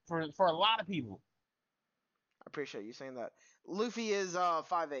height for a lot of people. I appreciate you saying that. Luffy is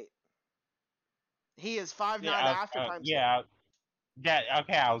 5'8". He is 5'9" Yeah, after time skip. yeah. That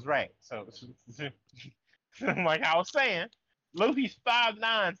okay, I was right. So, like I was saying, Luffy's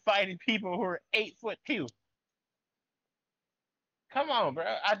 5'9" fighting people who are 8'2". Come on, bro.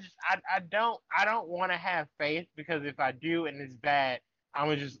 I don't want to have faith because if I do and it's bad, I'm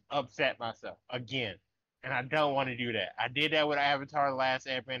gonna just upset myself again, and I don't want to do that. I did that with Avatar: The Last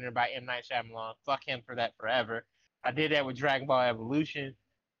Airbender by M. Night Shyamalan. Fuck him for that forever. I did that with Dragon Ball Evolution.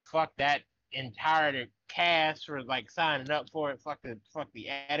 Fuck that entire cast for like signing up for it. Fuck the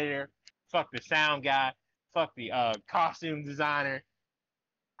editor. Fuck the sound guy. Fuck the costume designer.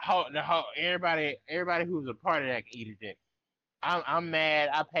 Everybody who was a part of that can eat a dick. I'm mad.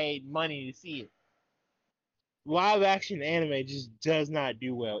 I paid money to see it. Live action anime just does not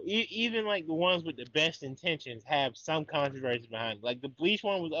do well. Even like the ones with the best intentions have some controversy behind it. Like the Bleach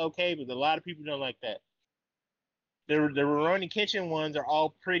one was okay, but a lot of people don't like that. The Rurouni Kenshin ones are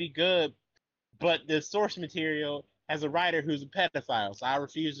all pretty good, but the source material has a writer who's a pedophile, so I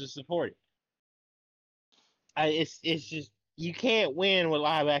refuse to support it. It's just you can't win with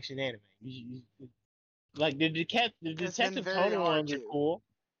live action anime. Like the Detective Conan ones are cool,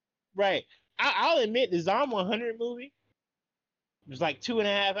 right? I'll admit the Zom 100 movie was like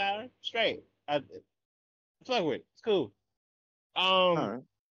 2.5 hours straight. I fuck with it. It's cool. All right.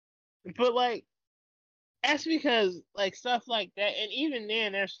 But like that's because like stuff like that, and even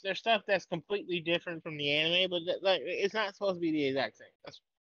then there's stuff that's completely different from the anime, but like it's not supposed to be the exact same.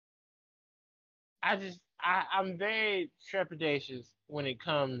 I'm very trepidatious when it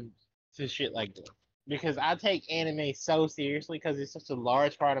comes to shit like this because I take anime so seriously because it's such a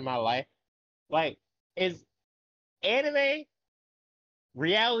large part of my life. Like, is anime,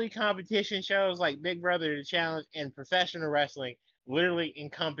 reality competition shows like Big Brother The Challenge, and professional wrestling literally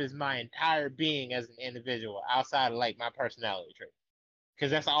encompass my entire being as an individual outside of like my personality trait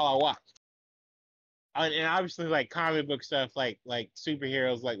because that's all I watch. And obviously like comic book stuff like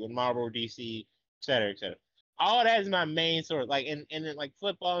superheroes like with Marvel, DC, etc. etc. All that is my main sort of like and then like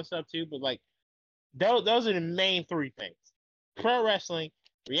football and stuff too, but like those are the main three things. Pro wrestling,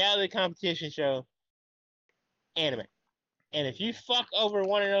 reality competition show, anime. And if you fuck over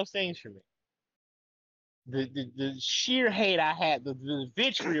one of those things for me, the sheer hate I had, the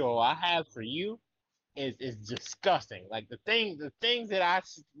vitriol I have for you is disgusting. Like the things that I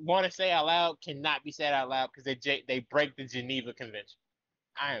want to say out loud cannot be said out loud because they break the Geneva Convention.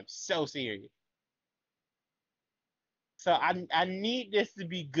 I am so serious. So I need this to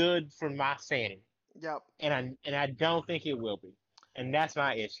be good for my sanity, Yep. and I don't think it will be, and that's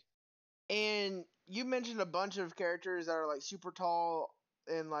my issue. And you mentioned a bunch of characters that are like super tall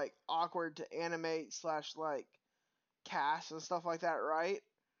and like awkward to animate slash like cast and stuff like that, right?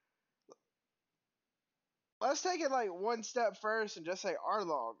 Let's take it like one step first and just say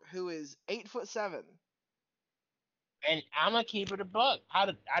Arlong, who is 8'7". And I'm gonna keep it a buck. I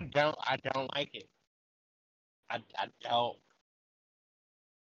don't like it. I don't.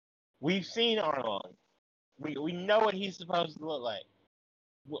 We've seen Arlong. We know what he's supposed to look like.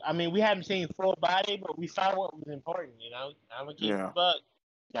 I mean, we haven't seen full body, but we saw what was important. You know, I'm gonna keep it Yeah. a buck.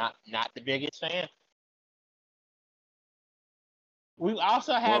 Not the biggest fan. We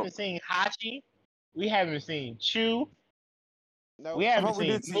also Well, haven't seen Hachi. We haven't seen Chu. We Nope. haven't we seen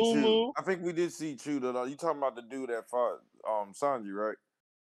did see Chu. Moo. I think we did see Chu. Though you talking about the dude that fought Sanji, right?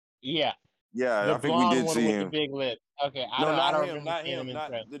 Yeah, Yeah, the I think we blonde did one see with the him. big lips. Okay, No, I not don't him, remember not seeing him him, in not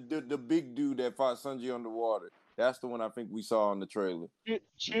trailer. the big dude that fought Sanji underwater. That's the one I think we saw in the trailer.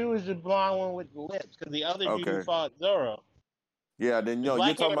 Chu is the blonde one with the lips because the other dude Okay. fought Zoro. Yeah, then The you're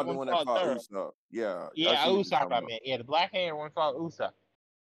black talking haired about the one one that fought fought Zoro. Usopp. Yeah, I Yeah, see what you're Usopp. talking I about. meant the black haired one fought Usopp.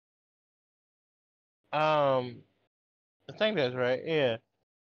 Um, I think that's right. Yeah,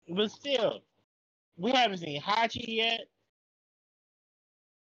 but still, we haven't seen Hachi yet.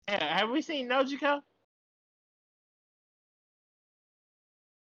 Have we seen Nojiko?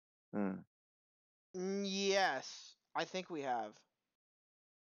 Hmm. Yes, I think we have.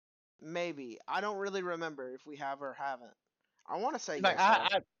 Maybe. I don't really remember if we have or haven't. I want to say Like yes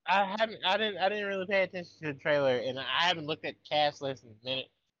though. I haven't I didn't really pay attention to the trailer, and I haven't looked at the cast list in a minute.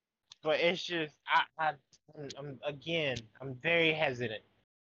 But it's just I'm very hesitant,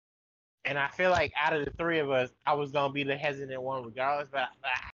 and I feel like out of the three of us, I was gonna be the hesitant one regardless, but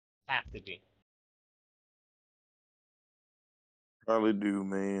I have to be Probably do,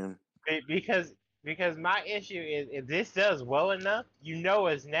 man. because my issue is if this does well enough, you know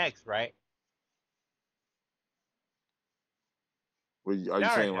what's next, right? Are you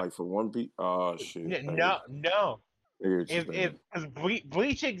saying Naruto. like for One Piece? Oh shit! No. I hear what you're If saying. because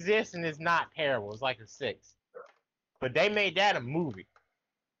Bleach exists and it's not terrible, it's like a 6. But they made that a movie.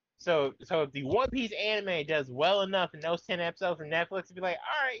 So if the One Piece anime does well enough in those 10 episodes for Netflix to be like,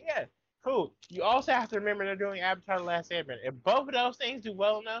 all right, yeah, cool. You also have to remember they're doing Avatar: The Last Airbender. If both of those things do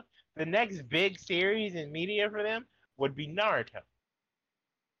well enough, the next big series in media for them would be Naruto.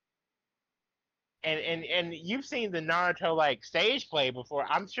 And you've seen the Naruto like stage play before.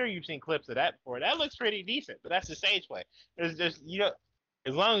 I'm sure you've seen clips of that before. That looks pretty decent, but that's the stage play. There's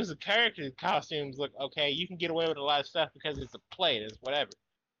as long as the character costumes look okay, you can get away with a lot of stuff because it's a play, it's whatever.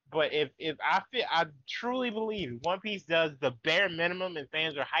 But if I truly believe One Piece does the bare minimum and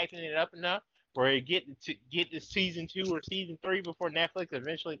fans are hyping it up enough where it get to season 2 or season 3 before Netflix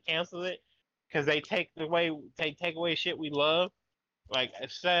eventually cancels it because they take away shit we love. Like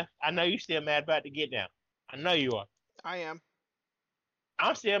Seth, I know you still mad about the Get Down. I know you are. I am.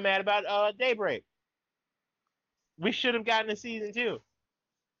 I'm still mad about Daybreak. We should have gotten a season 2.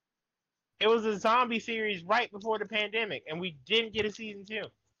 It was a zombie series right before the pandemic, and we didn't get a season 2.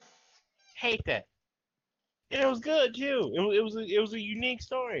 Hate that. And it was good too. It was a unique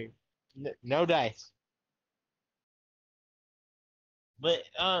story. No dice. But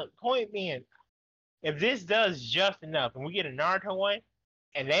point being, if this does just enough, and we get a Naruto one,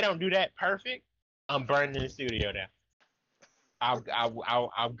 and they don't do that perfect, I'm burning the studio down.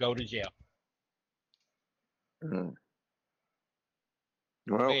 I'll go to jail. Mm.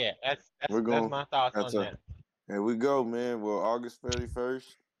 But Well, yeah, we're that's going. my thoughts That's on a. that. Here we go, man. Well, August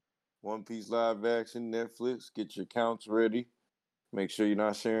 31st, One Piece live action, Netflix. Get your accounts ready. Make sure you're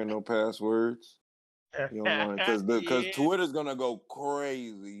not sharing no passwords. You don't want it because Yeah. Twitter's gonna go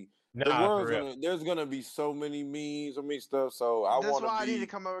crazy. The Nah, for world's real. gonna there's gonna be so many memes, so many stuff. So I That's want to why I need to be,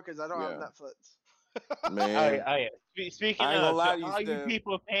 come over because I don't have yeah, Netflix. Oh yeah, man. oh yeah. Speaking I ain't gonna of, to lie to you, all you Steph.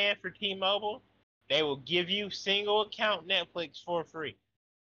 people paying for T-Mobile, they will give you single account Netflix for free,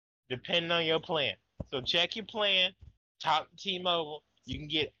 depending on your plan. So check your plan, talk to T-Mobile. You can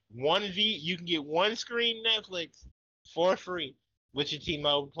get one screen Netflix for free with your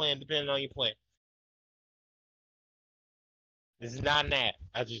T-Mobile plan, depending on your plan. This is not an ad.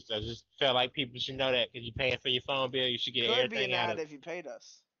 I just felt like people should know that because you're paying for your phone bill, you should get Could be an everything out ad of it. if you paid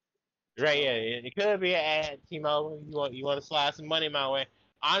us. Right? Yeah, T-Mobile. it could be an ad. T-Mobile, you want to slide some money my way?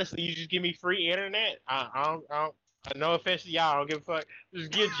 Honestly, you just give me free internet. I don't. No offense to y'all, I don't give a fuck.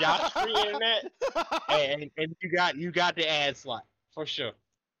 Just give Josh free internet, and you got the ad slot for sure.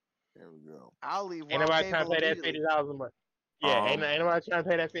 There we go. I'll leave Ain't WoW nobody trying to Cable pay that immediately. $50 a month. Yeah, Um, ain't nobody trying to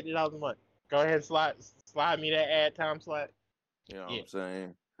pay that $50 a month. Go ahead and slide me that ad time slot. you know what Yeah. I'm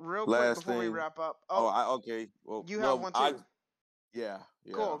saying. Real quick Last before we thing. wrap up. Oh, Oh, okay. you have one I too. yeah,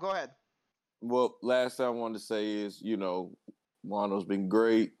 Cool. yeah. Go ahead. Well, last thing I wanted to say is, Wano's been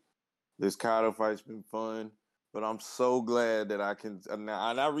great. This Kaido fight's been fun, but I'm so glad that I can. And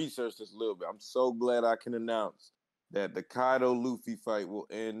I researched this a little bit. I'm so glad I can announce that the Kaido Luffy fight will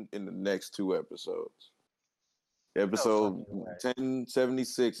end in the next 2 episodes. No Episode fucking way.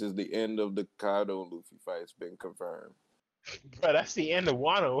 1076 is the end of the Kaido and Luffy fight. It's been confirmed. Bro, that's the end of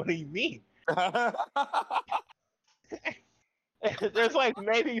Wano. What do you mean? There's like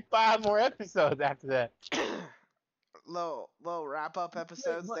maybe 5 more episodes after that. Little wrap up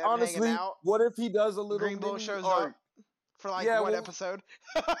episodes. But Them hanging honestly, out. what if he does a little Green Bull mini shows arc? up for like Yeah, one well, episode.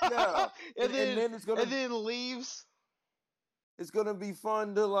 yeah, and then then and then leaves. it's gonna be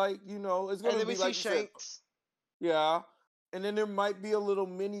fun to it's And gonna then we be see like you said, Shanks. yeah. And then there might be a little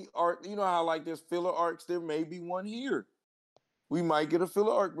mini arc. You know how like there's filler arcs. There may be one here. We might get a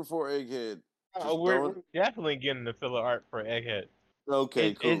filler arc before Egghead. Just We're throwing. definitely getting the filler art for Egghead. Okay,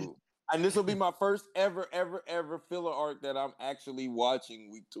 It's cool. And this will be my first ever filler arc that I'm actually watching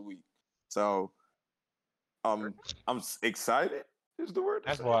week to week. So I'm excited. Is the word to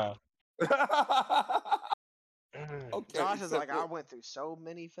that's say? wild. Okay, Josh is like, I went through so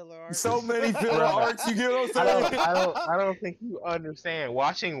many filler arcs. so many filler Bruh. arcs. You get what I'm saying? I don't think you understand.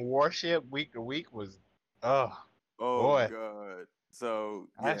 Watching Warship week to week was, oh Oh boy, god. So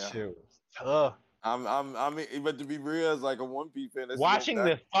that yeah, shit was tough. I mean, but to be real, as like a One Piece fan, Watching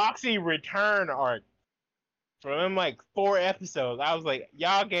the Foxy return arc for them like 4 episodes, I was like,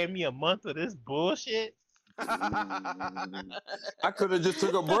 y'all gave me a month of this bullshit. I could have just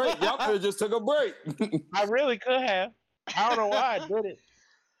took a break. Y'all could have just took a break. I really could have. I don't know why I did it.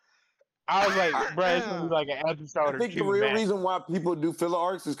 I was like, bro, it's gonna be like an episode I or think the 2 real max. reason why people do filler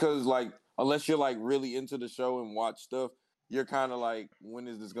arcs is because, like, unless you're like really into the show and watch stuff, you're kind of like, when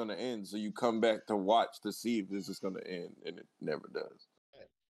is this gonna end? So you come back to watch to see if this is gonna end, and it never does.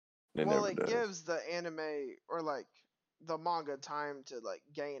 It well, never it does. gives the anime or like the manga time to like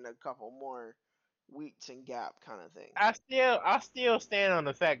gain a couple more weeks and gap kind of thing. I still stand on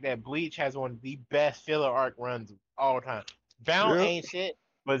the fact that Bleach has one of the best filler arc runs of all time. Bound Yep. ain't shit,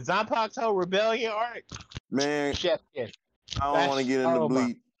 but Zanpakuto Rebellion arc, Man, chef kiss. I don't want to get into Oh my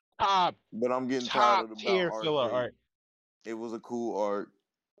Bleach, top but I'm getting tired top of the Bout tier arc. filler arc. It was a cool arc.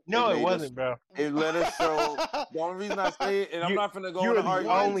 It No, it made us. wasn't, bro. It let us show. The only reason I say it, and I'm You not finna go you're into the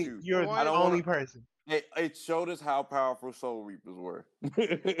argument with only you. you're I the don't One want only to. person. It showed us how powerful Soul Reapers were.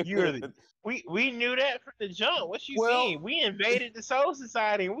 You're the we knew that from the jump. What you Well, mean? We invaded the Soul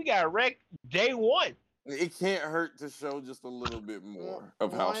Society and we got wrecked day one. it can't hurt to show just a little bit more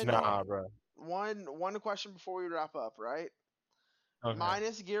of how one strong. Nah, bro. one question before we wrap up, right? Okay.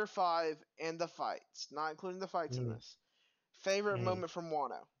 Minus Gear 5 and the fights, not including the fights in Mm, this. Favorite mm. moment from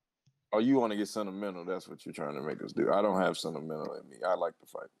Wano. Oh, you want to get sentimental? That's what you're trying to make us do. I don't have sentimental in me. I like the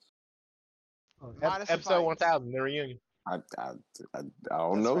fights. Minus the Episode fights. 1000, the reunion. I, I, I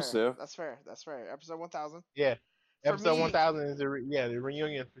don't That's know, fair. Seth. That's fair. That's fair. Episode 1000. Yeah. For Episode me, 1000 is the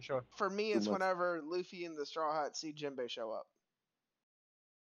reunion for sure. for me, Too it's much. whenever Luffy and the Straw Hats see Jinbei show up.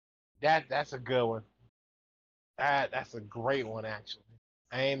 That's a good one. That's a great one actually.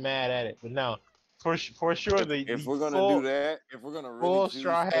 I ain't mad at it, but no, for sure the If we're gonna do full that, if we're gonna really full choose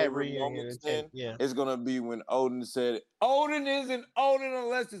Straw Hat favorite reunion moments, in 10. then Yeah. it's gonna be when Odin said, "Odin isn't Odin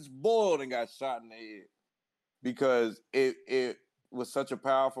unless it's boiled," and got shot in the head because it was such a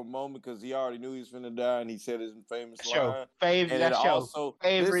powerful moment because he already knew he was finna die and he said his famous That's your line. favorite. And it That's your also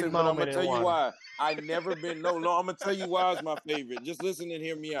favorite listen, but I'm moment gonna in tell you Wano. why. I never been no. I'm gonna tell you why it's my favorite. Just listen and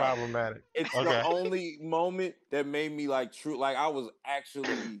hear me out. Problematic. It's the Okay. only moment that made me like true. Like I was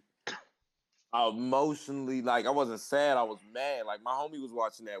actually emotionally like I wasn't sad. I was mad. Like my homie was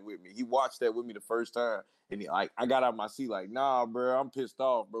watching that with me. He watched that with me the first time, and like I got out of my seat. Like nah, bro, I'm pissed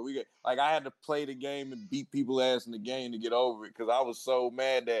off, bro. We get like I had to play the game and beat people ass in the game to get over it because I was so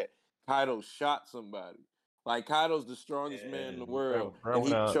mad that Kaido shot somebody. Like Kaido's the strongest man in the world, and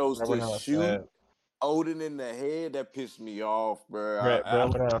he chose Bro to went out shoot sad. Odin in the head. That pissed me off, bro. Bro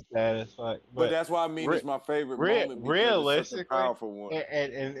went out sad as fuck. But But that's why I mean it's my favorite moment because it's such a realistically, powerful one.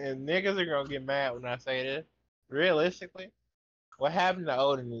 and niggas are gonna get mad when I say this. Realistically, what happened to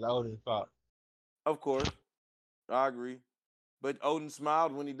Odin is Odin's fault. Of course, I agree. But Odin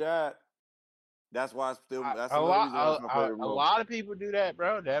smiled when he died. That's why it's still. That's another reason why it's my favorite A moment. lot of people do that,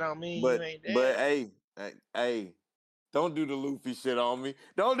 bro. That don't mean you ain't But dead. hey, don't do the Luffy shit on me.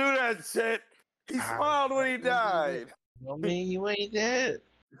 Don't do that shit. He smiled when he died. Don't mean you ain't dead.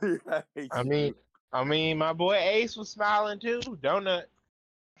 I hate you. I mean, my boy Ace was smiling too. Donut.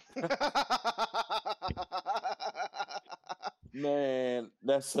 Man,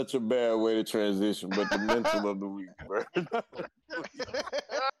 that's such a bad way to transition. But the mental of the week, bro.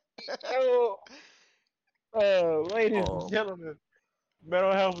 Ladies and gentlemen,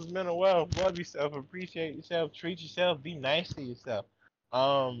 mental health is mental wealth. Love yourself, appreciate yourself, treat yourself, be nice to yourself.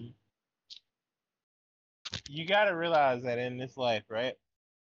 You gotta realize that in this life, right?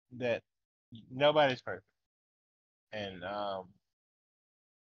 That nobody's perfect, and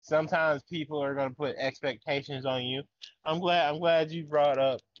sometimes people are gonna put expectations on you. I'm glad you brought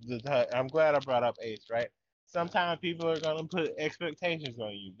up I'm glad I brought up Ace, right? Sometimes people are gonna put expectations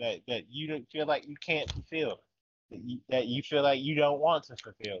on you that you don't feel like you can't fulfill, that you feel like you don't want to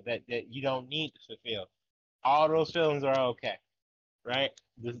fulfill, that you don't need to fulfill. All those feelings are okay, right?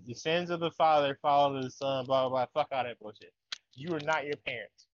 The sins of the father fall to the son, blah blah blah. Fuck all that bullshit. You are not your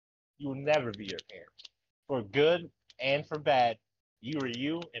parents. You will never be your parents. For good and for bad, you are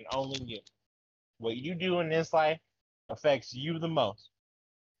you and only you. What you do in this life affects you the most.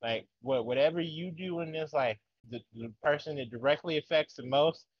 Like whatever you do in this life, the person that directly affects the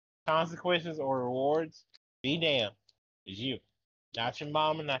most consequences or rewards, be damned, is you. Not your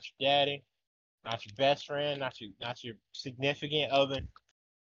mama, not your daddy, not your best friend, not your significant other,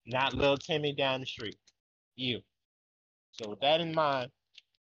 not little Timmy down the street. You. So with that in mind,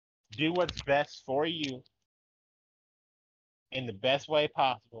 do what's best for you in the best way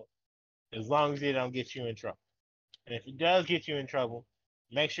possible, as long as it don't get you in trouble. And if it does get you in trouble,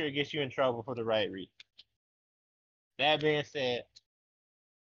 make sure it gets you in trouble for the right reason. That being said,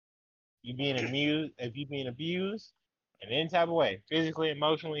 if you being abused in any type of way, physically,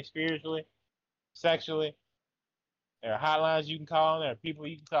 emotionally, spiritually, sexually, there are hotlines you can call, there are people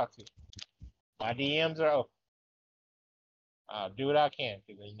you can talk to. My DMs are open. I'll do what I can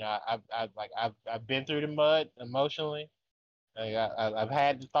because I've been through the mud emotionally. Like I've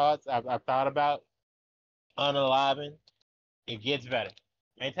had the thoughts. I've thought about unaliving. It gets better.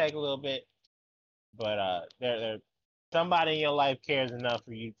 May take a little bit, but there somebody in your life cares enough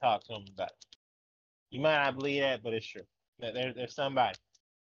for you to talk to them about it. You might not believe that, but it's true. There's somebody.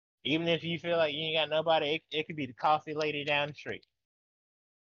 Even if you feel like you ain't got nobody, it could be the coffee lady down the street.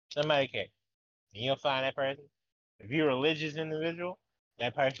 Somebody cares. And you'll find that person. If you're a religious individual,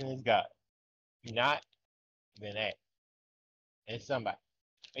 that person is God. If you're not, then that. It's somebody.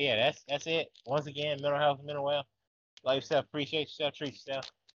 But yeah, that's it. Once again, mental health, mental wealth. Love yourself, appreciate yourself, treat yourself.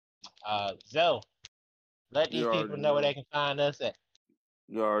 Zoe, let these You people already know where know. they can find us at.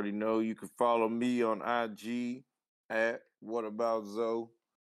 You already know. You can follow me on IG at What About Zoe.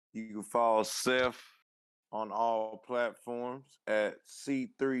 You can follow Seth on all platforms at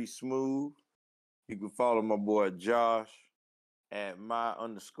C3 Smooth. You can follow my boy Josh at my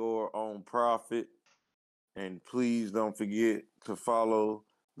underscore own profit. And please don't forget to follow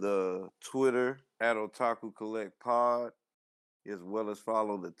the Twitter at Otaku Collect Pod, as well as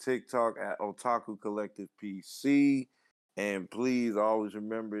follow the TikTok at Otaku Collective PC. And please always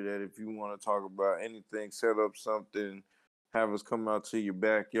remember that if you want to talk about anything, set up something, have us come out to your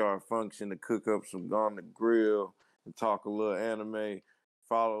backyard function to cook up some on the grill and talk a little anime.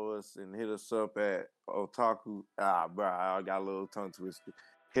 Follow us and hit us up at Otaku. Bro, I got a little tongue twisted.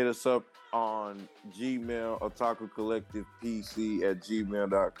 Hit us up on Gmail, Otaku Collective PC at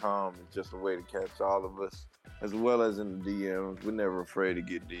gmail.com. It's just a way to catch all of us, as well as in the DMs. We're never afraid to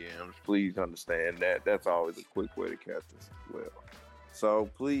get DMs. Please understand that. That's always a quick way to catch us as well. So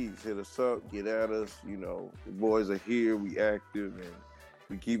please hit us up, get at us. You know, the boys are here, we active, and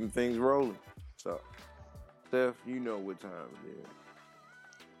we keeping things rolling. So, Steph, you know what time it is.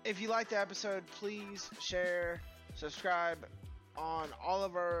 If you liked the episode, please share, subscribe on all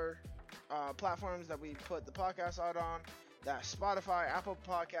of our platforms that we put the podcast out on. That's Spotify, Apple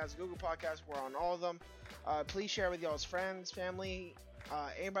Podcasts, Google Podcasts. We're on all of them. Please share with y'all's friends, family,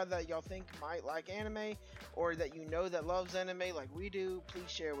 anybody that y'all think might like anime or that you know that loves anime like we do. Please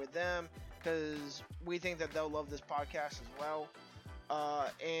share with them because we think that they'll love this podcast as well.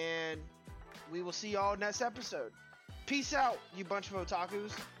 And we will see y'all next episode. Peace out, you bunch of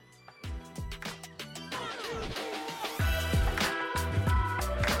otakus.